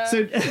 Right?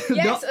 So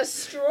Yes, a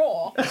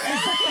straw.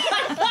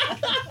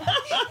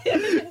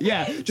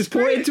 yeah, just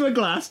pour it into a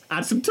glass,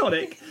 add some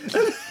tonic,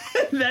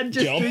 and then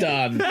just Job drink-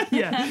 done.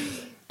 Yeah.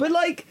 But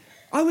like,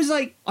 I was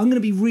like, I'm going to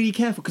be really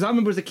careful because I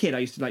remember as a kid I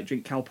used to like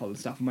drink Calpol and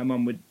stuff, and my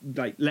mum would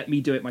like let me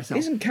do it myself.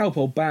 Isn't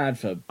Calpol bad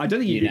for I don't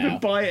think you now? can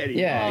buy it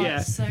anymore. Yeah. Oh, yeah.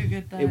 it's so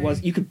good though. It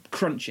was. You could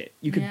crunch it.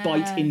 You could Yeah.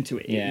 bite into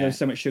it. Yeah. There's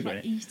so much sugar in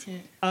like it. eat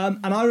it.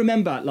 And I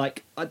remember,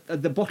 like,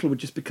 the bottle would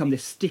just become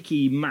this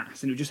sticky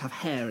mass, and it would just have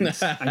hair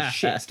and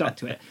shit stuck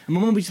to it. And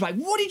my mum would just be like,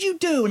 "What did you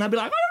do?" And I'd be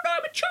like, "I don't know,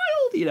 I'm a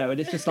child," you know. And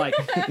it's just like,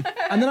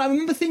 and then I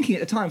remember thinking at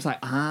the time, it's like,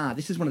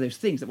 this is one of those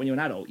things that when you're an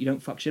adult, you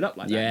don't fuck shit up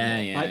like that. Yeah,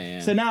 anymore, yeah, right? yeah.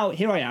 So now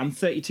here I am,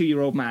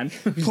 32-year-old man,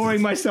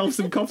 pouring myself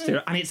some cough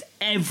syrup, and it's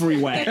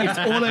everywhere. It's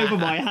all over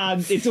my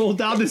hands. It's all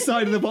down the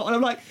side of the bottle. And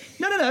I'm like,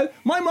 no.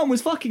 My mum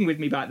was fucking with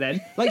me back then.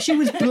 Like she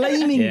was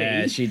blaming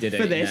Yeah, me she did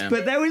for it, this, yeah.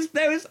 but there was,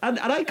 and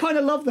I kind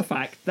of love the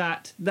fact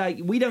that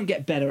we don't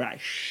get better at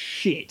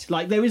shit.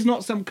 Like there is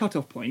not some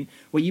cutoff point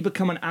where you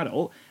become an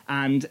adult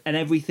and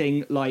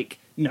everything like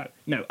no.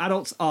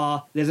 Adults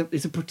are there's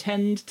a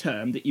pretend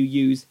term that you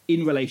use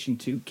in relation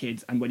to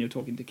kids and when you're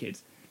talking to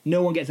kids.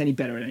 No one gets any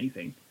better at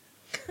anything.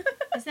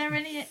 Is there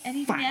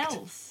anything Fact.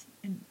 else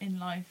in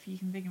life you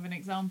can think of an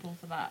example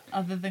for that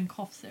other than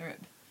cough syrup?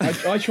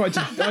 I tried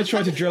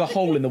to drill a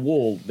hole in the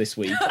wall this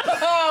week.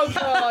 Oh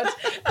god.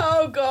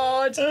 Oh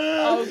god.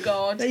 Oh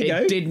god. There you go.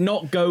 It did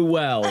not go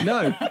well.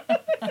 No.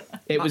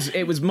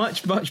 It was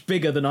much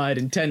bigger than I had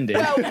intended.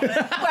 Well,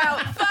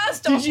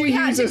 first off, Did you we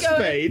had use to a go.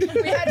 spade?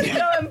 We had to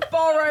go and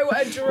borrow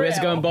a drill. We had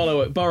to go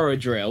and borrow a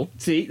drill.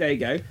 See, there you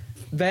go.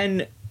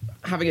 Then,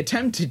 having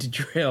attempted to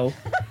drill,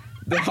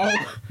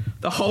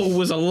 the hole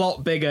was a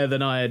lot bigger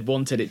than I had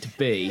wanted it to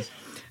be.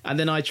 And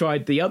then I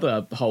tried the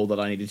other hole that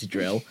I needed to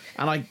drill,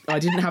 and I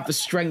didn't have the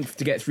strength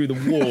to get through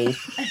the wall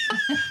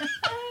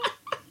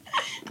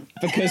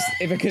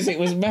because it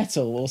was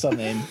metal or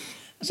something.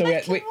 So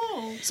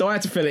so I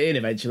had to fill it in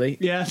eventually.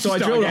 Yeah, So I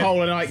start drilled again. a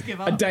hole and like give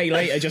a up. day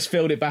later just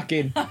filled it back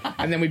in,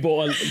 and then we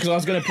bought because I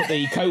was going to put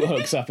the coat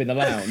hooks up in the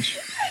lounge.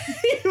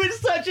 It was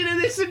such an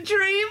innocent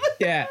dream.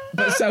 Yeah,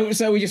 but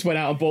so we just went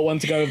out and bought one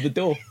to go over the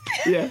door.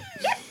 Yeah.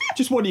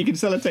 Just one you can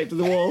sellotape to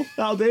the wall.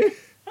 That'll do.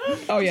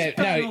 Oh yeah,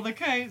 Burn all no. the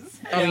coats.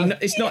 I mean,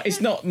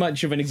 it's not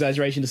much of an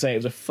exaggeration to say it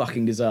was a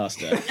fucking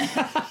disaster.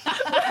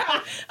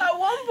 At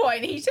one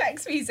point, he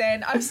texts me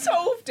saying, "I've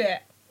solved it.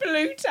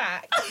 Blue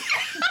tack."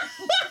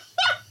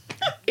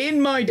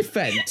 In my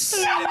defence,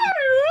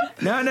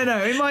 no.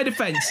 In my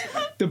defence,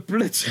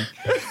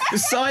 the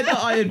side that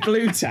I had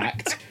blue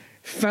tacked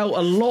felt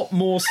a lot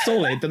more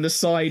solid than the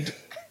side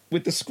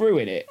with the screw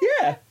in it.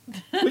 Yeah.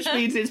 Which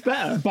means it's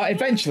better. But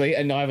eventually,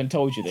 and I haven't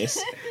told you this,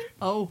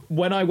 Oh.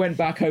 when I went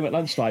back home at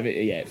lunchtime,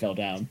 it fell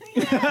down.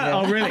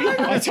 Oh, really?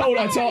 I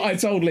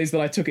told Liz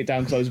that I took it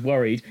down because I was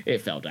worried. It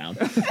fell down.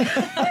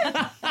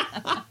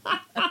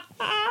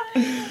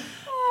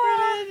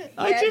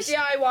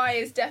 DIY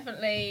is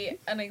definitely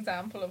an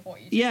example of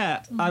what you do.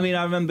 Yeah, I mean,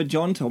 I remember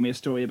John told me a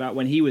story about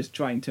when he was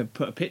trying to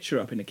put a picture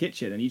up in the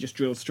kitchen and he just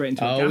drilled straight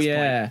into a gas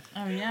pipe.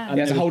 Oh yeah. He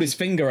had to hold his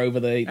finger over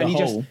the And he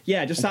hole.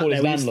 just sat call there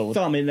his with his landlord.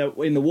 thumb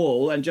in the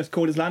wall and just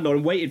called his landlord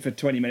and waited for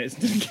 20 minutes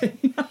until he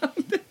came out.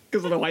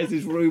 Because otherwise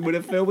his room would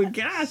have filled with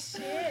gas.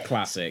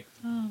 Classic.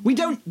 We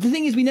don't. The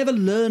thing is, we never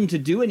learn to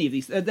do any of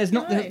these. There's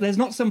not. No. There's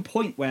not some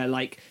point where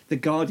like the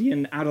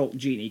guardian adult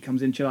genie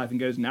comes into your life and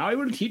goes, "Now I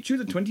will teach you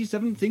the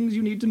 27 things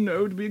you need to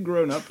know to be a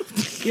grown up."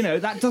 You know,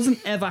 that doesn't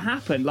ever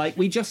happen. Like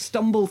we just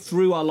stumble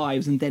through our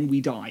lives and then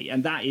we die,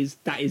 and that is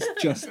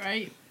just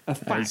Great. a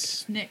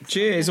fact. Nick.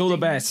 Cheers, all the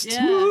best. Yeah.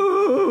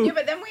 Yeah,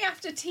 but then we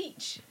have to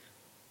teach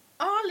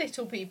our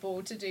little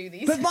people to do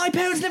these. But my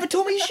parents never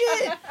taught me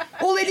shit.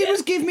 All they did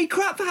was give me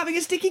crap for having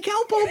a sticky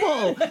cowpole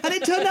bottle, and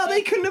it turned out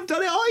they couldn't have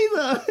done it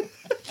either.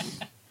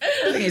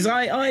 The thing is,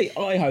 I hope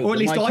Or at that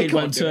least my I kid can't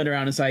won't do turn it.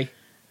 around and say,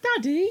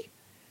 "Daddy,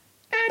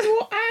 how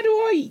do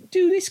I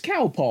do this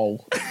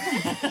cowpole?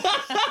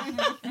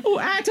 Or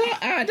how do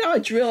I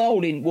drill a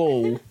hole in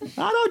wall?"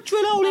 I don't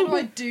drill hole How do I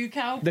in. do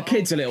cowpole? The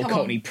kid's a little Come on.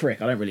 cockney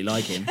prick. I don't really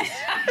like him.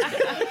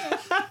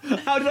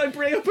 How did I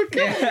bring up a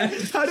cow?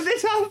 How did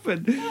this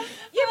happen?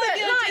 Yeah, Like,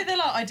 the but idea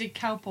that I did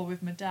cowpole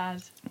with my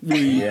dad.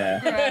 Yeah.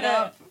 Growing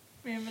up,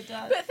 me and my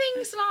dad. but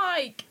things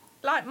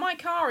like my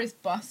car is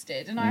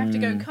busted and I have to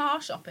go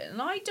car shopping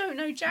and I don't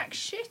know jack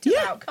shit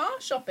Yeah. about car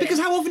shopping. Because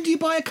how often do you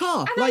buy a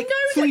car? and Like I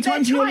know 3 that they're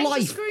times in your trying to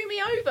life. screw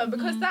me over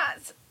because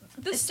that's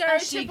the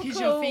Especially 'cause stereotypical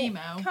you're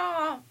female.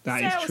 car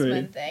That is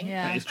salesman true. thing.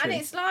 Yeah. That is true.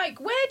 And it's like,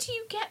 where do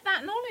you get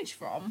that knowledge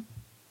from?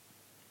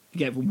 You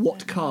get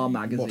What Car What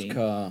magazine?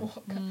 car?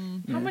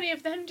 How many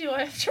of them do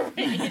I have to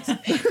read?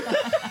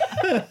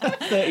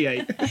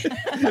 38.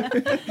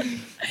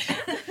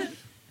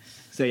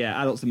 So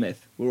yeah, adults a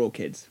myth. We're all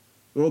kids.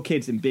 We're all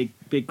kids in big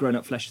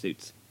grown-up flesh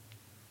suits.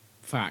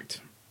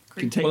 Fact.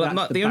 Can take Well,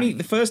 that to the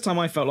bank. first time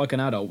I felt like an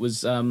adult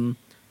was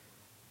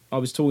I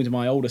was talking to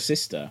my older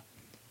sister,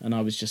 and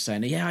I was just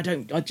saying, "Yeah,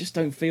 I just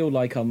don't feel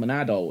like I'm an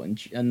adult."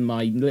 And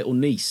my little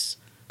niece,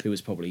 who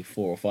was probably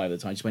 4 or 5 at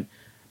the time, just went,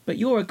 "But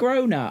you're a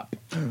grown up,"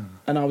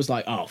 and I was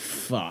like, "Oh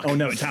fuck! Oh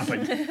no, it's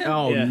happened.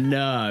 Oh Yeah.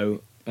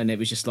 no!" And it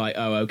was just like,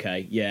 "Oh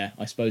okay, yeah,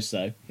 I suppose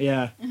so."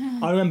 Yeah,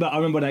 I remember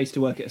when I used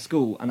to work at a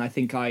school, and I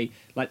think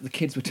the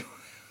kids were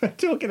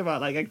talking about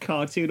like a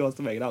cartoon or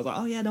something, and I was like,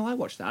 "Oh yeah, no, I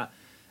watched that,"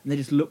 and they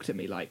just looked at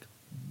me like,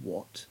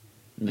 "What?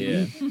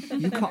 Yeah.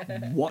 You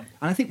can't what?"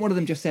 And I think one of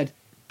them just said,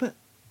 "But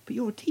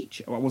you're a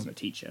teacher." Well, I wasn't a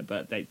teacher,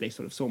 but they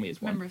sort of saw me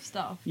as one. Member of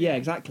staff. Yeah,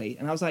 exactly.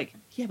 And I was like,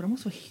 "Yeah, but I'm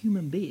also a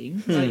human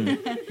being." Like,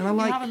 and I'm You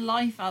like, have a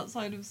life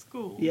outside of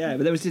school. yeah,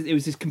 but it was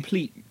this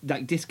complete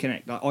like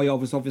disconnect. Like I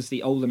was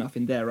obviously old enough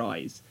in their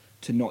eyes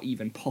to not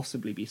even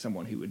possibly be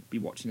someone who would be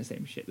watching the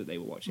same shit that they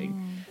were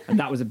watching, and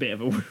that was a bit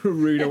of a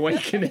rude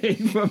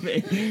awakening for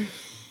me.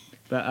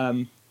 But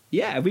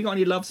yeah, have we got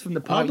any loves from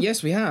the Oh pub?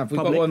 yes, we have. We've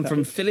got Public, one that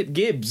from is. Philip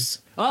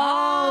Gibbs,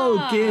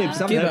 Oh,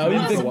 Gibbs. I've Gibbo, heard from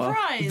him What for a a while.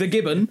 surprise. the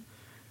Gibbon.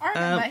 I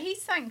remember he's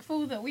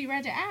thankful that we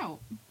read it out.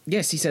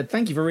 Yes, he said,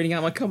 "Thank you for reading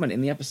out my comment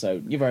in the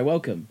episode. You're very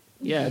welcome."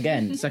 Yeah.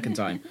 Again, second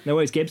time. No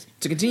worries, Gibbs.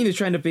 To continue the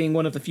trend of being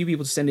one of the few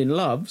people to send in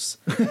loves,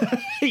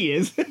 He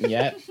is.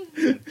 yeah,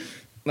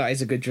 that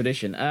is a good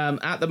tradition.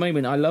 At the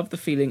moment, I love the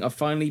feeling of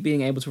finally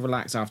being able to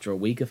relax after a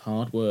week of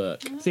hard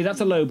work. See,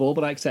 that's a low ball,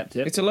 but I accept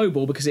it. It's a low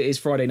ball because it is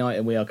Friday night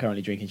and we are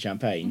currently drinking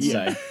champagne.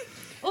 So,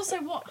 Also,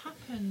 what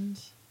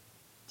happened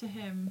to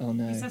him? Oh,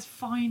 no. He says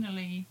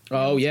finally.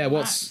 oh yeah,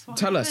 Relax. What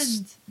tell happened?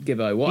 us,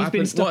 Gibbo, what He's happened?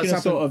 been stuck What's in a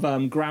happened? sort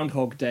of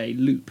Groundhog Day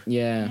loop.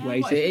 Yeah, Yeah,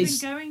 Wait, what have it you is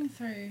been going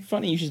through?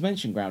 funny you should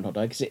mention Groundhog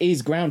Day because it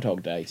is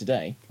Groundhog Day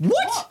today.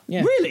 What?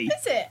 Yeah. Really?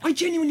 Is it? I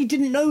genuinely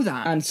didn't know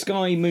that. And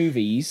Sky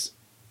Movies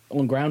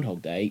on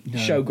Groundhog Day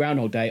show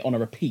Groundhog Day on a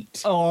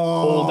repeat.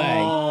 all day.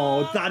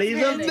 Oh, that is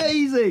Really?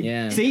 amazing.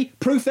 Yeah. See,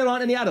 proof there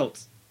aren't any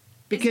adults.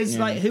 Because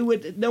Yeah.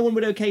 like, no one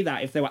would okay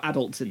that if there were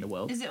adults in the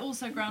world. Is it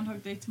also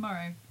Groundhog Day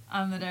tomorrow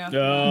and the day after?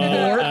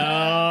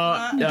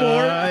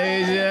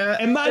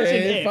 Imagine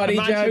if, funny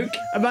joke.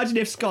 Imagine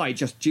if Sky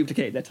just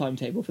duplicated their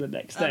timetable for the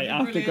next day That'd be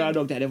after brilliant.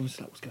 Groundhog Day. Everyone's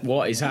like, what's going on?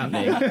 What is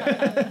happening?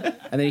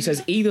 And then he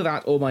says either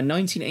that or my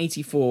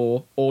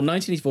 1984 or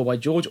 1984 by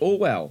George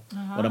Orwell,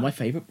 one of my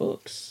favourite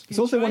books. It's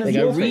also one of They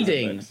your go favourite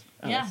reading. books,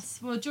 Alice. Yes.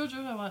 Well, George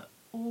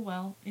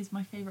Orwell is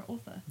my favourite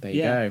author. There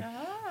you Yeah. go.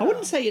 I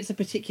wouldn't say it's a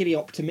particularly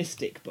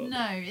optimistic book.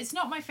 No, it's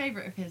not my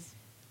favourite of his.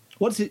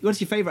 What's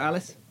your favourite,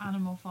 Alice?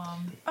 Animal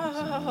Farm.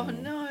 Oh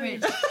no.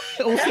 Which,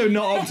 Also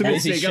not Alice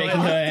optimistic. is shaking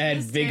her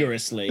head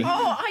vigorously.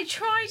 Oh, I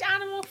tried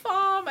Animal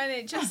Farm and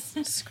it just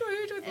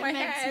screwed with it my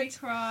makes head. me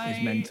cry.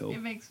 It's mental. It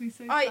makes me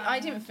so sad. I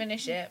didn't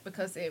finish it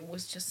because it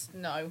was just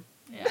no.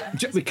 Yeah.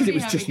 Just it's because it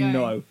pretty was just heavy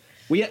no.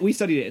 going. We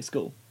studied it at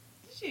school.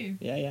 Did you?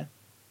 Yeah.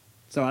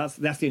 So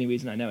that's the only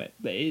reason I know it.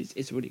 But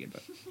it's a really good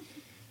book.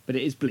 But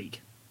it is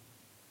bleak.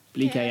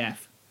 Bleak Yeah.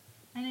 AF.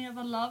 Any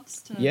other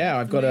loves to Yeah,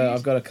 I've got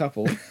a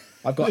couple.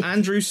 I've got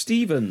Andrew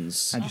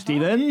Stevens. Andrew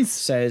Stevens.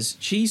 Says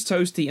cheese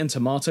toasty and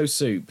tomato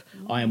soup.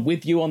 I am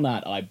with you on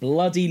that. I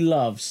bloody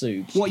love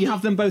soup. What, you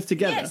have them both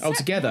together? Yes. Oh,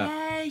 together.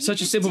 Yeah, you Such a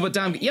just simple dip but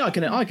damn. it. Yeah,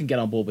 I can get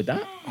on board with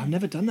that. I've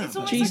never done that. It's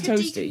though. almost Cheese like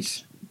a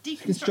toasties.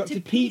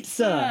 deconstructed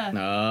pizza.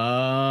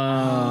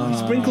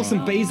 Ah. Sprinkle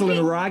some basil and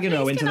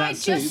oregano into that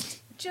soup.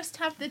 Just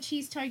have the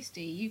cheese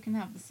toasty. You can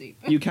have the soup.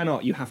 You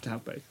cannot. You have to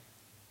have both.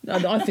 No,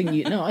 I think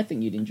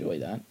you'd enjoy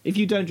that. If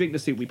you don't drink the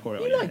soup, we pour it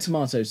on You your like head.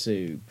 tomato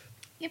soup?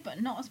 Yeah,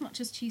 but not as much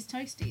as cheese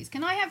toasties.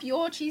 Can I have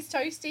your cheese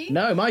toasty?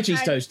 No, my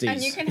cheese toasties.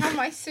 And you can have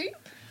my soup.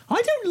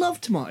 I don't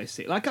love tomato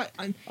soup. Like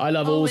I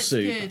love Oh, all it's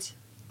soup. good.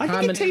 I Ham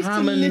think it and- tastes a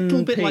ham and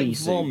little bit pea like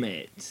soup.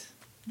 vomit.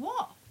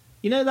 What?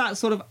 You know that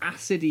sort of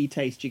acidy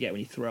taste you get when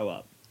you throw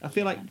up? I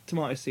feel like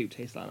tomato soup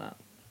tastes like that.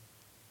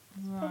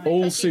 Right. All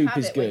Because you soup have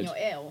is it when good.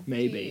 you're ill, do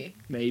Maybe.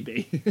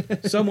 Maybe.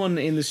 Someone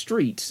in the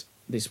street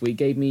this week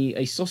gave me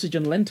a sausage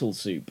and lentil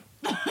soup.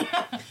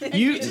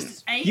 you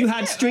Just ate you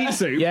had it. street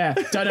soup? Yeah,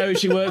 don't know who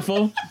she worked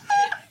for.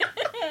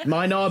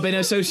 Might not have been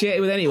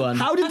associated with anyone.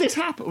 How did this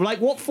happen?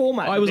 Like, what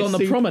format? I did was this on the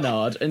soup-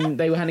 promenade and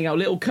they were handing out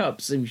little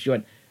cups and she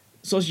went,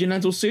 sausage and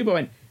lentil soup? I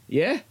went,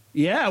 yeah,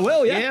 Yeah,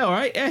 well, yeah. yeah, all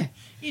right, yeah.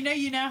 You know,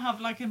 you now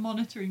have like a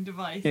monitoring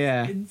device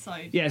Yeah.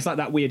 inside. Yeah, it's like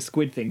that weird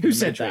squid thing. Who from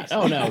said Matrix. that?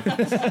 Oh, no.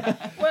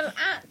 Well,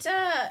 at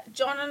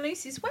John and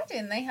Lucy's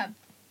wedding, they had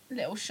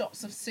little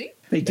shots of soup,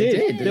 They did.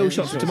 did, Little yeah.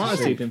 shots of tomato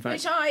soup, in fact.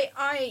 which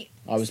I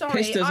was sorry,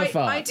 pissed as a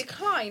fart. I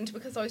declined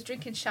because I was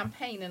drinking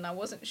champagne and I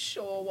wasn't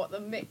sure what the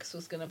mix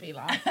was going to be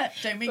like.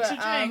 Don't mix your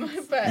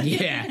drinks. But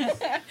Yeah.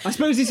 I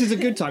suppose this is a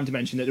good time to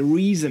mention that the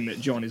reason that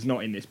John is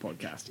not in this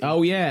podcast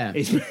Oh, yeah.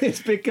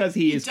 is because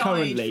he is died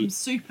currently... from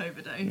soup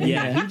overdose.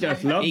 Yeah, he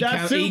just loved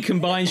that He soup.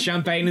 combined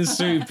champagne and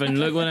soup and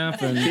look what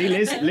happened. See,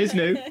 Liz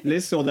knew.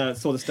 Liz saw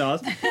the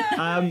stars.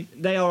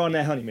 They are on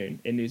their honeymoon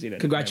in New Zealand.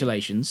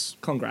 Congratulations.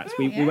 Congrats.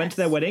 Oh, We went to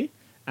their yes. wedding,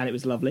 and it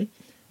was lovely.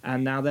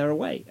 And now they're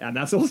away, and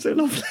that's also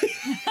lovely.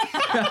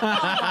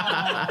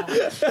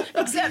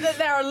 except that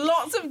there are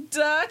lots of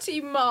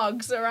dirty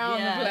mugs around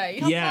the place.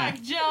 Come Yeah.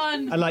 back,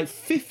 John. And like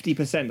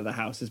 50% of the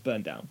house is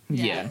burned down.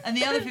 Yeah. And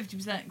the other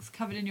 50% is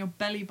covered in your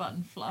belly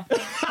button fluff.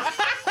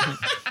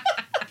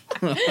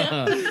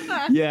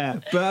 Yeah,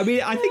 but I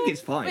mean, I think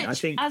it's fine. Which, I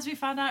think. as we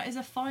found out, is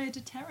a fire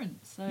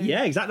deterrent. So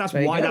Yeah, exactly. That's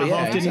There you why go, that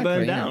yeah, half didn't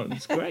burn exactly, yeah. down.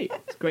 It's great.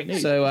 It's great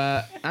news. So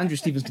Andrew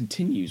Stevens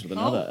continues with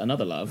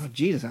another love. oh,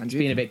 Jesus, Andrew.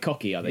 Being a bit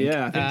cocky, I think.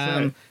 Yeah, I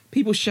think so.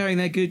 People sharing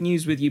their good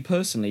news with you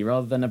personally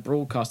rather than a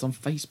broadcast on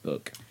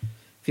Facebook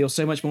feels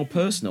so much more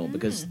personal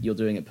because you're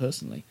doing it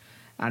personally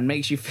and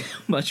makes you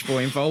feel much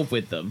more involved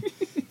with them.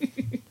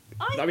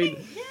 I mean,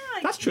 think, yeah,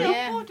 that's true. I'm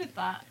Yeah. on board with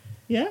that.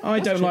 Yeah, I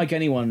that's don't true. like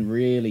anyone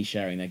really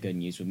sharing their good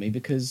news with me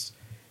because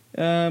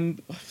I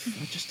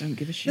just don't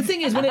give a The shit.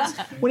 thing is,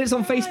 when it's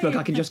on Facebook,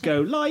 I can just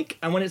go like,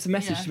 and when it's a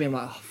message Yeah. to me, I'm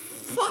like, oh,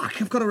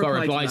 fuck, I've got to Got to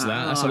reply, reply to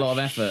that. That's a lot of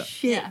effort.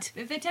 Shit.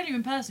 Yeah. If they tell you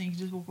in person, you can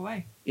just walk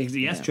away. Yes,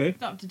 Yeah. true. You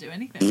don't have to do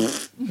anything.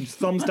 Just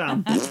thumbs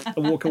down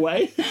and walk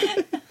away.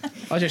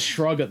 I just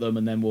shrug at them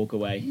and then walk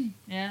away.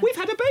 Yeah. We've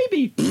had a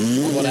baby.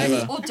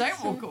 Whatever. Or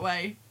don't walk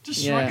away.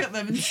 Just Yeah. shrug at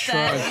them and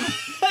stare.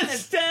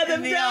 Stare them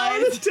In the down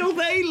eyes. until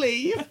they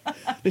leave.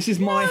 This is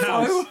my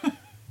house.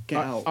 Get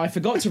out. I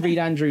forgot to read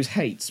Andrew's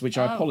hates, which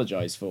I Oh.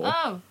 apologise for.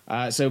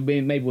 Oh, So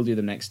maybe we'll do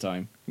them next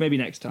time. Maybe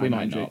next time. We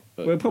might Andrew. not.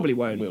 But We probably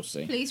won't. We'll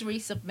see. Please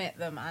resubmit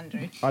them,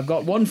 Andrew. I've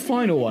got one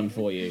final one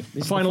for you. This is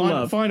the Final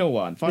love. Final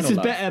one. Final This is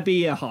love. better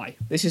be a high.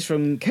 This is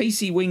from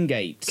Casey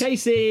Wingate.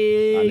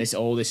 Casey. And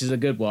this is a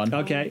good one.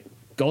 Okay.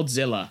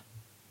 Godzilla.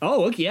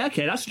 Oh, okay. Yeah,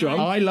 okay. That's strong.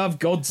 I love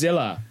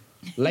Godzilla.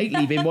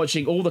 Lately, been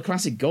watching all the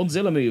classic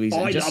Godzilla movies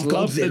and I just love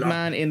love the Godzilla.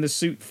 man in the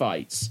suit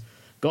fights.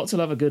 Got to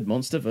love a good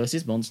monster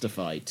versus monster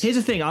fight. Here's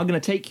the thing. I'm going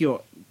to take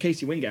your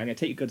Casey Wingate. I'm going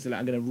to take your Godzilla.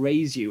 I'm going to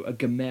raise you a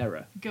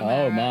Gamera.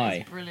 Gamera Oh, my.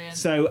 is brilliant.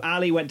 So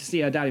Ali went to see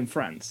her dad in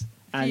France.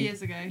 A few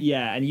years ago.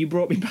 Yeah, and you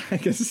brought me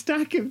back a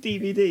stack of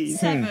DVDs.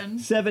 7.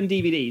 7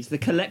 DVDs. The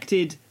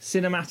collected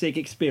cinematic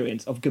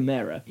experience of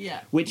Gamera.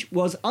 Yeah. Which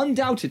was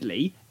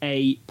undoubtedly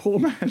a poor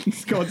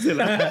man's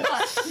Godzilla.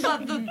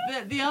 But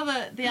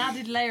the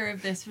added layer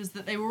of this was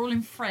that they were all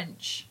in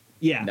French.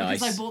 Yeah. No.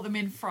 Because Nice. I bought them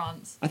in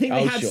France. I think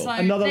they Oh, had sure. So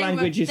another they were-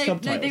 language's they,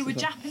 subtitles. No, they were as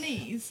well.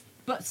 Japanese,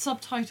 but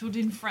subtitled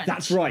in French.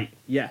 That's right,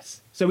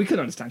 yes. So we couldn't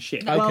understand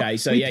shit. Okay,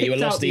 so we yeah, you were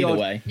picked lost out the either odd-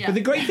 way. Yeah. But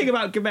the great thing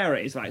about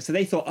Gamera is, right, so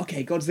they thought,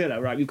 okay, Godzilla,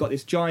 right, we've got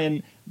this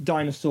giant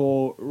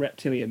dinosaur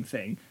reptilian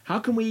thing. How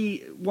can we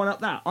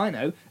one-up that? I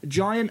know, a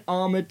giant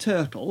armoured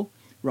turtle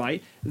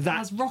right? It That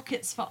has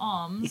rockets for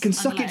arms. it can and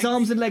suck its legs.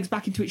 arms and legs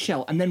back into its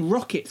shell, and then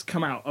rockets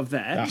come out of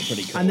there. That's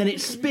pretty cool. And then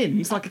it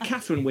spins like a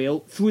Catherine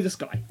wheel through the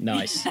sky.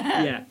 Nice.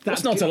 Yeah,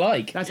 What's not to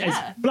like? That's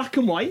Yeah. it's black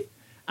and white,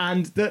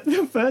 and the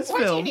first Why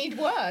do you film. need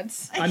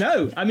words? I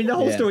know. I mean, the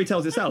whole Yeah. story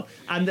tells itself,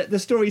 and the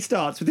story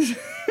starts with this,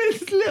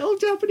 this little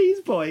Japanese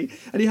boy,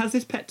 and he has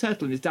this pet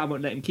turtle, and his dad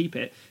won't let him keep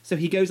it, so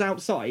he goes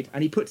outside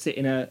and he puts it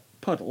in a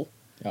puddle,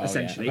 Oh,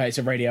 essentially. Yeah. Okay, it's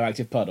a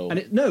radioactive puddle. And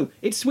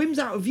it swims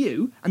out of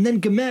view, and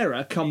then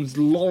Gamera comes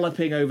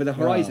lolloping over the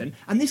horizon,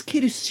 and this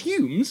kid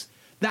assumes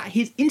that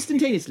his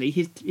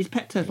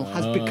pet turtle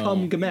has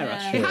become Gamera.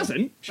 Yeah. It Sure.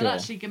 hasn't. Sure. But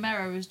actually,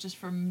 Gamera was just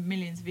from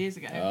millions of years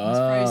ago. It was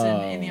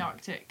frozen in the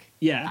Arctic.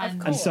 Yeah,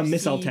 And and some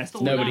missile he tests.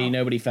 thought-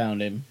 Nobody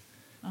found him.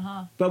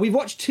 But we've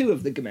watched 2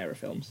 of the Gamera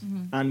films,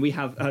 and we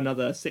have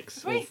another 6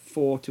 or Sweet.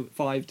 4 to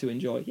 5 to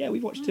enjoy. Yeah,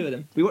 we've watched 2 of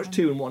them. We watched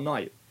 2 in one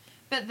night.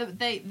 But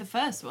the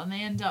first one,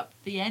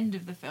 the end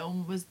of the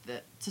film was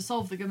that to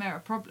solve the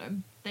Gamera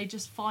problem, they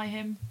just fly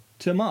him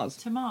To Mars.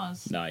 to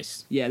Mars.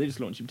 Nice. Yeah, they just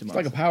launched him to It's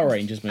Mars. like a Power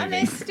Rangers And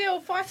movie. there's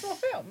still 5 more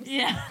films.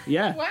 Yeah.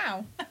 Yeah.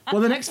 Wow.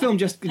 Well, the next film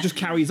just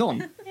carries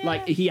on.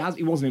 Like he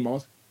wasn't in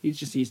Mars. He's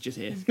just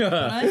here.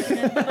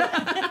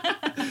 Right?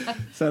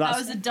 So That that's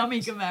was a dummy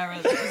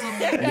Gamera that was on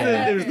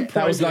the it was the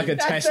That was like a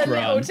That's test the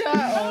little run.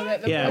 turtle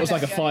that the Yeah. boy That was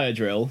like a lets go. fire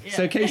drill. Yeah.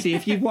 So Casey,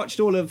 if you've watched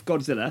all of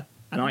Godzilla,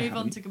 and I Move on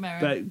haven't, to Gamera.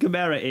 but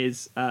Gamera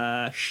is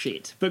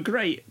shit, but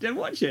great. Don't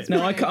watch it.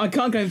 No, I can't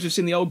claim to have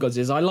seen the old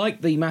Godzillas. I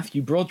like the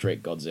Matthew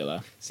Broderick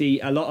Godzilla. See,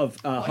 a lot of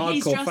What,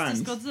 he's hardcore dressed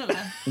fans. as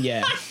Godzilla.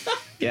 Yeah.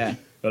 Yeah.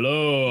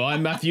 Hello,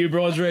 I'm Matthew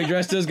Broderick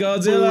dressed as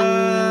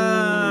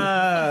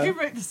Godzilla. Who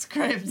wrote the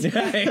script?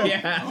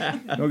 Yeah.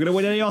 Not going to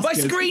win any Oscars. My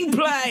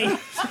screenplay.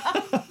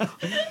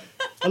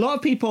 A lot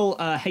of people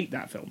hate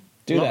that film.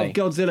 Do a lot they? of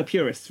Godzilla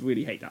purists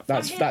really hate that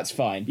film. That's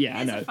fine. Yeah,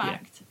 Here's I know. a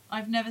fact.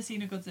 I've never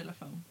seen a Godzilla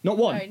film. Not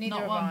one. No, neither Not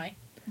have one. I.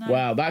 No.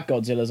 Wow, that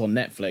Godzilla's on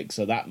Netflix,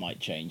 so that might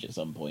change at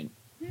some point.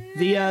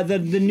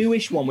 The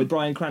newish one with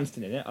Bryan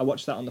Cranston in it. I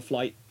watched that on the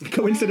flight,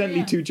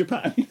 coincidentally yeah. to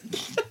Japan.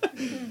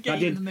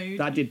 Get you in the mood.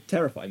 That did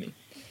terrify me.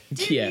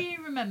 Do Yeah.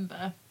 you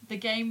remember the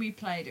game we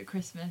played at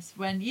Christmas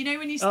when you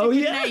stick Oh, a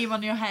yeah. name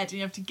on your head and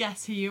you have to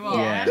guess who you are?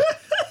 Yeah.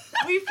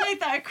 We played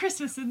that at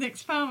Christmas with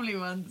Nick's family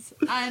once,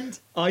 and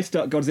I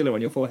stuck Godzilla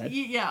on your forehead.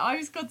 I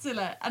was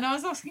Godzilla, and I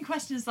was asking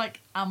questions like,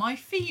 "Am I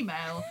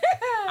female?"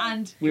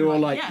 And We you were all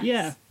like, like,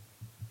 yes.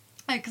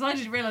 yeah. Because I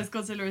didn't realise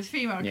Godzilla is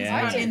female. Because Yeah.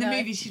 apparently in the I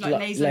didn't movie she know. like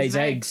lays Lays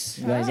eggs.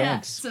 eggs. Lays Yeah.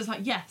 eggs. So it's like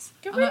yes.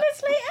 I'm Gorillas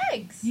like, lay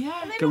eggs. Yeah.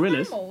 Are they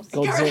Gorillas? not mammals?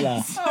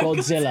 Godzilla.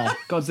 Godzilla.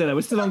 Godzilla.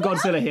 We're still on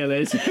Godzilla here,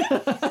 Liz.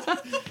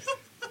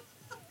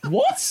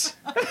 What?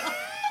 What?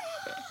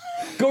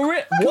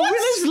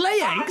 Gorillas lay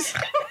eggs?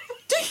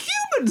 Do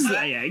humans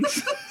lay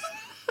eggs?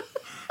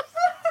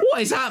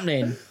 What is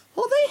happening?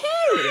 Are they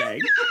hairy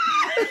eggs?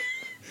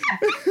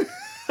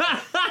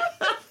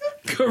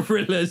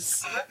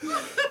 Gorillas.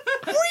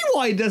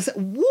 Rewind us.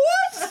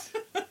 What?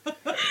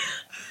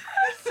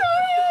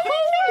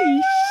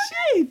 Holy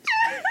shit!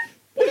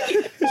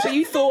 So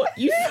you thought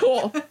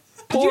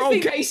poor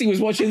old Casey was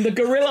watching the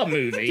gorilla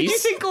movies? Did you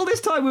think all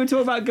this time we were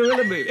talking about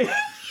gorilla movies?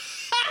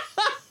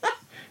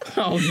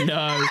 Oh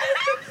no.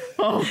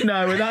 Oh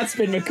no, and that's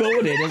been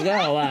recorded as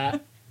well, that.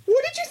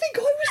 What did you think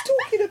I was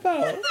talking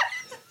about?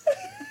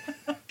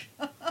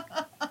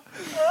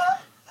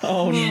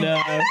 Oh no.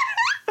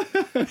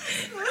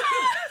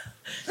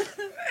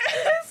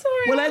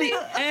 Sorry. Well,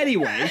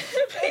 anyway,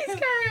 Please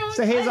carry on.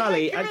 so here's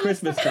Ali at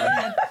Christmas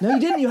time. No, you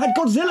didn't. You had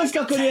Godzilla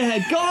stuck on your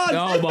head. God!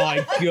 Oh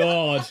my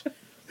god.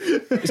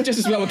 It's just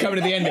as well we're coming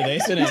to the end of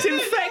this, isn't It's it?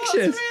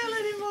 infectious. Not real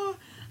anymore.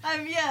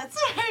 Yeah, it's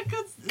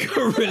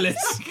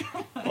Gorillas.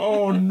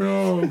 Oh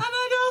no. And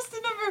I'd asked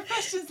a number of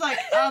questions like,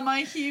 "Am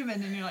I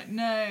human?" And you're like,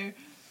 "No."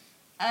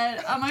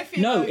 Am I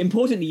female? No,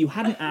 importantly, you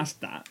hadn't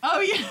asked that. Oh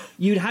yeah.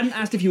 You hadn't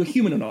asked if you were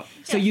human or not.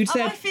 So Yes. you'd Am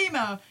I said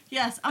female?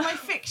 Yes. Am I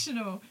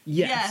fictional?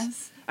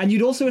 yes. And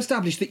you'd also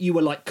established that you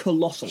were like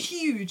colossal,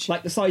 Huge.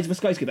 like the size of a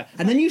skyscraper.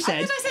 And then you and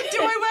said, then I said, "Do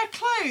I wear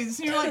clothes?"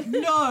 And you're like,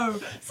 "No."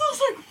 So I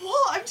was like,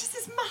 "What? I'm just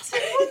this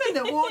massive woman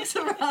that walks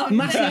around."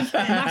 massive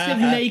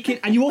naked,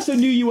 and you also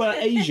knew you were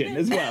Asian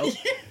as well.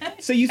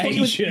 So you thought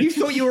Asian. you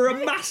thought you were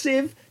a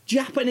massive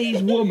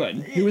Japanese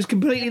woman who was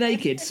completely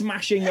naked,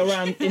 smashing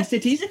around in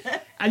cities,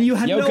 and you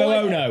had Yoko no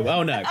idea. Ono.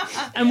 Oh no.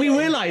 And we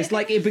realised,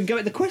 like, it'd been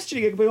going, the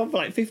questioning had been on for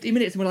like 50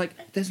 minutes, and we're like,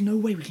 there's no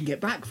way we can get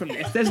back from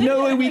this. There's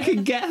no way we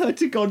can get her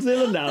to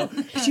Godzilla now.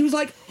 She was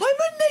like, I'm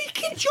a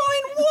naked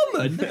giant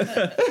woman.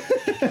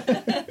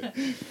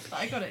 But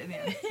I got it in the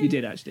end. You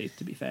did, actually,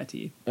 to be fair to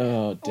you.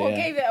 Oh dear. What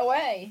gave it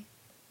away?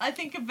 I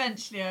think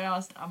eventually I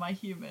asked, "Am I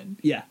human?"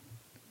 Yeah.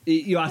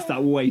 You asked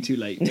that way too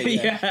late. but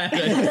Yeah.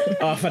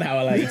 Half an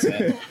hour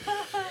later.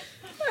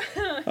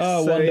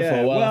 Oh, So, wonderful.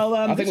 yeah. Well,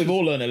 Well, I think we've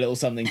all learned a little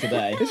something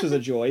today. This was a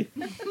joy.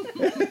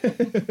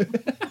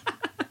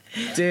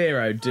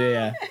 Dear, oh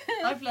dear.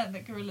 I've learned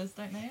that gorillas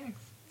don't lay eggs.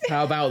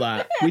 How about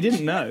that? We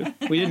didn't know.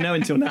 We didn't know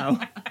until now.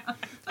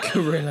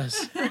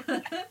 Gorillas. Wait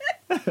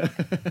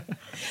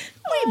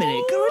a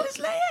minute, gorillas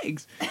lay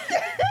eggs.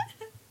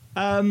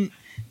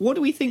 What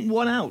do we think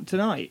won out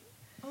tonight?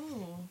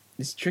 Oh.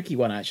 It's a tricky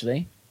one,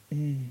 actually.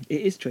 It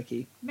is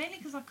tricky. Mainly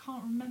because I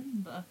can't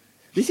remember.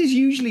 This is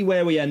usually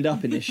where we end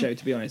up in this show,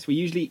 to be honest. We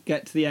usually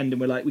get to the end and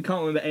we're like, we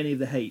can't remember any of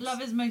the hates.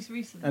 Love is most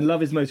recent. And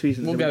love is most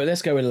recent.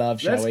 Let's go with love,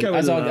 shall Let's we? go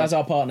with love. As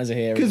our partners are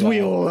here. Because as well.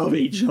 we all love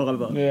each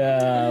other.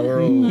 Yeah,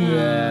 we're all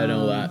and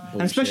all that.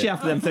 And especially bullshit.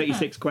 after them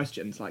 36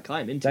 questions, like,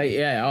 I'm into it.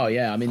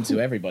 Yeah, I'm into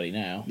everybody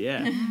now.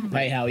 Yeah.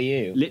 Hey, how are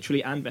you?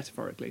 Literally and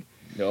metaphorically.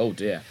 Oh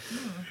dear.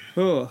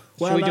 Oh,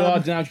 well, Shall we do our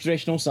now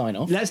traditional sign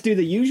off? let's do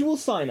the usual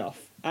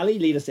sign-off. Ali,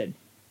 lead us in.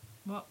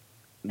 What?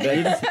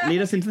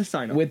 Lead us into the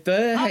sign-off. With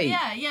the Oh, hey.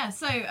 yeah.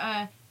 So,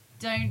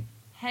 don't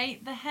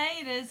hate the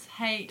haters.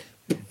 Hate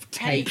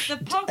Hate the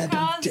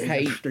podcast.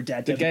 Hate the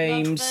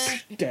games.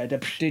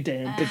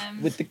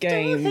 With the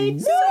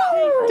games.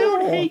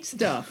 Don't hate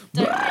stuff.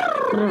 Don't hate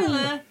the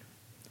gorilla.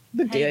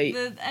 The Hate gate.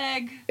 the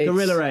egg. It's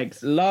Gorilla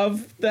eggs.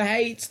 Love the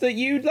hates that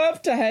you'd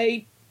love to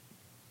hate.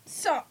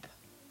 Stop.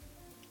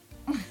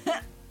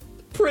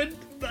 Print.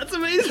 That's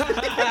amazing.